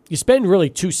USL. You spend really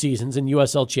 2 seasons in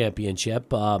USL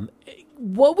Championship.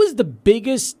 What was the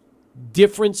biggest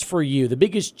difference for you, the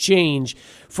biggest change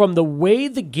from the way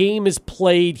the game is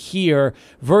played here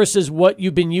versus what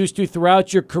you've been used to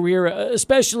throughout your career,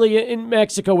 especially in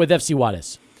Mexico with FC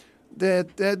Juarez?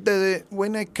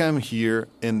 When I come here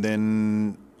and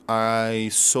then I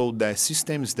saw the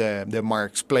systems that the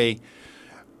Marks play,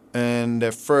 and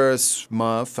the first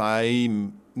month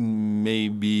I'm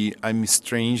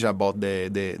strange about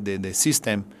the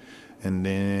system, and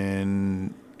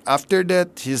then after that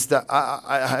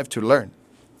I have to learn.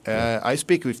 I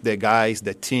speak with the guys,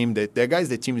 the team. The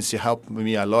team is help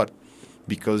me a lot,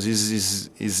 because he's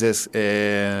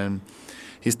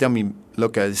telling me,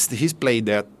 look, he's played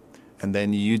that, and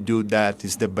then you do that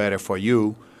is the better for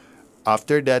you.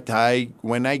 After that,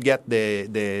 when I get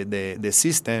the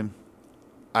system,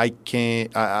 I'm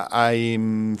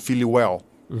feeling well.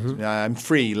 Mm-hmm. I'm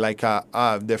free. Like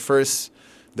the first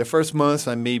month,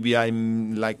 I'm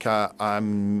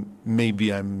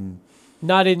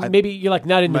not in. Maybe you're like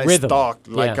not in the rhythm. Stock,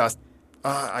 like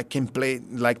I can play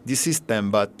like this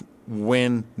system, but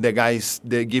when the guys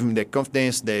they give me the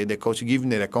confidence, the coach give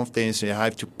me the confidence, I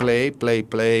have to play.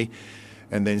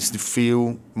 And then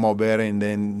feel more better, and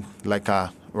then like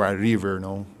a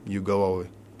river, you go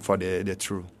for the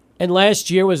truth. And last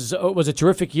year was a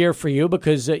terrific year for you,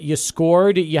 because you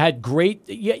scored, you had great.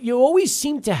 You always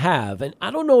seem to have, and I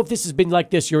don't know if this has been like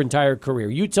this your entire career.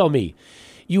 You tell me,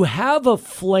 you have a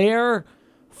flair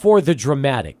for the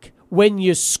dramatic. When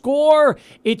you score,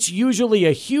 it's usually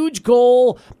a huge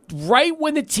goal right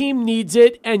when the team needs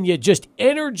it, and you just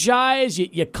energize.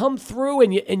 You come through,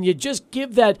 and you just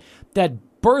give that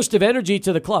burst of energy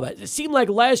to the club. It seemed like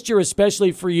last year,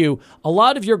 especially for you, a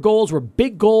lot of your goals were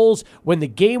big goals when the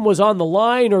game was on the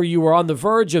line, or you were on the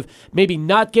verge of maybe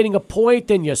not getting a point,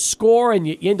 then you score and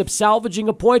you end up salvaging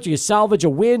a point, or you salvage a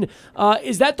win.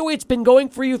 Is that the way it's been going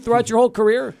for you throughout your whole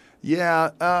career?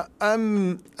 Yeah,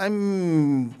 I'm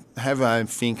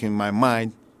thinking in my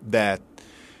mind that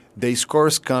the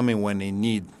scores coming when they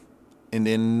need, and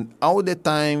then all the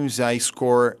times I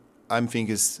score, I'm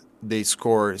thinking the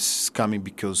score is coming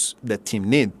because the team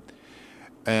need.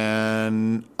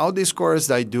 And all the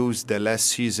scores I do is the last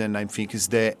season, I think is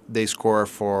the score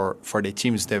for the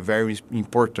team is the very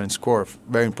important score,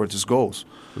 very important goals.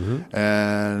 Mm-hmm.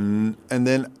 And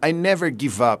then I never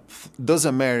give up.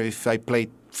 Doesn't matter if I play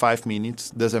 5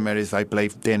 minutes. Doesn't matter if I play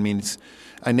 10 minutes.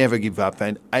 I never give up.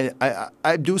 And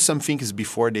I do some things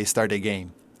before they start the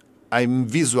game. I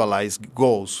visualize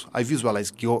goals. I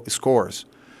visualize scores.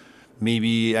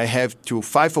 Maybe I have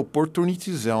 5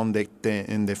 opportunities in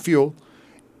the field,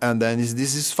 and then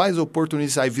this is 5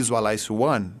 opportunities. I visualize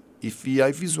one. If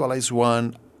I visualize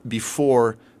one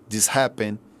before this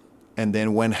happen, and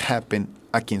then when happen,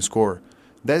 I can score.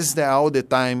 That's all the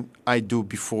time I do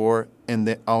before, and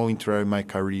then I'll enter my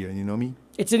career. You know me.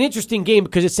 It's an interesting game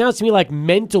because it sounds to me like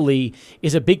mentally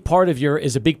is a big part of your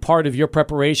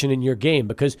preparation in your game,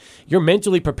 because you're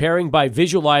mentally preparing by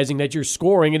visualizing that you're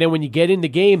scoring, and then when you get in the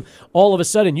game, all of a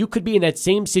sudden you could be in that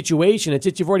same situation, and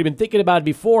since you've already been thinking about it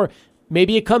before,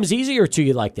 maybe it comes easier to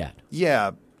you like that.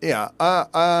 Yeah.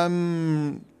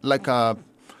 Like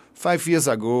 5 years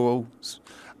ago,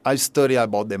 I studied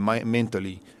about the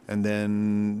mentally, and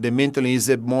then the mentally is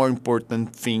a more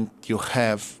important thing you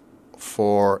have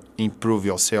for improve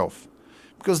yourself,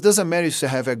 because it doesn't matter if you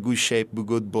have a good shape,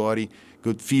 good body,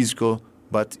 good physical,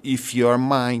 but if your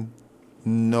mind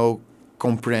no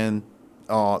comprehend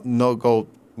or no go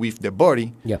with the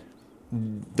body,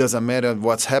 doesn't matter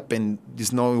what's happened,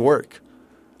 it's no work.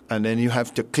 And then you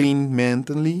have to clean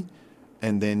mentally,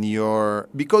 and then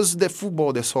because the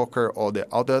football, the soccer, or the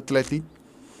other athletic,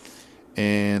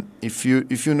 and if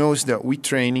you notice that we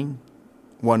training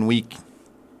 1 week,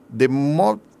 the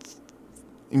more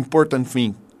important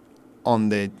thing on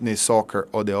the soccer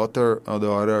or the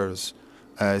others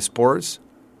sports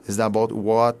is about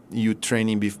what you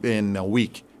training in a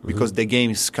week, because the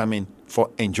game is coming for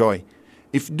enjoy.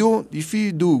 If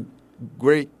you do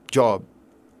great job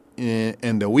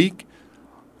in the week,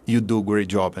 you do great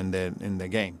job in the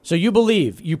game. So you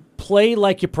believe you play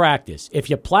like you practice. If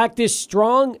you practice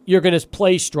strong, you're going to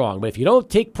play strong. But if you don't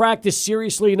take practice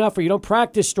seriously enough, or you don't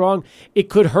practice strong, it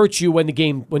could hurt you when the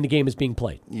game is being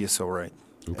played. Yes, all right.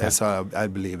 Okay. That's how I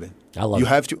believe it. I love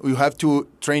it. You have to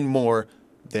train more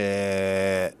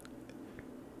the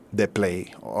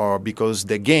play, or because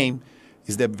the game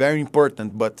is very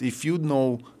important. But if you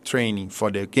know training for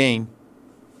the game,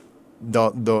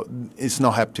 it's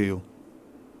not up to you.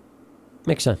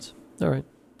 Makes sense. All right.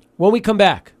 When we come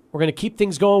back, we're going to keep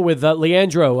things going with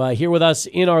Leandro here with us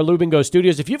in our Lubingo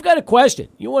studios. If you've got a question,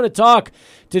 you want to talk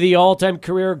to the all-time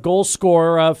career goal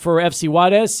scorer for FC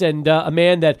Juarez, and a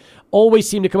man that always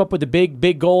seemed to come up with the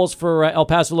big goals for El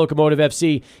Paso Locomotive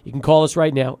FC, you can call us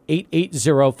right now,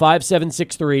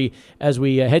 880-5763. As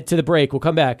we head to the break, we'll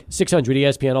come back, 600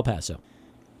 ESPN El Paso.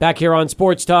 Back here on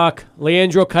Sports Talk,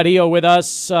 Leandro Carrijo with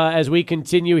us as we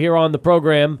continue here on the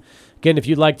program. Again, if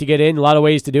you'd like to get in, a lot of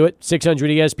ways to do it.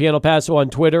 600 ESPN El Paso on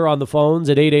Twitter, on the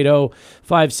phones at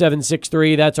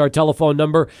 880-5763. That's our telephone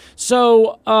number.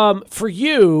 So for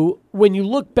you, when you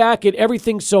look back at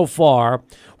everything so far,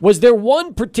 was there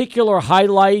one particular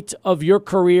highlight of your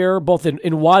career, both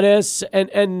in Juarez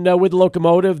and with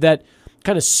Locomotive, that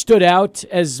kind of stood out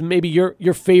as maybe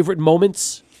your favorite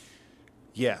moments?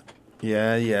 Yeah.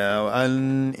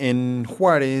 And in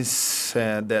Juarez,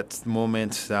 that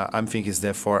moment, I'm thinking is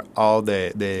there for all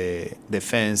the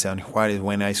fans and Juarez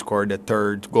when I scored the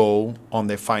third goal on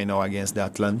the final against the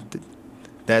Atlantic.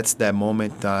 That's the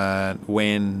moment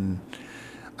when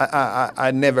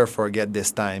I never forget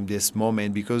this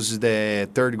moment, because the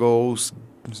third goal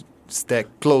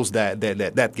closed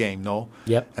that game, no?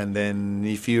 Yep. And then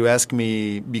if you ask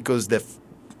me, because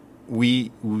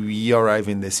we arrived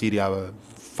in the city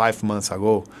 5 months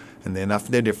ago, and then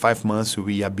after the 5 months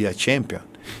we be a champion,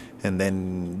 and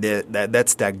then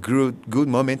that's that good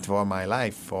moment for my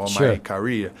life, for my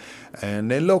career. And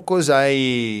the Locos,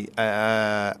 I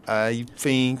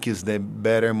think is the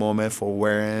better moment for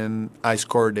when I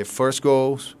scored the first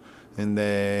goals in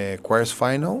the quarters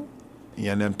final,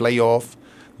 and then playoff.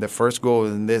 The first goal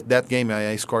in that game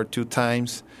I scored 2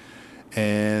 times.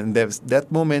 And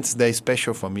that moment's very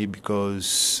special for me,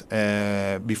 because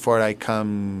before I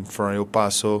come from El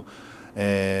Paso,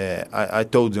 I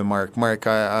told the Mark,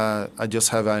 I just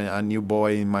have a new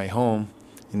boy in my home,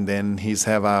 and then he's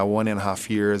have 1.5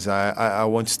 years. I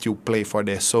want to still play for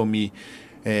the Somi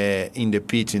in the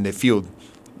pitch, in the field.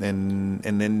 And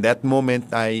then that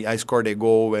moment I scored a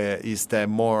goal is the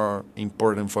more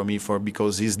important for me,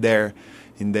 because he's there.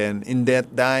 And then in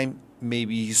that time,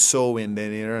 maybe he saw and then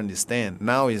he didn't understand.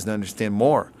 Now he doesn't understand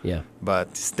more. Yeah. But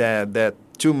it's that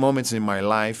 2 moments in my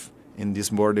life in this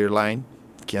borderline,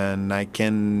 I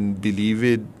can believe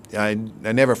it. I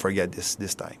never forget this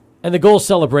time. And the goal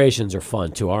celebrations are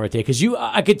fun too, aren't they? Because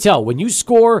I could tell when you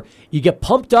score, you get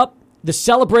pumped up. The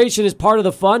celebration is part of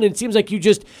the fun, and it seems like you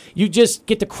just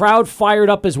get the crowd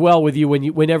fired up as well with you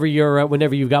whenever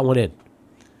you've got one in.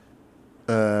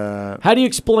 How do you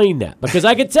explain that? Because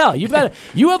I can tell you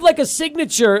have like a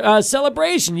signature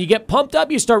celebration. You get pumped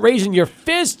up, you start raising your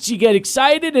fists, you get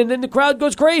excited, and then the crowd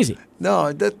goes crazy.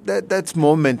 No, that's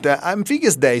moment. I think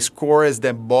it's the score is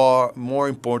the more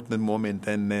important moment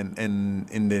than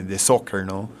in the soccer,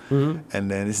 no. Mm-hmm.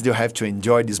 And then you still have to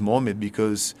enjoy this moment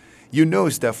because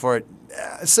it's that for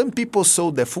some people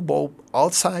saw the football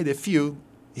outside the field.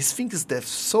 He thinks that's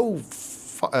so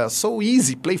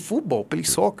easy play football, play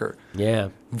soccer. Yeah.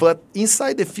 But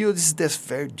inside the field, that's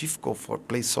very difficult for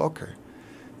play soccer.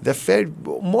 That's very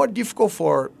more difficult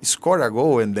for score a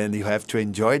goal, and then you have to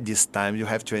enjoy this time. You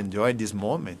have to enjoy this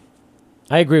moment.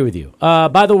 I agree with you.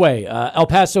 By the way, El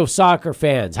Paso soccer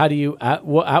fans, how do you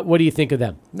what do you think of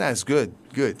them? That's good.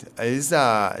 It's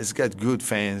got good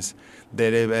fans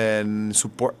that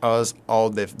support us all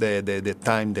the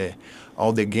time,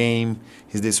 all the game.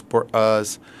 They support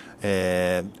us.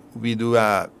 We do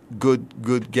a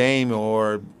good game,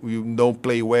 or we don't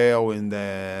play well, and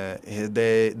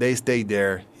they stay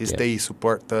there. They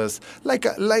support us like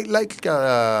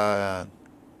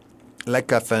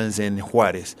fans in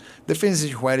Juarez. The fans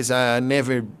in Juarez are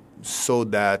never so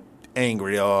that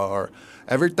angry, or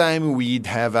every time we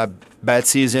have a bad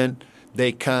season,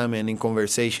 they come and in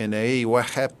conversation. Hey,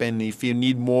 what happened? If you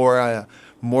need more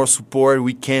support,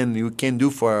 we can do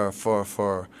for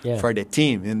the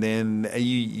team. And then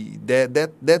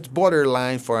that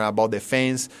borderline about the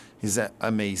fans is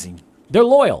amazing. They're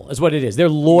loyal, is what it is. They're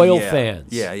loyal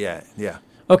fans. Yeah.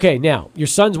 Okay, now your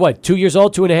son's what? 2 years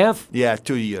old, 2.5? Yeah,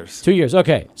 2 years. 2 years.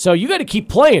 Okay, so you got to keep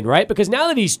playing, right? Because now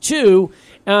that he's 2,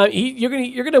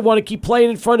 you're gonna want to keep playing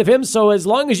in front of him. So as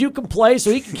long as you can play,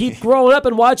 so he can keep growing up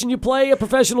and watching you play a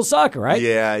professional soccer, right?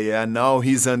 Yeah. Now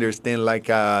he's understand. Like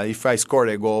if I score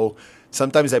a goal,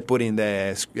 sometimes I put in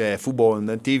the football on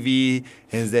the TV,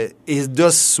 and that it's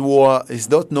just it's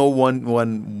not no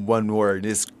one word.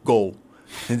 It's goal.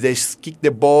 And they kick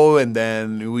the ball, and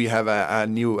then we have a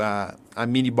new a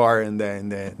mini bar in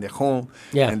the home,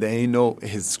 and then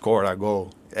he scored a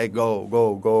goal. A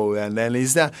goal, and then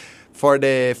it's that. For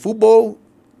the football,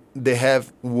 they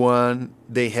have one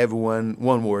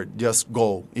word, just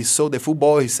goal. He saw the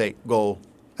football, he say goal,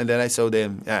 and then I saw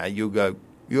them.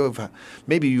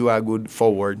 Maybe you are good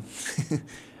forward.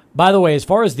 By the way, as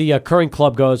far as the current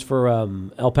club goes for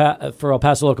El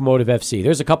Paso Locomotive FC,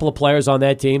 there's a couple of players on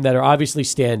that team that are obviously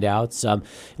standouts.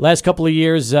 Last couple of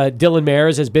years, Dylan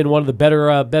Mayers has been one of the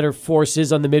better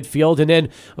forces on the midfield. And then,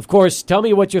 of course, tell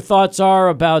me what your thoughts are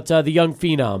about the young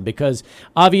phenom, because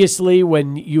obviously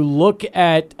when you look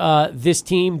at this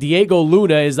team, Diego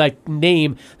Luna is like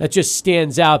name that just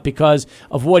stands out because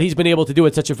of what he's been able to do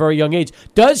at such a very young age.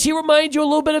 Does he remind you a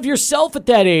little bit of yourself at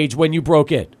that age when you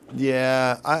broke in?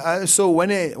 Yeah, so when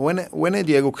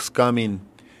Diego was coming,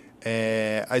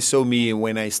 I saw me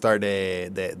when I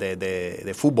started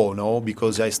the football, no,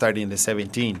 because I started in the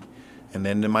 17, and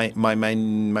then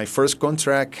my first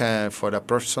contract for the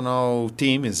professional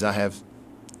team is I have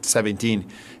 17.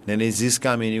 Then is this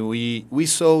coming? We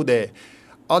saw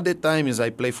all the time is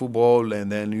I play football,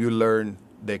 and then you learn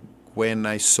that when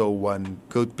I saw one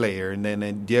good player, and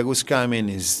then Diego's coming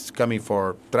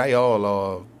for trial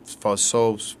or for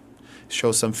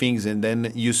show some things, and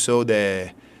then you saw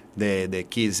the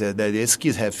kids that these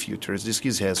kids have futures. This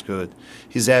kids has good.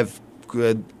 He's have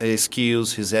good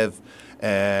skills. He's have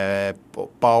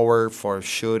power for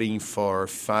shooting, for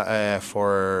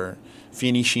finishing.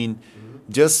 Mm-hmm.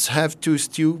 Just have to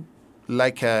still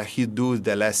like he do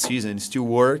the last season, still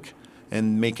work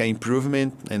and make an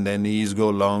improvement, and then he's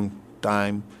go long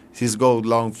time. He's go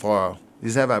long for.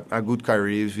 He's have a good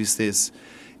career with this.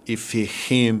 If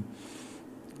him.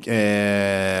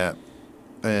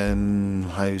 And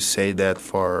how you say that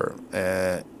for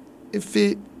the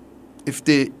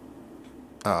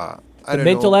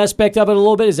mental aspect of it a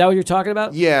little bit, is that what you're talking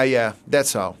about? Yeah,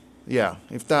 that's all. Yeah,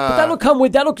 but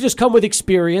that'll just come with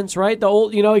experience, right? The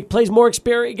old, he plays more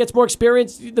experience, gets more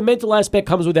experience. The mental aspect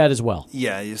comes with that as well.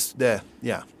 Yeah, it's there.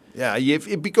 Yeah.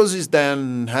 Because it's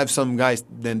then have some guys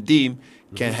then team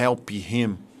can help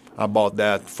him about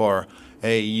that for.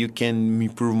 Hey, you can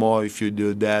improve more if you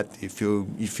do that, if you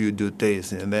do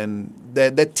this, and then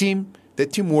the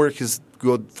teamwork is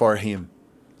good for him.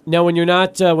 Now, when you're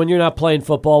not playing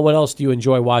football, what else do you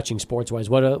enjoy watching sports wise?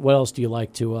 What else do you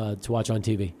like to watch on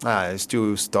TV? I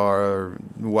still start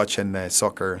watching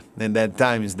soccer, and that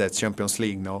time is that Champions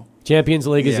League, no? Champions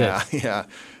League is it. Yeah.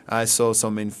 I saw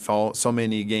so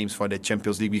many games for the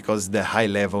Champions League because the high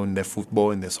level in the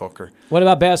football and the soccer. What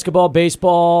about basketball,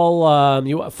 baseball,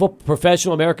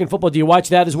 professional American football? Do you watch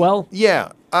that as well?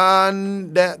 Yeah,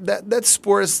 and that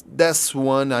sports, that's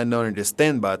one I don't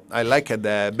understand, but I like it.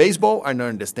 The baseball, I don't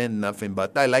understand nothing,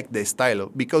 but I like the style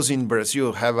because in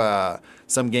Brazil have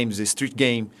some games, the street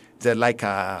game, that like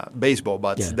baseball,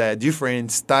 but the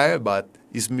different style. But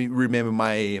it's me remember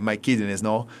my kidness,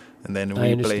 no. And then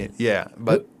we play. Yeah,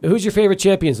 but who's your favorite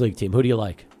Champions League team? Who do you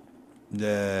like?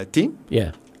 The team?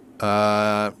 Yeah.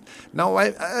 Now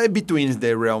I between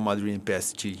the Real Madrid and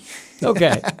PSG.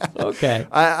 Okay.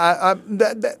 I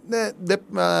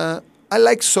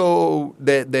like so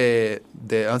the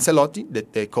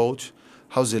Ancelotti, the coach,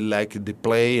 how's it like the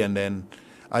play, and then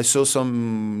I saw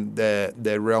some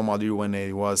the Real Madrid when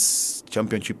it was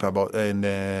championship about in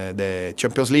the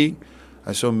Champions League.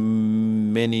 I saw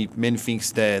many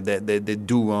things that they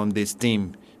do on this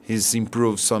team. He's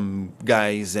improved some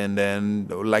guys, and then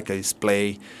like his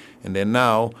play, and then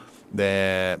now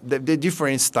the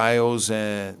different styles.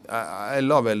 I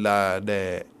love it,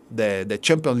 the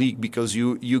Champions League because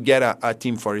you get a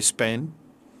team for Spain,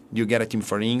 you get a team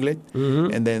for England,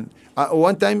 and then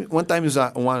one time is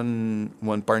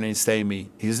one partner say me,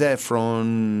 he's there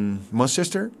from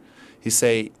Manchester. He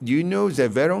say, do you know the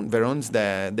Veron's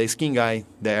the skin guy,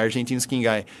 the Argentine skin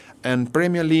guy, and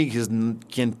Premier League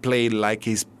can play like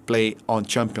he's play on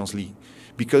Champions League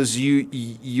because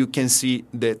you can see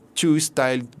the two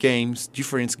style games,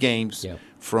 different games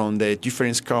from the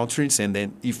different countries, and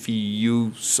then if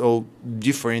you saw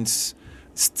different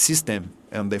system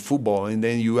on the football, and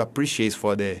then you appreciate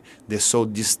for the so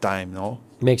this time, no?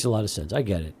 Makes a lot of sense. I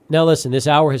get it. Now, listen, this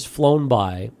hour has flown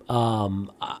by.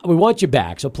 We want you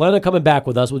back, so plan on coming back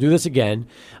with us. We'll do this again.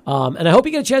 And I hope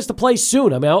you get a chance to play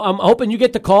soon. I mean, I'm hoping you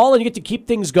get the call and you get to keep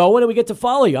things going and we get to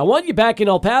follow you. I want you back in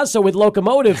El Paso with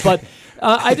Locomotive, but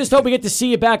I just hope we get to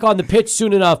see you back on the pitch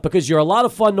soon enough because you're a lot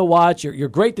of fun to watch. You're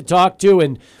great to talk to,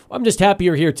 and I'm just happy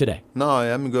you're here today. No,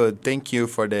 I'm good. Thank you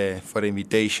for the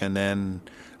invitation, and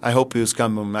I hope you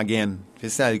come again.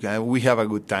 We have a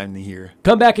good time here.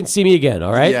 Come back and see me again,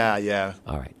 all right? Yeah.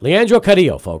 All right. Leandro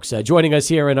Carrijo, folks, joining us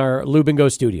here in our Lube and Go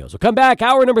studios. We'll come back.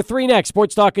 Hour number 3 next.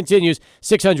 Sports Talk continues.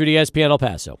 600 ESPN El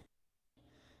Paso.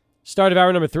 Start of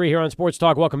hour number 3 here on Sports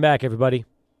Talk. Welcome back, everybody.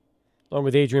 Along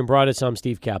with Adrian Broadus, I'm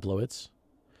Steve Kaplowitz.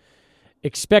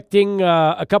 Expecting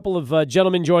a couple of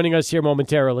gentlemen joining us here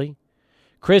momentarily.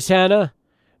 Chris Hanna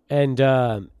and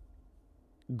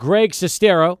Greg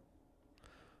Sestero,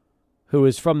 who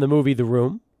is from the movie The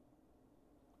Room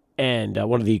and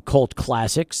one of the cult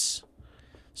classics.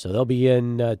 So they'll be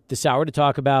in this hour to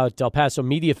talk about El Paso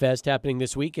Media Fest happening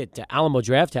this week at Alamo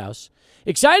Drafthouse.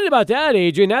 Excited about that,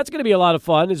 Adrian. That's going to be a lot of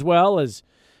fun, as well as,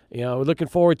 we're looking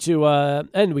forward to,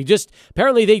 and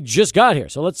apparently they just got here.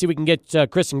 So let's see if we can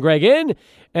get Chris and Greg in,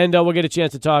 and we'll get a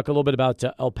chance to talk a little bit about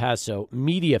El Paso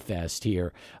Media Fest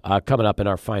here coming up in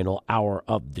our final hour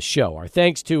of the show. Our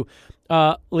thanks to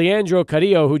Leandro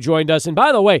Carrijo, who joined us. And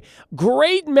by the way,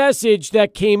 great message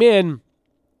that came in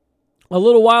a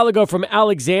little while ago from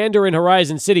Alexander in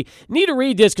Horizon City. Need to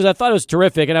read this because I thought it was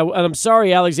terrific. And I'm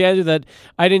sorry, Alexander, that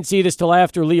I didn't see this till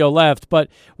after Leo left. But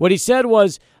what he said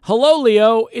was, "Hello,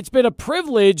 Leo. It's been a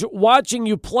privilege watching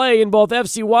you play in both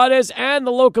FC Juarez and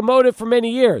the Locomotive for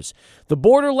many years. The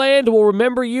Borderland will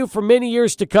remember you for many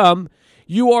years to come.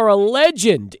 You are a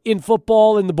legend in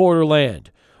football in the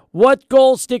Borderland. What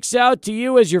goal sticks out to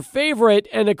you as your favorite?"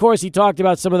 And, of course, he talked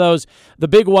about some of those, the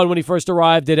big one when he first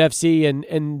arrived at FC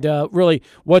and really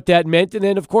what that meant. And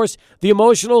then, of course, the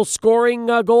emotional scoring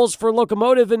goals for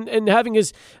Locomotive and having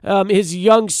his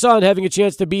young son having a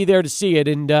chance to be there to see it,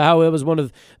 and how it was one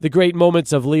of the great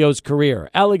moments of Leo's career.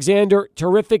 Alexander,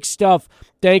 terrific stuff.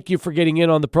 Thank you for getting in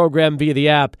on the program via the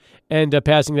app and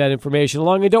passing that information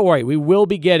along. And don't worry, we will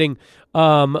be getting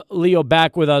Leo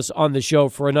back with us on the show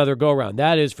for another go-round.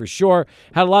 That is for sure.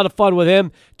 Had a lot of fun with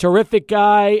him. Terrific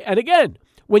guy. And again,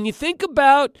 when you think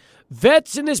about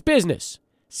vets in this business,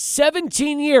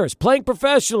 17 years playing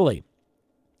professionally,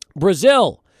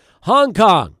 Brazil, Hong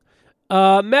Kong,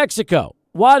 Mexico,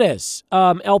 Juarez,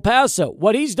 El Paso,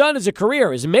 what he's done as a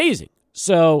career is amazing.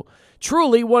 So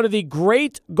truly one of the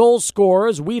great goal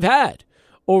scorers we've had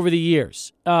over the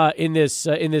years in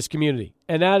this community.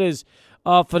 And that is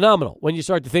phenomenal when you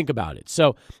start to think about it.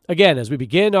 So, again, as we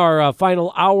begin our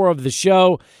final hour of the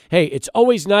show, hey, it's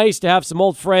always nice to have some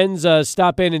old friends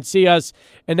stop in and see us,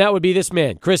 and that would be this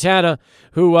man, Chris Hanna,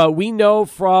 who we know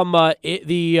from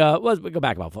we go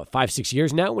back about 5-6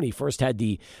 years now when he first had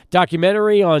the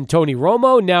documentary on Tony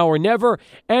Romo, Now or Never,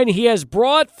 and he has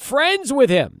brought friends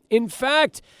with him. In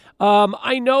fact,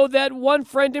 I know that one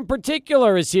friend in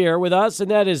particular is here with us,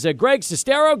 and that is Greg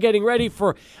Sestero, getting ready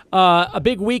for a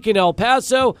big week in El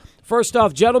Paso. First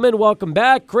off, gentlemen, welcome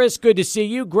back. Chris, good to see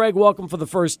you. Greg, welcome for the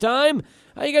first time.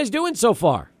 How you guys doing so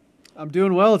far? I'm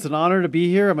doing well. It's an honor to be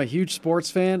here. I'm a huge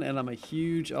sports fan, and I'm a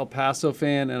huge El Paso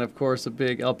fan, and of course a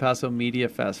big El Paso Media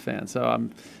Fest fan. So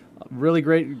I'm really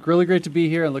great to be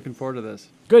here and looking forward to this.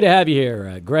 Good to have you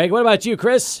here, Greg. What about you,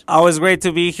 Chris? Always great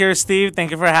to be here, Steve.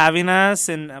 Thank you for having us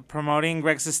and promoting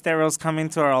Greg Sestero's coming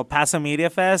to our El Paso Media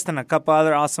Fest and a couple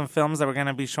other awesome films that we're going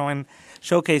to be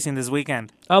showcasing this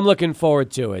weekend. I'm looking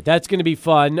forward to it. That's going to be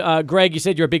fun. Greg, you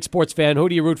said you're a big sports fan. Who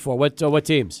do you root for? What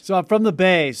teams? So I'm from the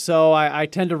Bay, so I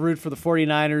tend to root for the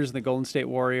 49ers and the Golden State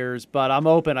Warriors, but I'm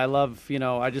open. I love,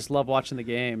 I just love watching the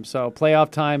game. So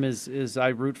playoff time is I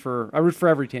root for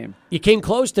every team. You came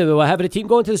close to having a team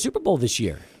going to the Super Bowl this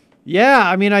year. Yeah,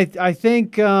 I mean, I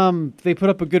think they put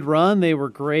up a good run. They were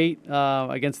great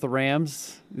against the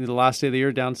Rams the last day of the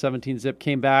year, down 17-zip,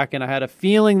 came back, and I had a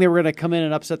feeling they were going to come in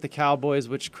and upset the Cowboys,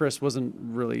 which Chris wasn't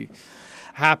really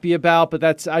happy about.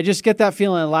 But I just get that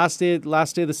feeling. Last day of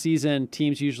the season,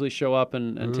 teams usually show up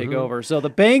and take over. So the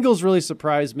Bengals really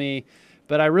surprised me.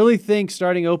 But I really think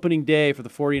starting opening day for the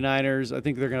 49ers, I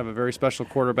think they're going to have a very special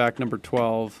quarterback, number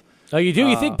 12. Oh, you do?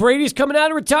 You think Brady's coming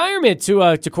out of retirement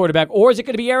to quarterback, or is it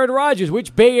going to be Aaron Rodgers?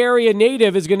 Which Bay Area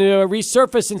native is going to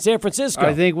resurface in San Francisco?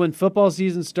 I think when football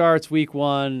season starts, week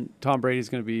 1, Tom Brady's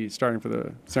going to be starting for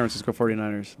the San Francisco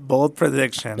 49ers. Bold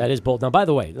prediction. That is bold. Now, by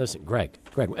the way, listen, Greg,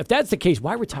 if that's the case,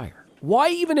 why retire? Why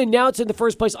even announce in the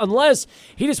first place unless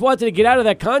he just wanted to get out of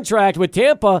that contract with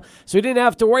Tampa so he didn't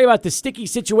have to worry about the sticky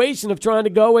situation of trying to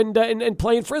go and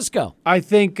play in Frisco? I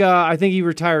think he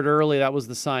retired early. That was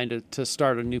the sign to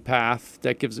start a new path.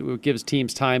 That gives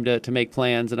teams time to make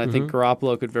plans, and I think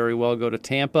Garoppolo could very well go to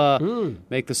Tampa,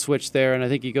 make the switch there, and I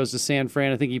think he goes to San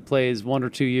Fran. I think he plays 1 or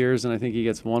 2 years, and I think he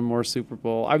gets one more Super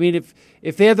Bowl. I mean,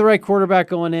 if they had the right quarterback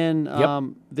going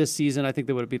in this season, I think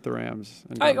they would have beat the Rams.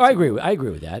 I agree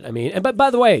with that. I mean, but by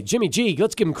the way, Jimmy G,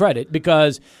 let's give him credit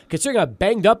because considering how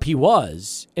banged up he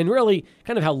was and really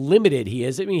kind of how limited he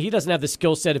is. I mean, he doesn't have the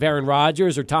skill set of Aaron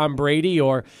Rodgers or Tom Brady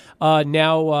or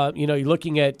now you're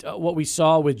looking at what we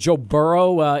saw with Joe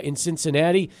Burrow in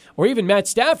Cincinnati or even Matt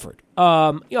Stafford.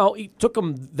 He took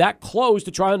him that close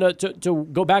to trying to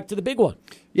go back to the big one.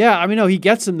 Yeah, I mean, no, he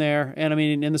gets him there. And, I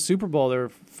mean, in the Super Bowl, they were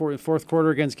fourth quarter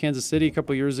against Kansas City a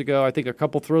couple years ago. I think a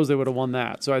couple throws, they would have won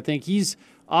that. So I think he's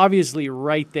obviously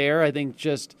right there. I think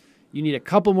just you need a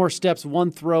couple more steps,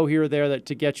 one throw here or there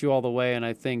to get you all the way. And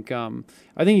I think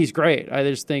he's great. I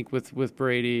just think with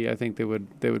Brady, I think they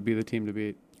would be the team to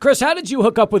beat. Chris, how did you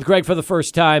hook up with Greg for the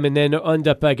first time and then end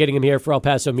up getting him here for El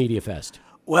Paso Media Fest?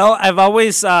 Well, I've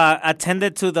always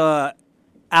attended to the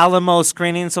Alamo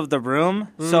screenings of The Room.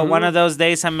 So one of those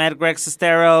days I met Greg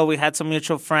Sestero. We had some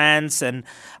mutual friends, and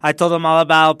I told him all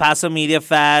about Paso Media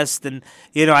Fest. And,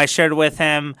 I shared with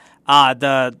him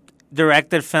the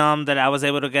directed film that I was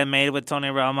able to get made with Tony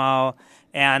Romo.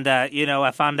 And,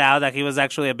 I found out that he was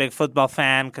actually a big football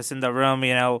fan because in The Room,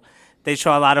 they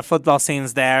show a lot of football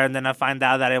scenes there. And then I find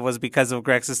out that it was because of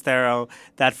Greg Sestero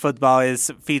that football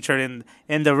is featured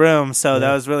in The Room. So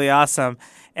that was really awesome.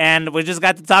 And we just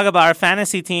got to talk about our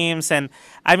fantasy teams. And,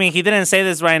 I mean, he didn't say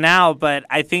this right now, but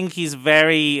I think he's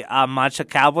very much a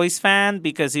Cowboys fan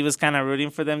because he was kind of rooting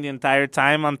for them the entire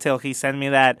time until he sent me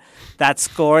that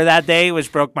score that day,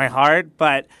 which broke my heart.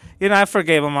 But, I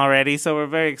forgave him already. So we're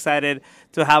very excited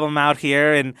to have him out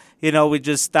here. And, we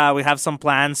just we have some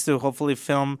plans to hopefully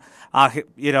film,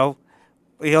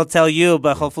 he'll tell you,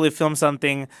 but hopefully film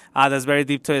something that's very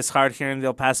deep to his heart here in the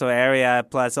El Paso area,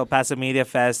 plus El Paso Media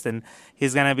Fest, and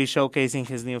he's going to be showcasing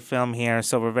his new film here,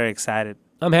 so we're very excited.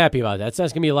 I'm happy about that. So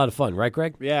that's going to be a lot of fun, right,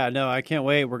 Greg? Yeah, no, I can't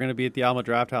wait. We're going to be at the Alamo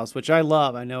Draft House, which I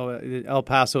love. I know El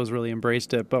Paso has really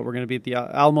embraced it, but we're going to be at the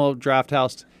Alamo Draft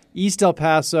House, East El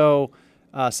Paso,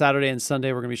 Saturday and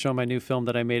Sunday. We're going to be showing my new film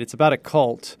that I made. It's about a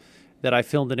cult that I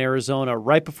filmed in Arizona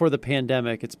right before the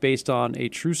pandemic. It's based on a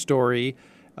true story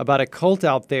about a cult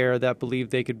out there that believed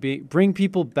they could bring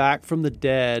people back from the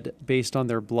dead based on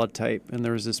their blood type. And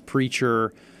there was this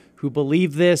preacher who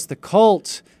believed this. The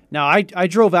cult. Now, I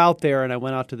drove out there and I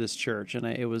went out to this church, and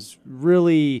it was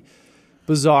really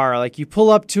bizarre. Like, you pull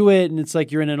up to it and it's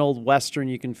like you're in an old Western.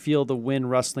 You can feel the wind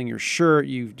rustling your shirt.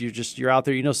 You're out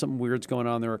there. Something weird's going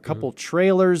on. There are a couple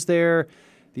trailers there.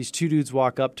 These two dudes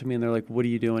walk up to me and they're like, "What are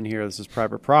you doing here? This is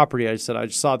private property." I said, "I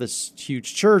just saw this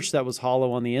huge church that was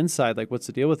hollow on the inside. Like, what's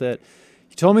the deal with it?"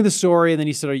 he told me the story, and then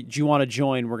he said, do you want to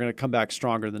join? We're going to come back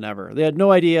stronger than ever. They had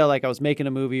no idea I was making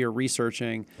a movie or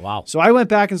researching. Wow. So I went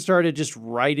back and started just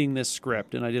writing this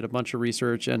script, and I did a bunch of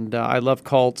research, and I love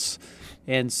cults.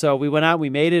 And so we went out and we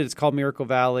made it. It's called Miracle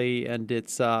Valley, and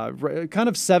it's kind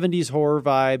of 70s horror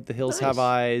vibe, The Hills Have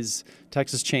Eyes,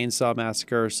 Texas Chainsaw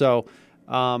Massacre. So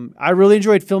I really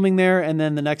enjoyed filming there, and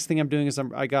then the next thing I'm doing is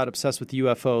I got obsessed with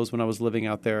UFOs when I was living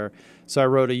out there. So I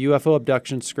wrote a UFO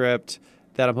abduction script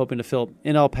that I'm hoping to film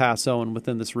in El Paso and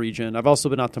within this region. I've also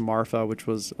been out to Marfa, which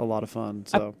was a lot of fun.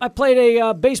 So I played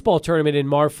a baseball tournament in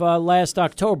Marfa last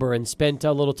October and spent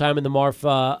a little time in the Marfa,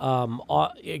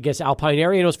 I guess, Alpine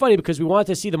area. And it was funny because we wanted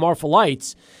to see the Marfa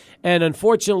lights. And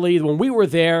unfortunately, when we were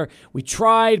there, we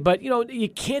tried, but you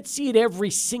can't see it every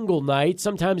single night.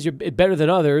 Sometimes you're better than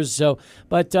others. So,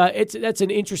 but that's an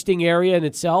interesting area in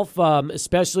itself,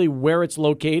 especially where it's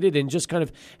located and just kind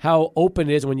of how open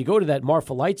it is. When you go to that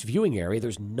Marfa Lights viewing area,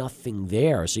 there's nothing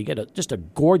there, so you get just a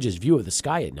gorgeous view of the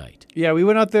sky at night. Yeah, we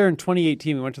went out there in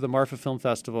 2018. We went to the Marfa Film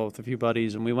Festival with a few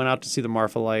buddies, and we went out to see the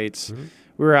Marfa Lights. Mm-hmm.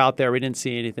 We were out there. We didn't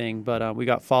see anything, but we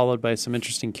got followed by some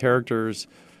interesting characters.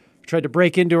 Tried to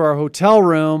break into our hotel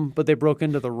room, but they broke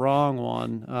into the wrong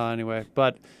one. Anyway,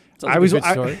 but I always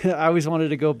wanted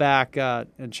to go back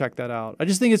and check that out. I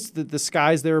just think it's the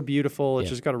skies there are beautiful. It's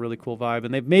just got a really cool vibe,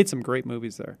 and they've made some great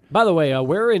movies there. By the way,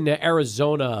 where in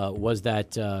Arizona was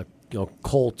that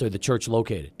cult or the church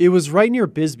located? It was right near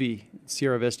Bisbee,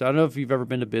 Sierra Vista. I don't know if you've ever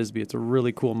been to Bisbee. It's a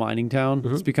really cool mining town.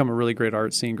 Mm-hmm. It's become a really great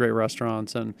art scene, great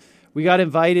restaurants, and we got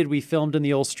invited. We filmed in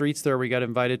the old streets there. We got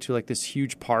invited to this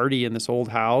huge party in this old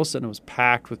house, and it was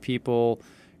packed with people.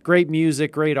 Great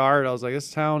music, great art. I was like,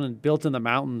 this town and built in the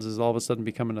mountains is all of a sudden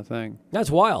becoming a thing. That's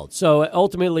wild. So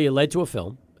ultimately, it led to a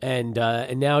film, and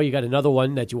now you got another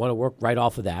one that you want to work right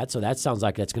off of that. So that sounds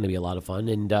like that's going to be a lot of fun.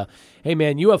 And hey,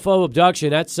 man, UFO abduction,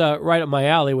 that's right up my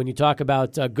alley when you talk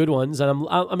about good ones. And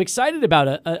I'm excited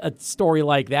about a story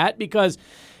like that because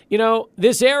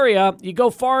this area, you go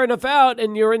far enough out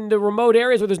and you're in the remote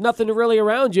areas where there's nothing really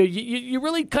around you. You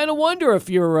really kind of wonder if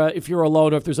you're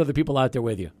alone or if there's other people out there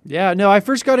with you. Yeah, no, I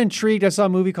first got intrigued. I saw a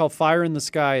movie called Fire in the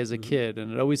Sky as a kid,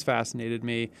 and it always fascinated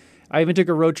me. I even took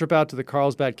a road trip out to the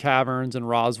Carlsbad Caverns in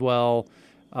Roswell,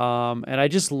 and I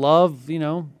just love,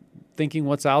 thinking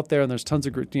what's out there. And there's tons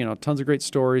of great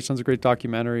stories, tons of great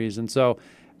documentaries, and so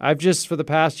I've just, for the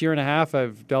past year and a half,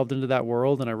 I've delved into that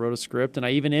world, and I wrote a script, and I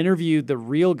even interviewed the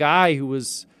real guy who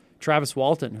was Travis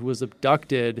Walton, who was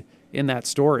abducted in that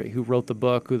story, who wrote the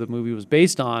book, who the movie was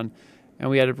based on, and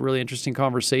we had a really interesting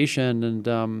conversation,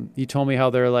 and he told me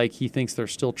how he thinks they're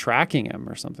still tracking him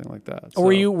or something like that. So,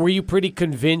 were you pretty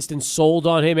convinced and sold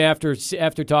on him after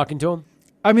talking to him?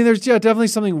 I mean, there's definitely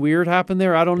something weird happened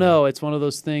there. I don't know. It's one of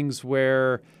those things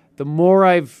where the more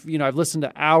I've listened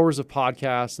to hours of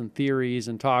podcasts and theories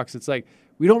and talks, it's like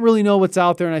we don't really know what's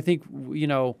out there. And I think,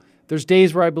 there's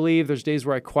days where I believe, there's days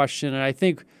where I question. And I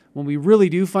think when we really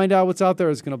do find out what's out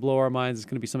there, it's going to blow our minds. It's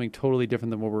going to be something totally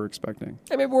different than what we're expecting.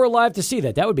 Hey, maybe we're alive to see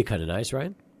that. That would be kind of nice,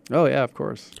 right? Oh, yeah, of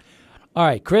course. All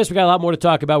right, Chris, we got a lot more to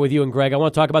talk about with you and Greg. I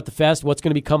want to talk about the fest, what's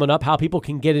going to be coming up, how people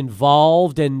can get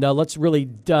involved, and let's really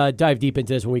dive deep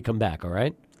into this when we come back, all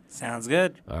right? Sounds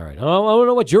good. All right. I want to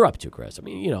know what you're up to, Chris. I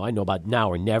mean, I know about Now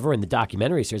or Never and the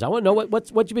documentary series. I want to know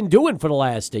what you've been doing for the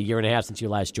last year and a half since you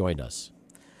last joined us.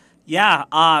 Yeah,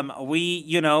 we,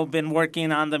 been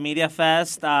working on the Media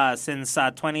Fest since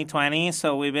 2020,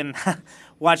 so we've been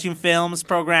watching films,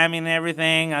 programming and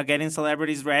everything, getting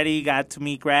celebrities ready, got to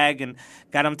meet Greg and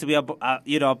got him to be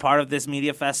a part of this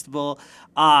Media Festival.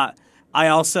 I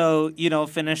also,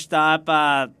 finished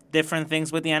up different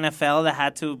things with the NFL that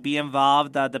had to be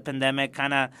involved. The pandemic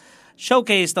kind of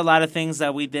showcased a lot of things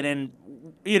that we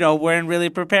weren't really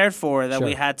prepared for, that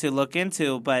we had to look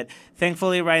into. But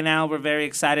thankfully, right now, we're very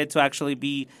excited to actually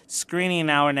be screening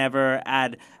Now or Never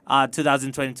at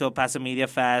 2022 Paso Media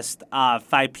Fest,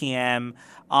 5 p.m.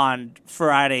 on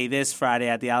this Friday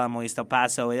at the Alamo East El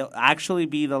Paso. It'll actually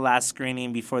be the last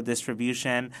screening before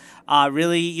distribution.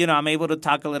 Really, I'm able to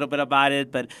talk a little bit about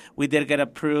it, but we did get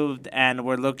approved, and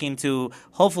we're looking to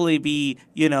hopefully be,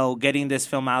 getting this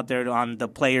film out there on the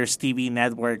Players TV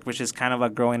network, which is kind of a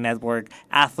growing network,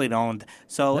 athlete-owned.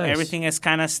 So Everything is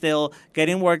kind of still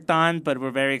getting worked on, but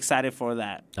we're very excited for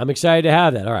that. I'm excited to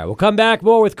have that. All right, we'll come back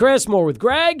more with Chris, more with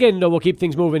Greg, and we'll keep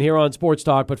things moving here on Sports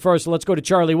Talk. But first, let's go to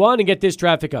Charlie 1 and get this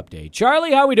traffic update.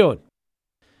 Charlie, how are we doing?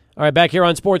 All right, back here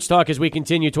on Sports Talk as we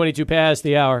continue 22 past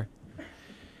the hour.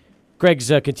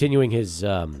 Greg's continuing his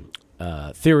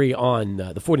theory on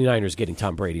the 49ers getting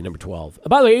Tom Brady, number 12.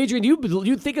 By the way, Adrian, do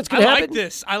you think it's going to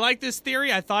happen? I like this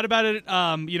theory. I thought about it,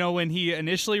 when he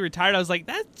initially retired. I was like,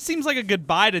 that seems like a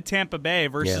goodbye to Tampa Bay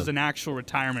versus an actual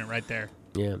retirement right there.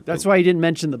 Yeah, That's why he didn't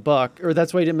mention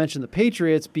that's why he didn't mention the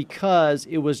Patriots, because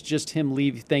it was just him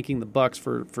thanking the Bucs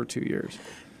for 2 years.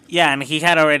 Yeah, and he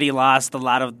had already lost a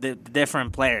lot of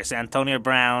different players. Antonio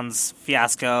Brown's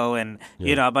fiasco and,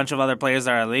 a bunch of other players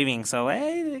that are leaving. So,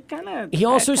 it kind of... He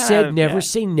also said never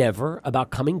say never about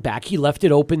coming back. He left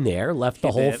it open there, left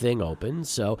the whole thing open.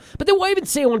 So, but then why even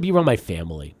say I want to be around my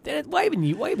family? Why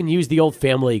even use the old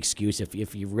family excuse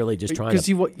if you're really just trying to...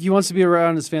 Because he wants to be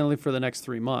around his family for the next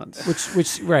 3 months. Which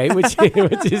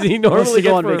is he normally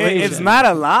go on for vacation. It's not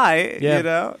a lie,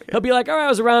 He'll be like, all right, I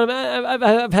was around him.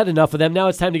 I've had enough of them. Now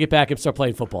it's time to get back and start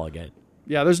playing football again.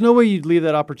 Yeah, there's no way you'd leave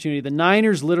that opportunity. The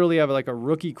Niners literally have like a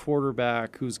rookie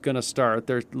quarterback who's going to start.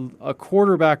 They're a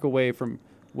quarterback away from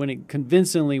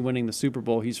convincingly winning the Super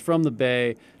Bowl. He's from the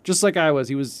Bay, just like I was.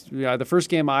 He was the first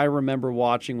game I remember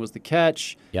watching was the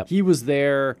Catch. Yep. He was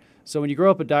there. So when you grow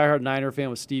up a diehard Niner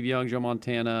fan with Steve Young, Joe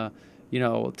Montana,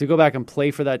 to go back and play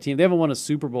for that team, they haven't won a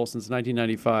Super Bowl since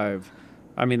 1995.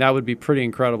 I mean, that would be pretty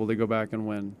incredible to go back and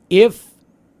win. If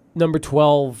number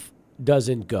 12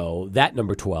 doesn't go, that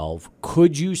number 12,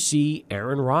 could you see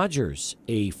Aaron Rodgers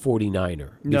a 49er?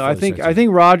 No, I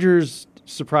think Rodgers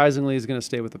surprisingly is going to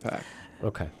stay with the Pack.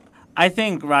 Okay. I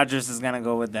think Rodgers is going to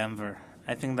go with Denver.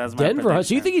 I think that's my Denver. prediction.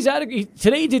 So you think he's out of...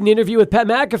 Today he did an interview with Pat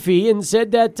McAfee and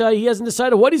said that he hasn't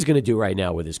decided what he's going to do right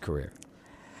now with his career.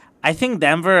 I think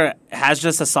Denver has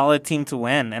just a solid team to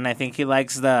win, and I think he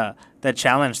likes the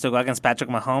challenge to go against Patrick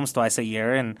Mahomes twice a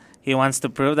year, and he wants to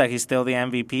prove that he's still the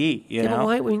MVP. You know?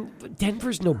 I mean,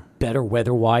 Denver's no better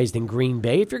weather-wise than Green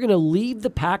Bay. If you're going to leave the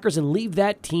Packers and leave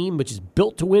that team, which is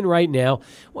built to win right now,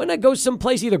 why not go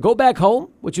someplace, either go back home,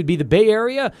 which would be the Bay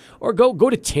Area, or go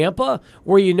to Tampa,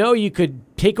 where you could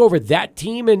take over that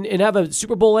team and have a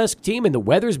Super Bowl-esque team, and the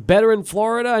weather's better in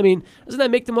Florida. I mean, doesn't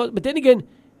that make the most... But then again,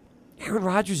 Aaron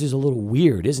Rodgers is a little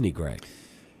weird, isn't he, Greg?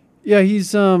 Yeah,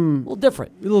 he's a little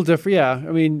different. Yeah.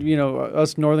 I mean,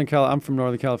 us I'm from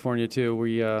Northern California too.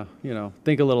 We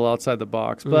think a little outside the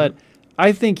box. Mm-hmm. But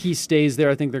I think he stays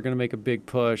there. I think they're going to make a big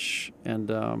push. And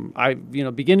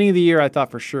beginning of the year, I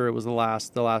thought for sure it was the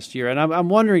last year. And I'm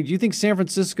wondering, do you think San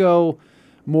Francisco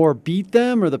more beat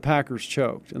them or the Packers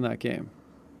choked in that game?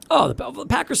 Oh, the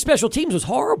Packers' special teams was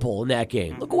horrible in that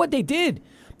game. Look at what they did.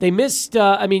 They missed.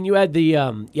 You had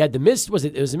the missed.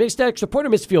 It was a missed extra point or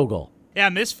missed field goal? Yeah,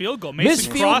 missed field goal.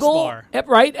 Missed field goal. Yep,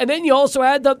 right. And then you also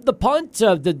had the punt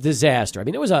the disaster. I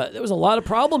mean, there was a lot of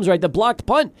problems, right? The blocked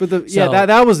punt. But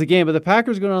that was the game. But the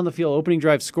Packers going on the field, opening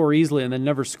drive, score easily, and then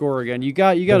never score again. You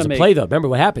got to make play though. Remember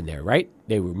what happened there, right?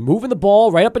 They were moving the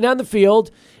ball right up and down the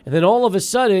field, and then all of a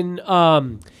sudden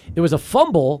there was a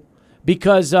fumble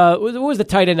because what was the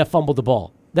tight end that fumbled the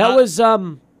ball? That was.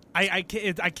 I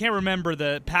can't remember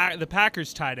the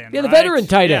Packers tight end. Yeah, the right? veteran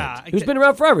tight end who's been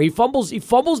around forever. He fumbles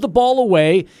the ball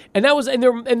away, and that was and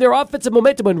their offensive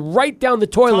momentum went right down the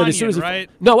toilet as soon as right?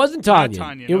 No, it wasn't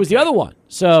Tanyan. It was the other one.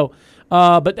 So,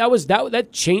 but that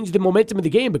changed the momentum of the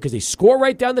game because they score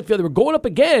right down the field. They were going up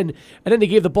again, and then they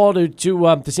gave the ball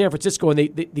to San Francisco,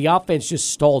 and the offense just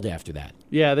stalled after that.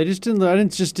 Yeah, they just didn't. I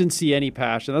didn't see any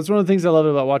passion. That's one of the things I loved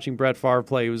about watching Brett Favre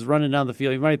play. He was running down the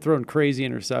field. He might have thrown crazy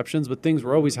interceptions, but things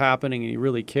were always happening, and he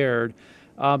really cared.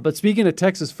 But speaking of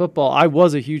Texas football, I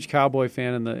was a huge Cowboy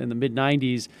fan in the mid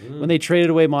 '90s. When they traded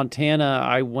away Montana,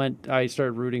 I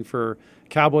started rooting for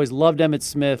Cowboys. Loved Emmitt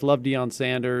Smith. Loved Deion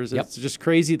Sanders. Yep. It's just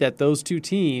crazy that those two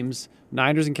teams,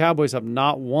 Niners and Cowboys, have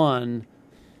not won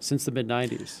since the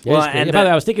mid-'90s. Yeah, well, and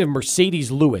I was thinking of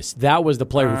Mercedes Lewis. That was the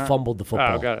player who fumbled the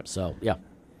football. Oh, got it. So, yeah.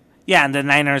 Yeah, and the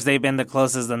Niners, they've been the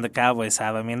closest than the Cowboys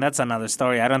have. I mean, that's another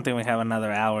story. I don't think we have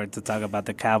another hour to talk about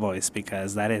the Cowboys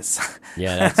because that is...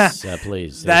 Yeah, that's...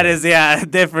 please. That is, a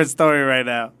different story right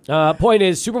now. Point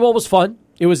is, Super Bowl was fun.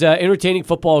 It was an entertaining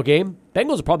football game.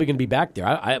 Bengals are probably going to be back there.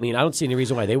 I mean, I don't see any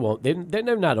reason why they won't. They're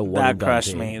not a one-and-done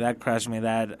team. That crushed me.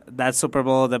 That Super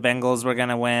Bowl, the Bengals were going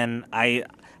to win.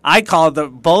 I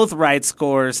called both right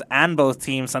scores and both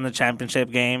teams on the championship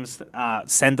games.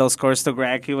 Send those scores to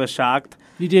Greg. He was shocked.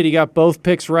 You did. He got both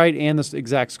picks right and the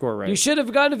exact score right. You should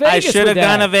have gone to Vegas. I should have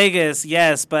gone to Vegas,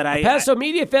 yes, but Paso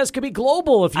Media Fest could be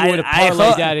global if you would have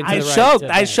parlayed that into the right.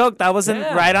 I choked. I wasn't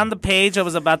right on the page. I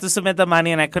was about to submit the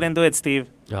money, and I couldn't do it, Steve.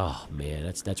 Oh, man,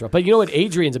 that's right. But you know what?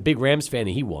 Adrian's a big Rams fan,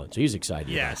 and he won, so he's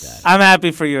excited about that. I'm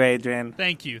happy for you, Adrian.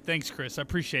 Thank you. Thanks, Chris. I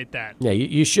appreciate that. Yeah,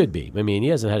 you should be. I mean, he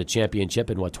hasn't had a championship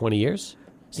in, 20 years?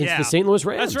 Since the St. Louis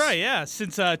Rams. That's right, yeah,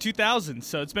 since 2000,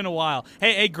 so it's been a while.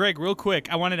 Hey, Greg, real quick,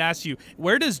 I wanted to ask you,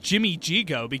 where does Jimmy G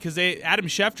go? Because Adam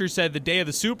Schefter said the day of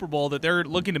the Super Bowl that they're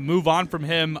looking to move on from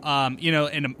him,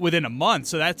 within a month.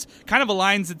 So that's kind of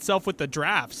aligns itself with the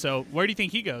draft. So where do you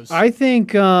think he goes? I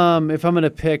think if I'm going to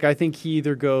pick, I think he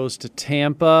either goes to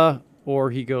Tampa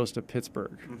or he goes to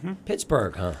Pittsburgh.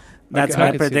 Pittsburgh, huh? That's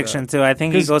my prediction, too. I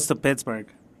think he goes to Pittsburgh.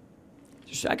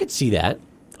 I could see that.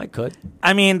 I could.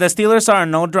 I mean, the Steelers are a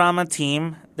no-drama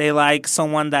team. They like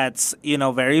someone that's,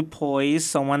 very poised,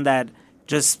 someone that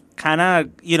just kind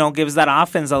of, gives that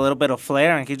offense a little bit of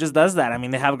flair, and he just does that. I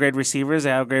mean, they have great receivers. They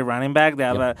have a great running back. They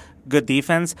have a good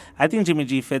defense. I think Jimmy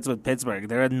G fits with Pittsburgh.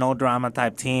 They're a no-drama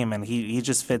type team, and he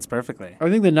just fits perfectly. I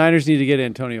think the Niners need to get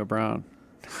Antonio Brown.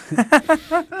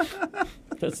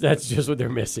 That's just what they're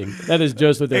missing. That is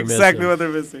just what they're missing. Exactly what they're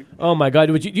missing. Oh, my God.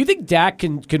 Do you think Dak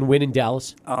can win in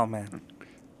Dallas? Oh, man.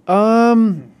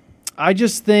 I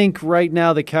just think right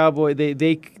now the Cowboys, if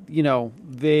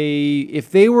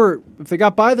they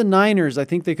got by the Niners, I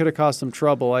think they could have caused some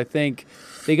trouble. I think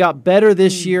they got better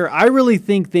this year. I really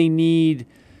think they need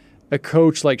a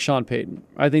coach like Sean Payton.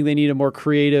 I think they need a more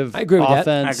creative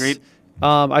offense. I agree.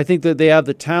 I think that they have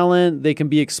the talent. They can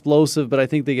be explosive, but I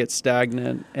think they get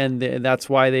stagnant, and that's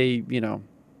why they.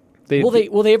 Will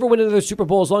they ever win another Super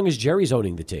Bowl as long as Jerry's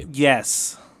owning the team?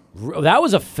 Yes. That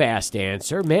was a fast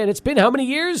answer, man. It's been how many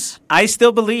years? I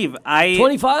still believe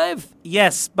 25.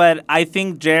 Yes, but I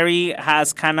think Jerry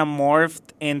has kind of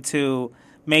morphed into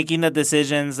making the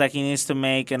decisions that he needs to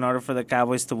make in order for the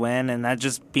Cowboys to win, and not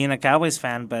just being a Cowboys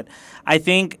fan. But I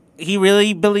think he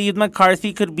really believed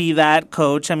McCarthy could be that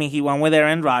coach. I mean, he went with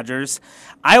Aaron Rodgers.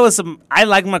 I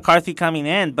like McCarthy coming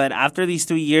in, but after these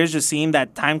 2 years, just seeing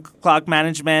that time clock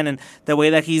management and the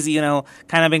way that he's,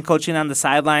 kind of been coaching on the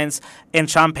sidelines, and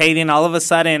Sean Payton all of a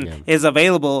sudden is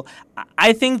available,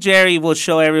 I think Jerry will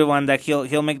show everyone that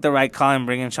he'll make the right call in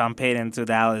bringing Sean Payton to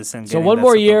Dallas. And so one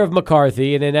more year of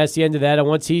McCarthy, and then that's the end of that. And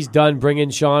once he's done, bring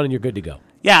in Sean, and you're good to go.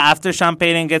 Yeah, after Sean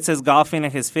Payton gets his golfing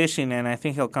and his fishing, and I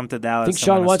think he'll come to Dallas. Think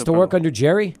Sean wants to work under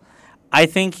Jerry? I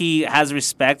think he has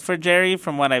respect for Jerry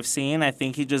from what I've seen. I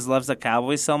think he just loves the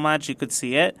Cowboys so much. You could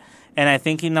see it. And I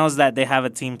think he knows that they have a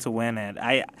team to win it.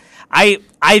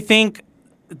 I think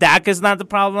Dak is not the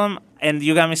problem, and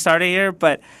you got me started here,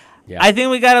 but I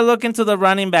think we got to look into the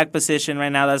running back position right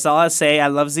now. That's all I say. I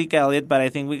love Zeke Elliott, but I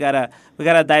think we gotta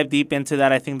dive deep into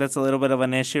that. I think that's a little bit of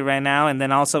an issue right now. And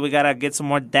then also we got to get some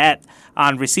more depth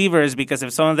on receivers, because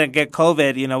if someone that get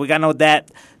COVID, we got no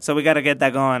depth, so we got to get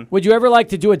that going. Would you ever like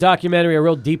to do a documentary, a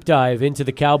real deep dive into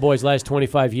the Cowboys' last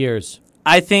 25 years?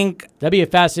 I think that'd be a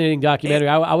fascinating documentary.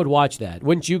 I would watch that.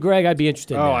 Wouldn't you, Greg? I'd be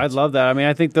interested in that. I'd love that. I mean,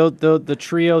 I think the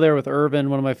trio there with Irvin,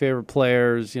 one of my favorite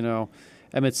players,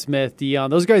 Emmitt Smith, Dion,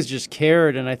 those guys just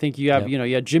cared, and I think you have, you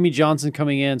had Jimmy Johnson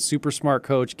coming in, super smart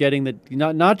coach, getting the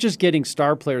not just getting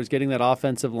star players, getting that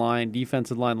offensive line,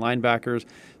 defensive line, linebackers.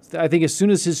 I think as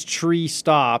soon as his tree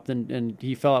stopped and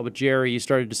he fell out with Jerry, you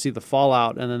started to see the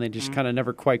fallout, and then they just kind of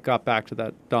never quite got back to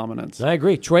that dominance. I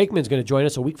agree. Troy Aikman's going to join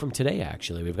us a week from today,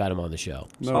 actually. We've got him on the show.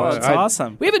 That's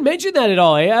awesome. We haven't mentioned that at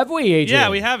all, have we, Adrian? Yeah,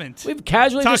 we haven't. We've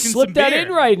casually just slipped that in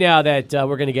right now that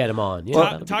we're going to get him on.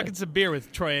 Talking some beer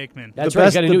with Troy Aikman. That's the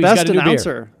best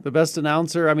announcer. The best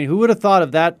announcer. I mean, who would have thought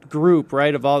of that group,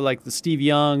 right, of all like the Steve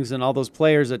Youngs and all those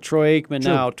players, that Troy Aikman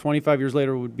now, 25 years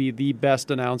later, would be the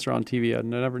best announcer on TV. I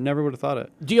never would have thought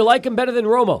it. Do you like him better than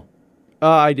Romo?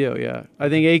 I do, yeah. I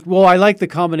think I like the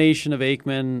combination of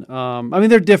Aikman. I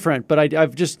mean, they're different, but I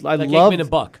love Aikman and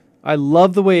Buck. I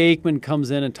love the way Aikman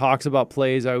comes in and talks about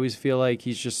plays. I always feel like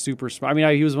he's just super smart. I mean,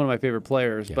 he was one of my favorite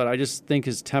players, but I just think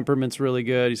his temperament's really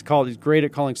good. He's great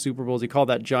at calling Super Bowls. He called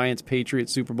that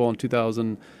Giants-Patriots Super Bowl in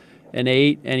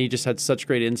 2008, and he just had such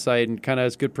great insight and kind of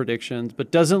has good predictions,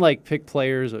 but doesn't pick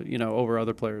players, over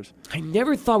other players. I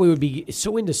never thought we would be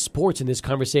so into sports in this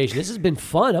conversation. This has been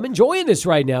fun. I'm enjoying this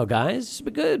right now, guys. It's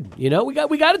been good. We got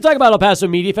to talk about El Paso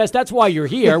Media Fest. That's why you're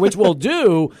here, which we'll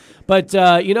do. But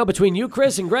between you,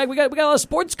 Chris, and Greg, we got a lot of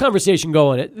sports conversation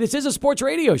going. This is a sports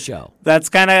radio show. That's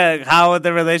kind of how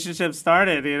the relationship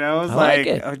started. It was I like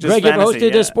it. Just Greg, you ever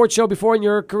fantasy, hosted a sports show before in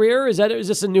your career? Is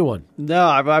this a new one? No,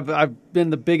 I've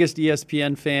been the biggest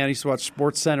ESPN fan. I used to watch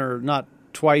SportsCenter not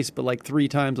twice, but 3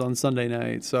 times on Sunday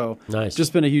night. So nice.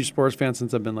 Just been a huge sports fan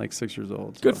since I've been 6 years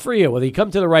old. So. Good for you. Well, you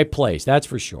come to the right place, that's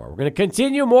for sure. We're going to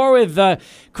continue more with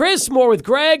Chris, more with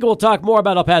Greg. We'll talk more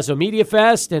about El Paso Media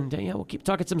Fest, and we'll keep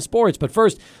talking some sports. But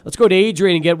first, let's go to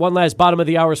Adrian and get one last bottom of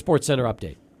the hour Sports Center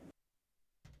update.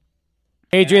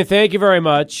 Adrian, thank you very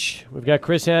much. We've got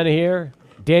Chris Hanna here.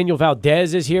 Daniel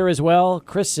Valdez is here as well.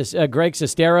 Greg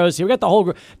Sestero's here. We got the whole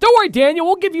group. Don't worry, Daniel.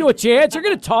 We'll give you a chance. You're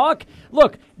going to talk.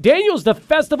 Look, Daniel's the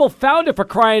festival founder, for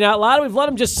crying out loud. We've let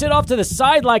him just sit off to the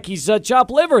side like he's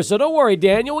chopped liver. So don't worry,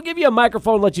 Daniel. We'll give you a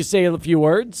microphone and let you say a few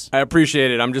words. I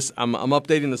appreciate it. I'm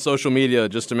updating the social media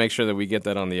just to make sure that we get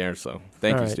that on the air. So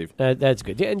thank you, Steve. That's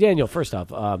good. Daniel, first off,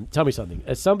 tell me something.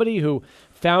 As somebody who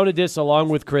founded this along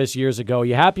with Chris years ago.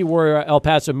 You happy where El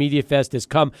Paso Media Fest has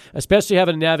come, especially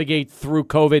having to navigate through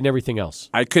COVID and everything else?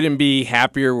 I couldn't be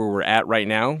happier where we're at right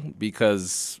now,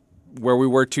 because where we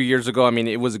were 2 years ago, I mean,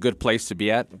 it was a good place to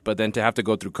be at. But then to have to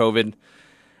go through COVID,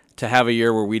 to have a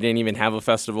year where we didn't even have a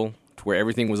festival, to where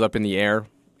everything was up in the air,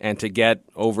 and to get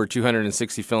over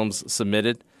 260 films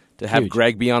submitted, to have Huge.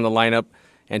 Greg be on the lineup,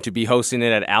 and to be hosting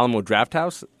it at Alamo Draft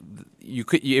House,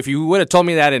 if you would have told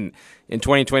me that in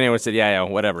 2020, I would have said, yeah,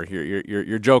 whatever,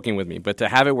 you're joking with me. But to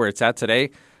have it where it's at today,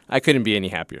 I couldn't be any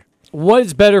happier. What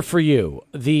is better for you,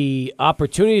 the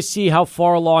opportunity to see how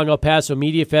far along El Paso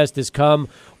Media Fest has come,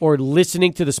 or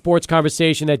listening to the sports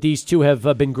conversation that these two have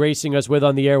been gracing us with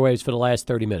on the airwaves for the last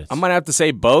 30 minutes? I'm going to have to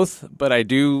say both, but I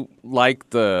do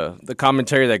like the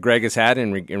commentary that Greg has had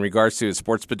in regards to his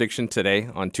sports prediction today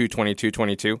on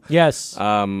 2/22/22. Yes.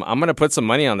 I'm going to put some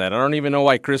money on that. I don't even know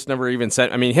why Chris never even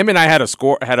said. I mean, him and I had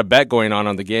a bet going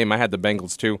on the game. I had the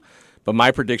Bengals too, but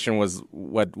my prediction was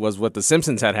what the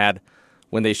Simpsons had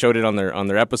when they showed it on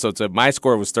their episode. So my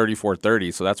score was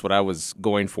 34-30, so that's what I was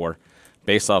going for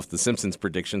based off the Simpsons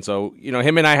prediction. So,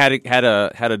 him and I had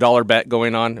a dollar bet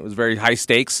going on. It was very high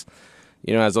stakes,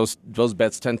 as those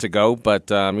bets tend to go. But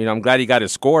I'm glad he got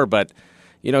his score, but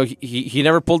he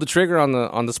never pulled the trigger on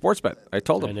the sports bet. I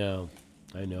told him.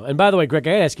 I know. And by the way, Greg,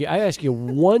 I ask you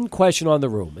one question on the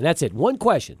room, and that's it. One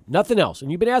question, nothing else.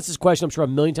 And you've been asked this question, I'm sure, a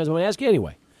million times. I'm going to ask you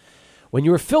anyway. When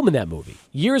you were filming that movie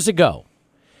years ago,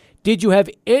 did you have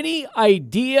any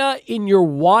idea in your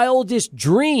wildest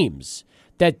dreams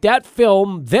that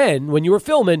film then, when you were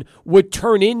filming, would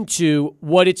turn into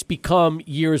what it's become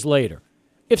years later?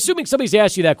 Assuming somebody's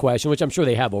asked you that question, which I'm sure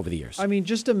they have over the years. I mean,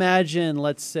 just imagine,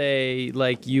 let's say,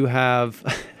 like you have,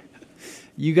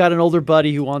 you got an older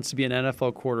buddy who wants to be an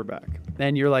NFL quarterback,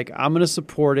 and you're like, I'm going to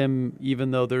support him even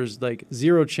though there's like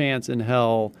zero chance in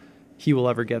hell he will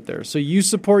ever get there. So you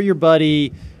support your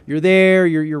buddy. You're there.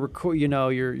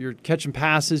 You're catching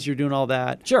passes. You're doing all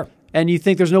that. Sure. And you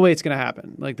think there's no way it's going to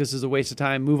happen. Like, this is a waste of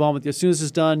time. Move on with it. As soon as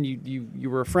it's done, you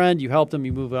were a friend. You helped him.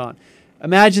 You move on.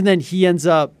 Imagine then he ends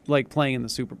up like playing in the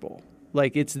Super Bowl.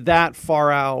 Like, it's that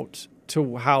far out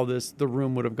to how the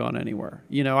room would have gone anywhere.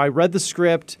 I read the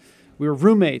script. We were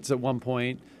roommates at one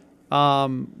point,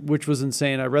 which was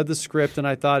insane. I read the script and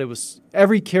I thought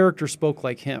every character spoke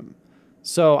like him.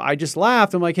 So I just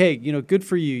laughed. I'm like, hey, good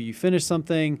for you. You finished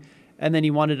something. And then he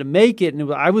wanted to make it.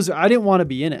 And I didn't want to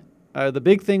be in it. The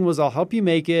big thing was, I'll help you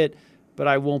make it, but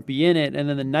I won't be in it. And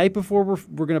then the night before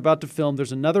we're about to film,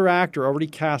 there's another actor already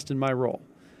cast in my role.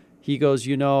 He goes,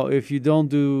 if you don't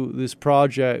do this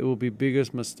project, it will be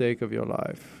biggest mistake of your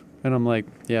life. And I'm like,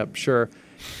 yeah, sure.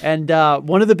 And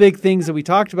one of the big things that we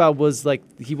talked about was, like,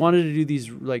 he wanted to do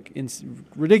these like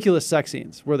ridiculous sex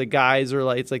scenes where the guys are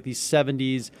like, it's like these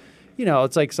 70s,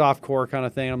 it's like softcore kind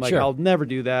of thing. I'm like, sure. I'll never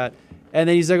do that. And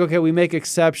then he's like, okay, we make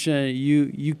exception.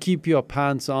 You keep your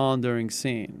pants on during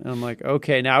scene. And I'm like,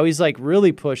 okay. Now he's like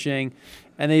really pushing.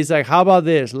 And then he's like, how about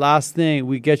this? Last thing,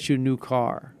 we get you a new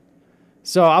car.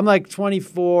 So I'm like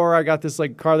 24. I got this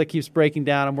like car that keeps breaking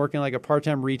down. I'm working like a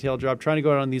part-time retail job, trying to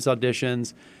go out on these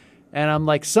auditions. And I'm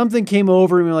like, something came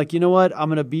over me. Like, you know what? I'm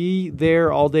going to be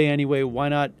there all day anyway. Why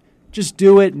not just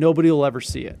do it? Nobody will ever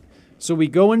see it. So we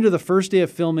go into the first day of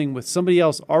filming with somebody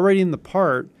else already in the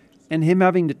part, and him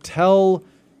having to tell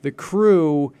the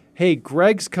crew, hey,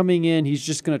 Greg's coming in. He's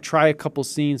just going to try a couple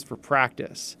scenes for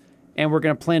practice. And we're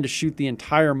going to plan to shoot the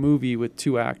entire movie with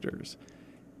 2 actors.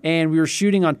 And we were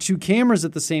shooting on 2 cameras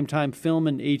at the same time, film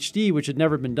in HD, which had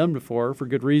never been done before for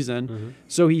good reason. Mm-hmm.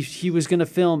 So he was going to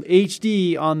film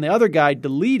HD on the other guy,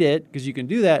 delete it, because you can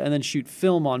do that, and then shoot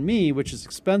film on me, which is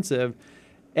expensive.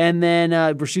 And then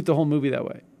we'll shoot the whole movie that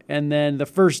way. And then the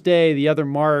first day, the other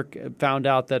Mark found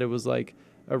out that it was like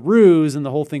a ruse, and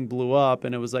the whole thing blew up.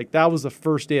 And it was like, that was the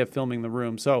first day of filming The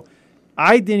Room. So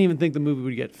I didn't even think the movie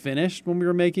would get finished when we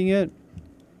were making it,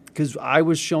 because I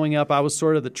was showing up. I was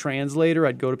sort of the translator.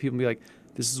 I'd go to people and be like,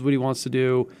 this is what he wants to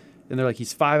do. And they're like,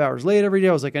 he's 5 hours late every day.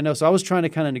 I was like, I know. So I was trying to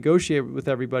kind of negotiate with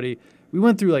everybody. We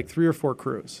went through like 3 or 4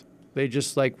 crews. They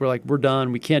just were like, we're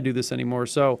done. We can't do this anymore.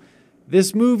 So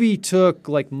this movie took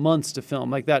like months to film.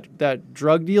 Like that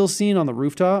drug deal scene on the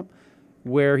rooftop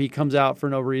where he comes out for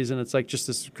no reason. It's like just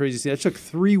this crazy scene. It took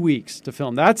 3 weeks to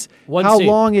film. That's how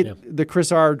long the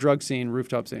Chris R. drug scene,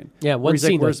 rooftop scene. Yeah, one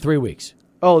scene was 3 weeks.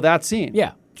 Oh, that scene.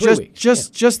 Yeah. 3 weeks.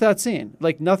 Just that scene.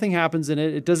 Like, nothing happens in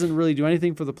it. It doesn't really do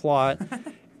anything for the plot.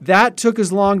 That took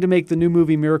as long to make the new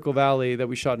movie Miracle Valley that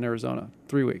we shot in Arizona.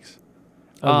 3 weeks.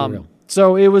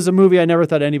 So it was a movie I never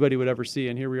thought anybody would ever see,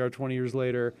 and here we are 20 years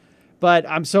later. But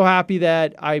I'm so happy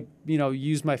that I,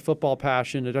 used my football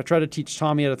passion. I tried to teach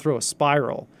Tommy how to throw a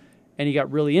spiral, and he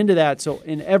got really into that. So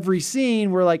in every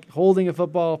scene, we're like holding a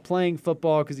football, playing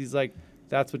football, because he's like,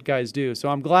 that's what guys do. So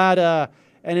I'm glad.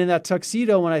 And in that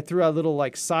tuxedo, when I threw out a little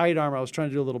like sidearm, I was trying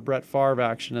to do a little Brett Favre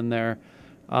action in there.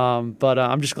 But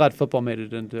I'm just glad football made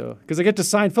it into, because I get to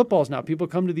sign footballs now. People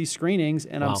come to these screenings,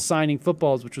 and I'm signing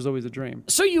footballs, which was always a dream.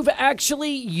 So you've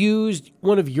actually used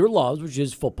one of your loves, which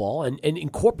is football, and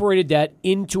incorporated that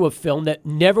into a film that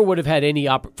never would have had any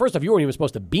First off, you weren't even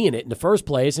supposed to be in it in the first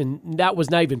place, and that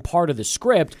was not even part of the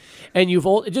script. And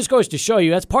it just goes to show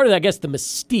you, that's part of, I guess, the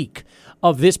mystique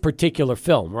of this particular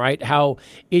film, right? How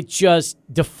it just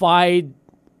defied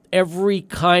every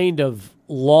kind of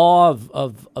law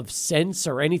of sense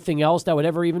or anything else that would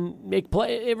ever even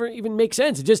make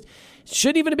sense. It just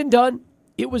shouldn't even have been done.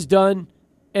 It was done,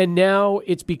 and now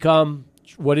it's become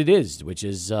what it is, which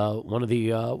is one of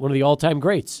the all-time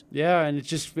greats. Yeah, and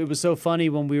it was so funny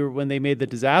when they made The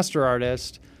Disaster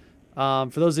Artist. For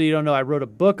those of you who don't know, I wrote a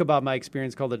book about my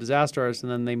experience called The Disaster Artist,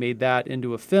 and then they made that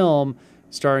into a film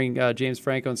starring James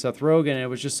Franco and Seth Rogen, and it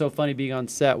was just so funny being on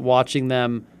set watching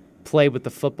them play with the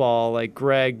football. Like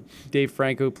Dave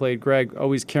Franco, who played Greg,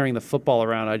 always carrying the football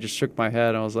around. I just shook my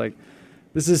head. I was like,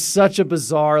 this is such a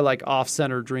bizarre, like,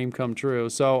 off-center dream come true.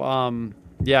 So,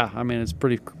 yeah, I mean, it's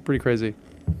pretty crazy.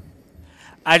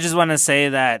 I just want to say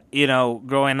that,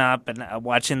 growing up and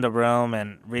watching The Room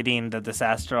and reading The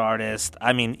Disaster Artist,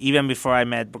 I mean, even before I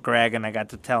met Greg and I got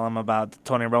to tell him about the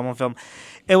Tony Romo film,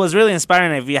 it was really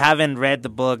inspiring. If you haven't read the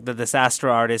book, The Disaster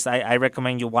Artist, I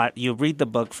recommend you read the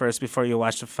book first before you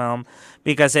watch the film,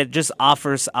 because it just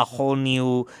offers a whole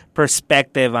new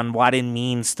perspective on what it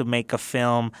means to make a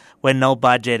film with no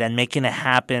budget and making it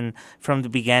happen from the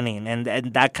beginning.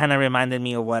 And that kind of reminded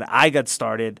me of what I got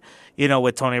started,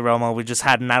 with Tony Romo. We just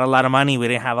had not a lot of money. We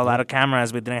didn't have a lot of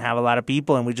cameras. We didn't have a lot of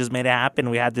people, and we just made it happen.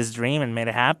 We had this dream and made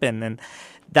it happen. And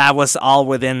that was all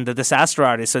within The Disaster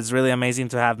Artist. So it's really amazing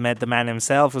to have met the man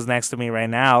himself, who's next to me right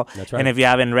now. That's right. And if you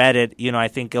haven't read it, I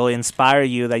think it'll inspire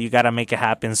you that you got to make it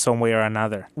happen some way or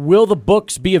another. Will the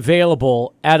books be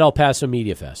available at El Paso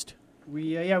Media Fest?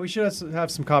 We should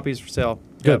have some copies for sale.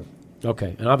 Good.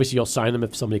 Okay, and obviously you'll sign them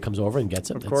if somebody comes over and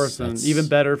gets it. Of course, and even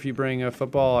better if you bring a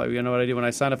football. You know what I do when I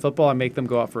sign a football? I make them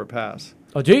go out for a pass.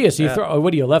 Oh, do you? So you throw?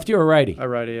 What are you, lefty or righty? A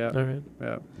righty, yeah. All right.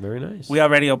 Yeah. Very nice. We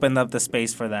already opened up the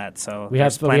space for that, so we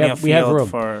have plenty of field room.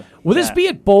 For. Will this be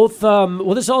at both?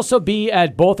 Will this also be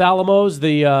at both Alamos,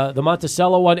 the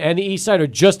Monticello one, and the East Side, or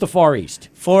just the Far East?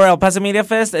 For El Paso Media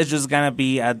Fest, it's just gonna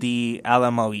be at the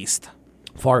Alamo East.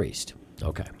 Far East.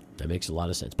 Okay. That makes a lot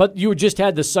of sense. But you just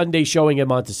had the Sunday showing at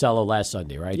Monticello last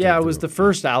Sunday, right? Yeah, it was the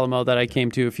first Alamo that I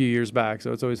came to a few years back,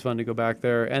 so it's always fun to go back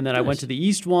there. And then I went to the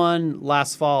East one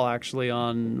last fall, actually,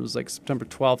 it was like September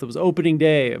 12th. It was opening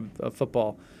day of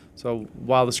football. So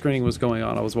while the screening was going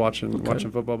on, I was watching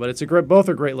football. But both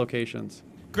are great locations.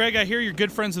 Greg, I hear you're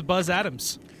good friends with Buzz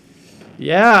Adams.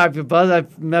 Yeah,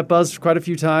 I've met Buzz quite a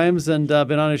few times and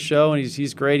been on his show, and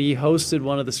he's great. He hosted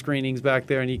one of the screenings back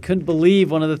there, and he couldn't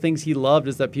believe one of the things he loved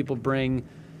is that people bring,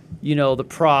 the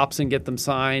props and get them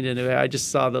signed. And I just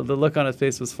saw the look on his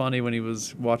face was funny when he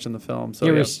was watching the film. So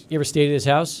you ever stayed at his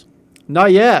house?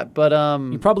 Not yet, but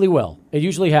you probably will. It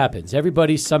usually happens.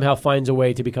 Everybody somehow finds a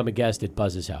way to become a guest at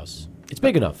Buzz's house. It's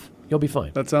big enough. You'll be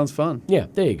fine. That sounds fun. Yeah,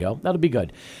 there you go. That'll be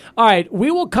good. All right, we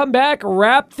will come back,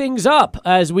 wrap things up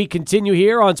as we continue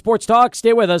here on Sports Talk.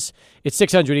 Stay with us. It's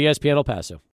 600 ESPN El Paso.